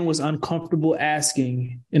Van was uncomfortable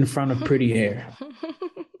asking in front of Pretty Hair?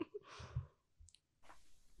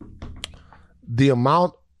 The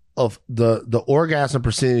amount of the orgasm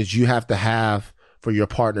percentage you have to have for your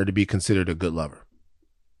partner to be considered a good lover.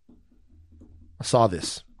 I saw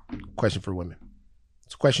this question for women.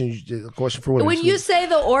 It's a question for women. When you say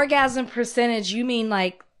the orgasm percentage, you mean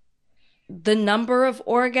like the number of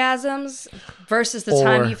orgasms versus the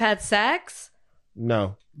time you've had sex?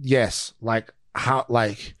 No. Yes. Like how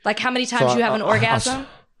many times you have an orgasm?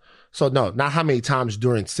 So no, not how many times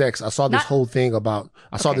during sex. I saw this whole thing about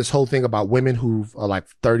women who are like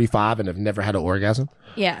 35 and have never had an orgasm.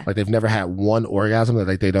 Yeah. Like they've never had one orgasm, that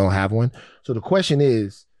like they don't have one. So the question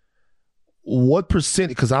is, what percent,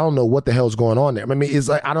 because I don't know what the hell's going on there. I mean, it's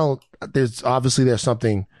like, there's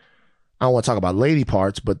something, I don't want to talk about lady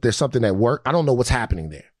parts, but there's something at work. I don't know what's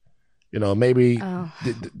happening there. You know, maybe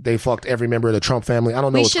they fucked every member of the Trump family. I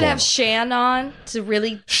don't know what's going on. We should have Shan on to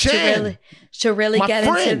really get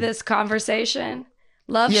into this conversation.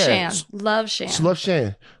 Love Shan. Love Shan. Love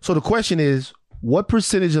Shan. So the question is, what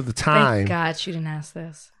percentage of the time... Thank God you didn't ask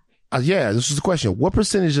this. This is the question. What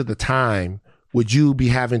percentage of the time would you be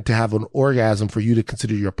having to have an orgasm for you to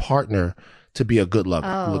consider your partner to be a good lover?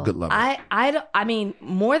 I mean,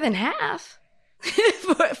 more than half.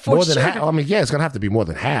 for more than sure. half. I mean, yeah, it's gonna have to be more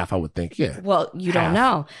than half, I would think. Yeah. Well, you don't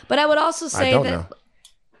know, but I would also say that.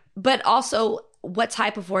 But also, what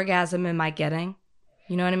type of orgasm am I getting?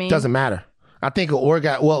 You know what I mean? Doesn't matter. I think an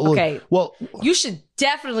orgasm. Well, you should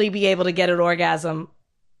definitely be able to get an orgasm.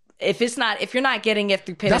 If you're not getting it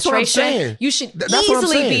through That's what I'm penetration, saying. you should That's what I'm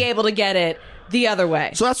easily saying. be able to get it the other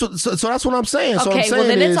way. So that's what I'm saying. So Okay, I'm saying well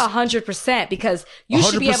then is, it's 100% because you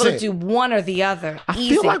should be able to 100%. do one or the other. I Easy.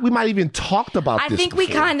 feel like we might even talked about I this think we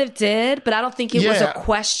before. kind of did, but I don't think it was a Yeah.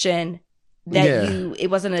 question that Yeah.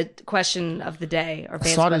 it wasn't a question of the day or I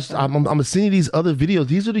Van's saw this. question. I'm seeing these other videos.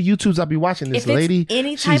 These are the YouTubes I be watching. This If it's lady,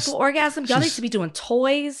 any type she's- of orgasm, y'all need she's- to be doing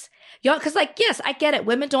toys. Y'all, because yes, I get it.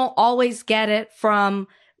 Women don't always get it from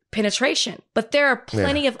penetration, but there are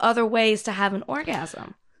plenty of other ways to have an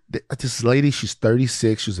orgasm. This lady, she's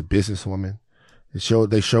 36. She's a businesswoman. They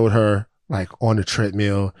showed her like on the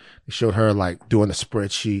treadmill. They showed her like doing a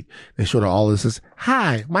spreadsheet. They showed her all this. This,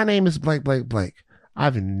 hi, my name is blank, blank, blank.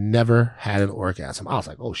 I've never had an orgasm. I was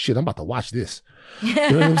like, oh shit, I'm about to watch this. You know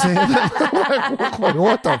what I'm saying? I'm like,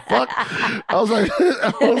 what the fuck? I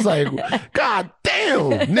was like, God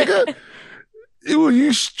damn, nigga.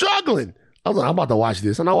 You struggling. I was like, I'm about to watch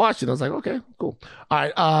this. And I watched it. I was like, okay, cool. All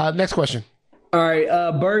right, next question. All right.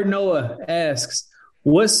 Bird Noah asks,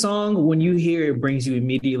 what song, when you hear it, brings you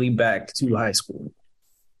immediately back to high school?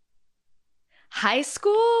 High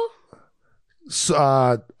school?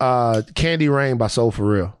 So, Candy Rain by Soul For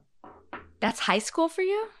Real. That's high school for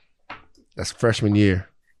you? That's freshman year.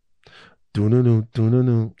 Dun-dun-dun,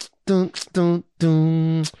 dun-dun-dun, dun, dun,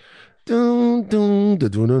 dun, dun, dun,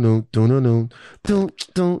 dun, dun, dun,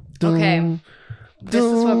 dun, dun. Okay. This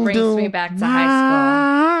is what brings me back to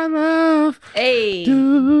high school. Love, hey.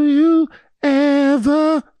 do you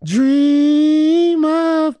ever dream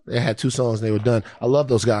of? They had 2 songs and they were done. I love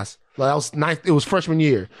those guys. Like, I was ninth. It was freshman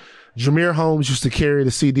year. Jameer Holmes used to carry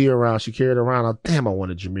the CD around. She carried it around. Damn, I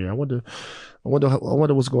wanted Jameer. I wonder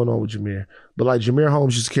what's going on with Jameer. But like Jameer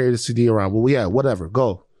Holmes used to carry the CD around. Well, yeah, whatever.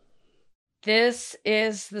 Go. This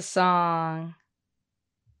is the song.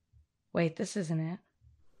 Wait, this isn't it.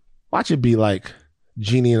 Watch it be like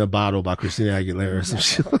Genie in a Bottle by Christina Aguilera or some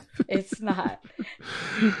shit. It's not.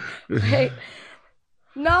 Wait.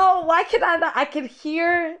 No, why can I not? I can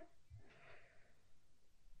hear.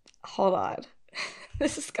 Hold on.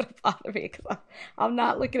 This is going to bother me because I'm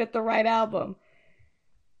not looking at the right album.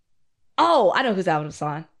 Oh, I know whose album it's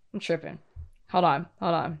on. I'm tripping. Hold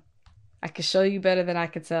on. I can show you better than I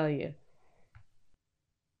can tell you.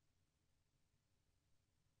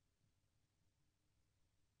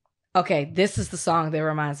 Okay, this is the song that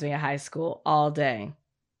reminds me of high school all day.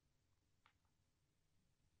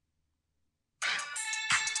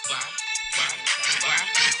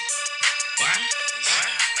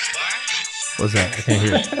 What's that? I can't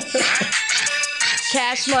hear it.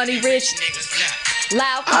 Cash Money Rich.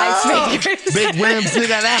 Loud pipes, Big rims,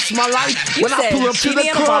 nigga, that's my life. You When I said pull up to the Genie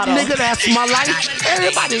in a club, Bottle. nigga, that's my life.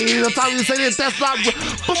 Everybody in the time you say this, that's not.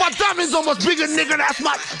 But my diamonds almost bigger, nigga, that's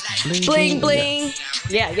my. Bling bling.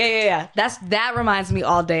 Yeah. That reminds me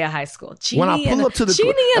all day of high school. When I pull up to the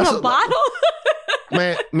Genie in that's a bottle.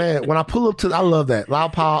 Man, when I pull up to, I love that.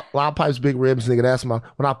 Loud pipes, big ribs, nigga, that's my.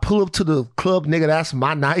 When I pull up to the club, nigga, that's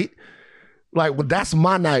my night. Like, that's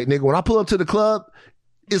my night, nigga. When I pull up to the club,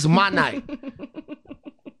 it's my night.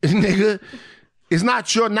 Nigga, it's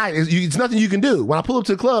not your night. It's nothing you can do. When I pull up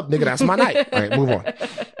to the club, nigga, that's my night. All right, move on.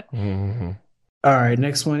 Mm-hmm. All right,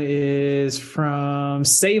 next one is from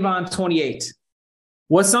Savon28.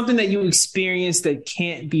 What's something that you experienced that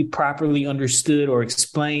can't be properly understood or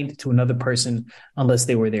explained to another person unless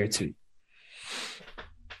they were there too?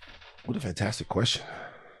 What a fantastic question.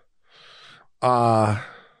 The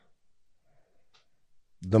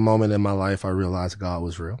moment in my life I realized God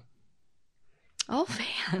was real. Oh,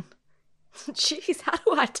 man. Jeez, how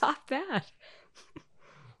do I top that?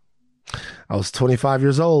 I was 25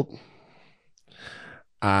 years old.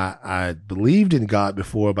 I believed in God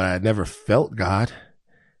before, but I had never felt God.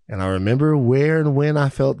 And I remember where and when I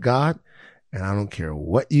felt God. And I don't care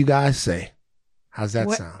what you guys say. How's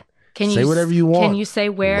that sound? Say whatever you want. Can you say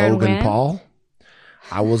where Logan and when? Paul.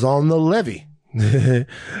 I was on the levee. I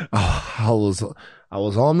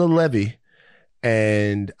was on the levee,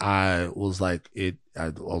 and I was like I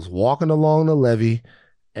was walking along the levee,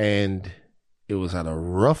 and it was at a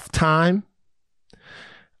rough time.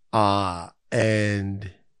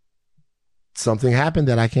 And something happened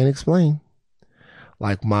that I can't explain.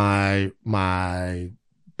 Like my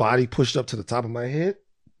body pushed up to the top of my head,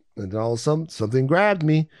 and then all of a sudden something grabbed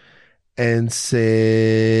me and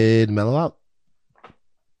said, "Mellow out."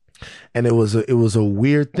 And it was a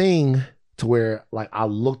weird thing to where like I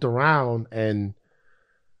looked around and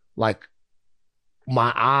like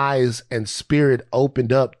my eyes and spirit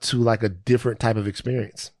opened up to like a different type of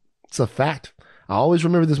experience. It's a fact. I always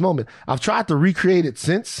remember this moment. I've tried to recreate it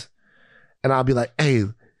since, and I'll be like, hey,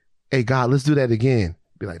 God, let's do that again.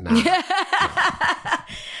 Be like, nah.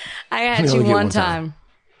 I had you one time.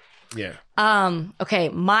 Yeah. Okay,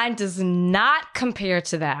 mine does not compare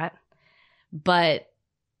to that, but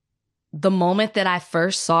the moment that I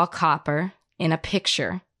first saw Copper in a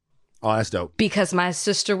picture. Oh, that's dope. Because my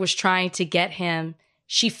sister was trying to get him.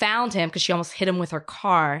 She found him because she almost hit him with her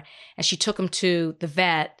car, and she took him to the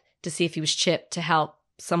vet to see if he was chipped to help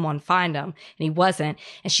someone find him, and he wasn't.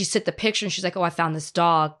 And she sent the picture, and she's like, oh, I found this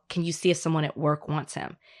dog. Can you see if someone at work wants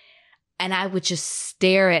him? And I would just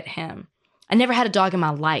stare at him. I never had a dog in my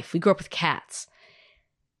life. We grew up with cats.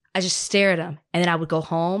 I just stare at him, and then I would go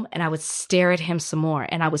home and I would stare at him some more,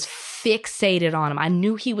 and I was fixated on him. I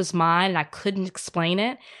knew he was mine, and I couldn't explain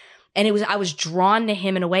it. And I was drawn to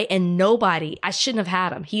him in a way, and I shouldn't have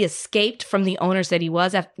had him. He escaped from the owners that he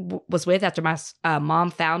was with after my mom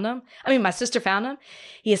found him. My sister found him.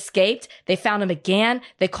 He escaped. They found him again.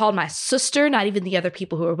 They called my sister, not even the other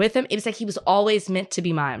people who were with him. It was like he was always meant to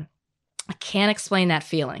be mine. I can't explain that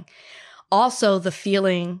feeling. Also, the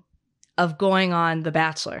feeling of going on The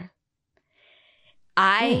Bachelor.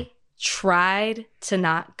 I tried to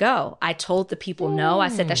not go. I told the people no. I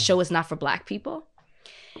said that show is not for Black people.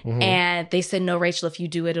 Mm-hmm. And they said, no, Rachel, if you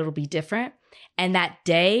do it, it'll be different. And that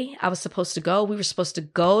day I was supposed to go. We were supposed to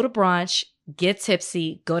go to brunch, get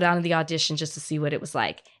tipsy, go down to the audition just to see what it was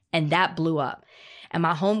like. And that blew up. And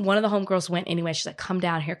one of the homegirls went anyway. She's like, come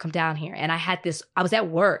down here. And I was at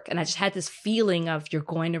work, and I just had this feeling of, you're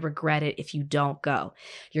going to regret it if you don't go.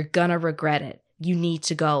 You're going to regret it. You need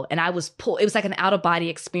to go. And I was pulled. It was like an out of body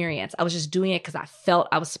experience. I was just doing it because I felt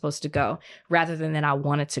I was supposed to go rather than that I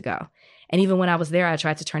wanted to go. And even when I was there, I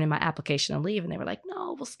tried to turn in my application and leave. And they were like,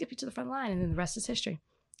 no, we'll skip you to the front line. And then the rest is history.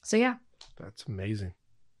 So, yeah. That's amazing.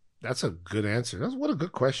 That's a good answer. What a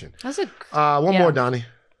good question. That's a one more, Donnie.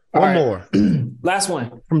 One more. Last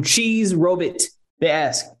one from Cheese Robit. They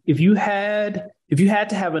ask, if you had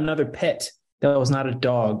to have another pet that was not a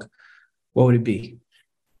dog, what would it be?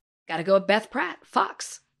 Got to go with Beth Pratt,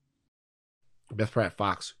 Fox. Beth Pratt,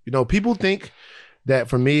 Fox. People think that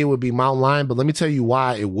for me it would be Mountain Lion, but let me tell you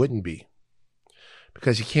why it wouldn't be.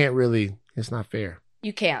 Because you can't really, it's not fair.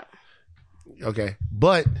 You can't. Okay.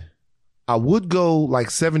 But I would go like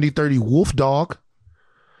 70-30 wolf dog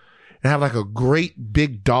and have like a great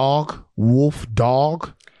big dog, wolf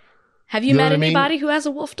dog. Have you met anybody who has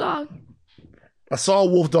a wolf dog? I saw a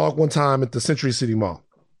wolf dog one time at the Century City Mall.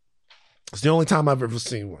 It's the only time I've ever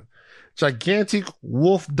seen one. Gigantic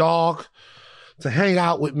wolf dog to hang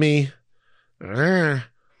out with me. You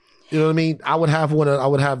know what I mean? I would have one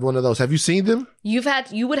of those. Have you seen them? You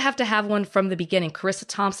would have to have one from the beginning. Carissa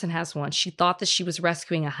Thompson has one. She thought that she was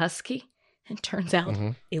rescuing a husky, and turns out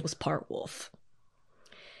it was part wolf.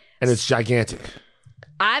 And it's gigantic.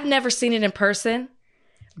 I've never seen it in person,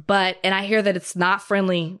 and I hear that it's not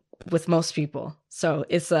friendly with most people. So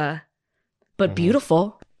it's but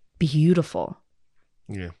beautiful.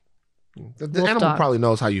 Yeah. The animal probably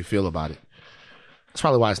knows how you feel about it. That's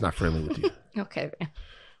probably why it's not friendly with you. Okay.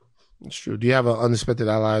 It's true. Do you have an unexpected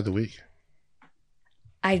ally of the week?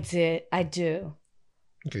 I do.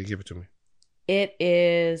 Okay, give it to me. It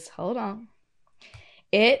is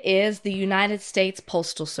the United States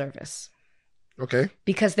Postal Service. Okay.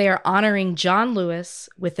 Because they are honoring John Lewis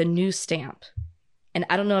with a new stamp. And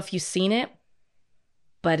I don't know if you've seen it,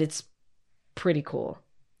 but it's pretty cool.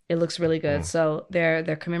 It looks really good. So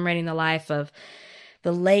they're commemorating the life of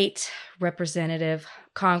the late Representative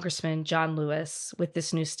Congressman John Lewis with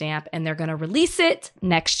this new stamp, and they're going to release it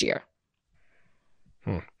next year.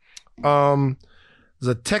 There's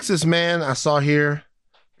a Texas man I saw here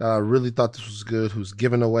that I really thought this was good, who's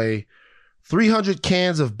giving away 300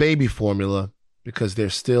 cans of baby formula because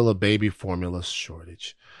there's still a baby formula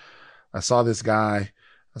shortage. I saw this kind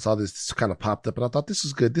of popped up, and I thought this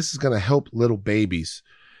is good. This is going to help little babies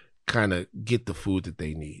kind of get the food that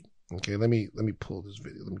they need. Okay, let me pull this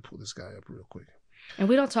video. Let me pull this guy up real quick. And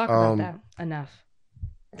we don't talk about that enough.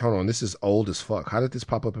 Hold on, this is old as fuck. How did this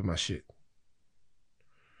pop up in my shit?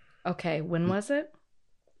 Okay, when was it?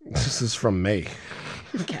 This is from May.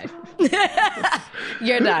 Okay.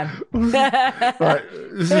 You're done. All right,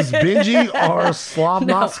 this is Benji R.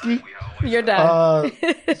 Slavnovsky. No, you're done.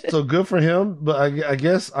 So good for him, but I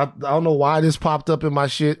guess I don't know why this popped up in my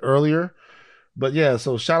shit earlier. But yeah,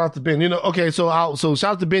 so shout out to Ben. So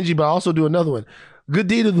shout out to Benji, but I also do another one. Good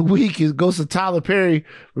deed of the week goes to Tyler Perry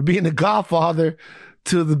for being the godfather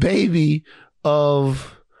to the baby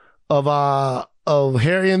of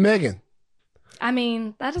Harry and Meghan. I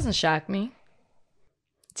mean, that doesn't shock me.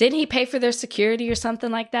 Didn't he pay for their security or something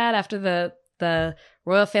like that after the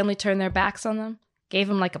royal family turned their backs on them? Gave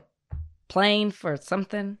him like a plane for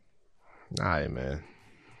something? All right, man.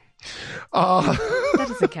 That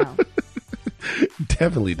doesn't count.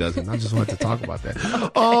 Definitely doesn't. I just wanted to talk about that.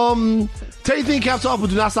 Tell you thing caps off, but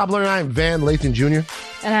do not stop learning. I am Van Lathan Jr.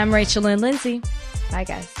 And I'm Rachel Lynn Lindsay. Bye,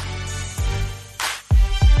 guys.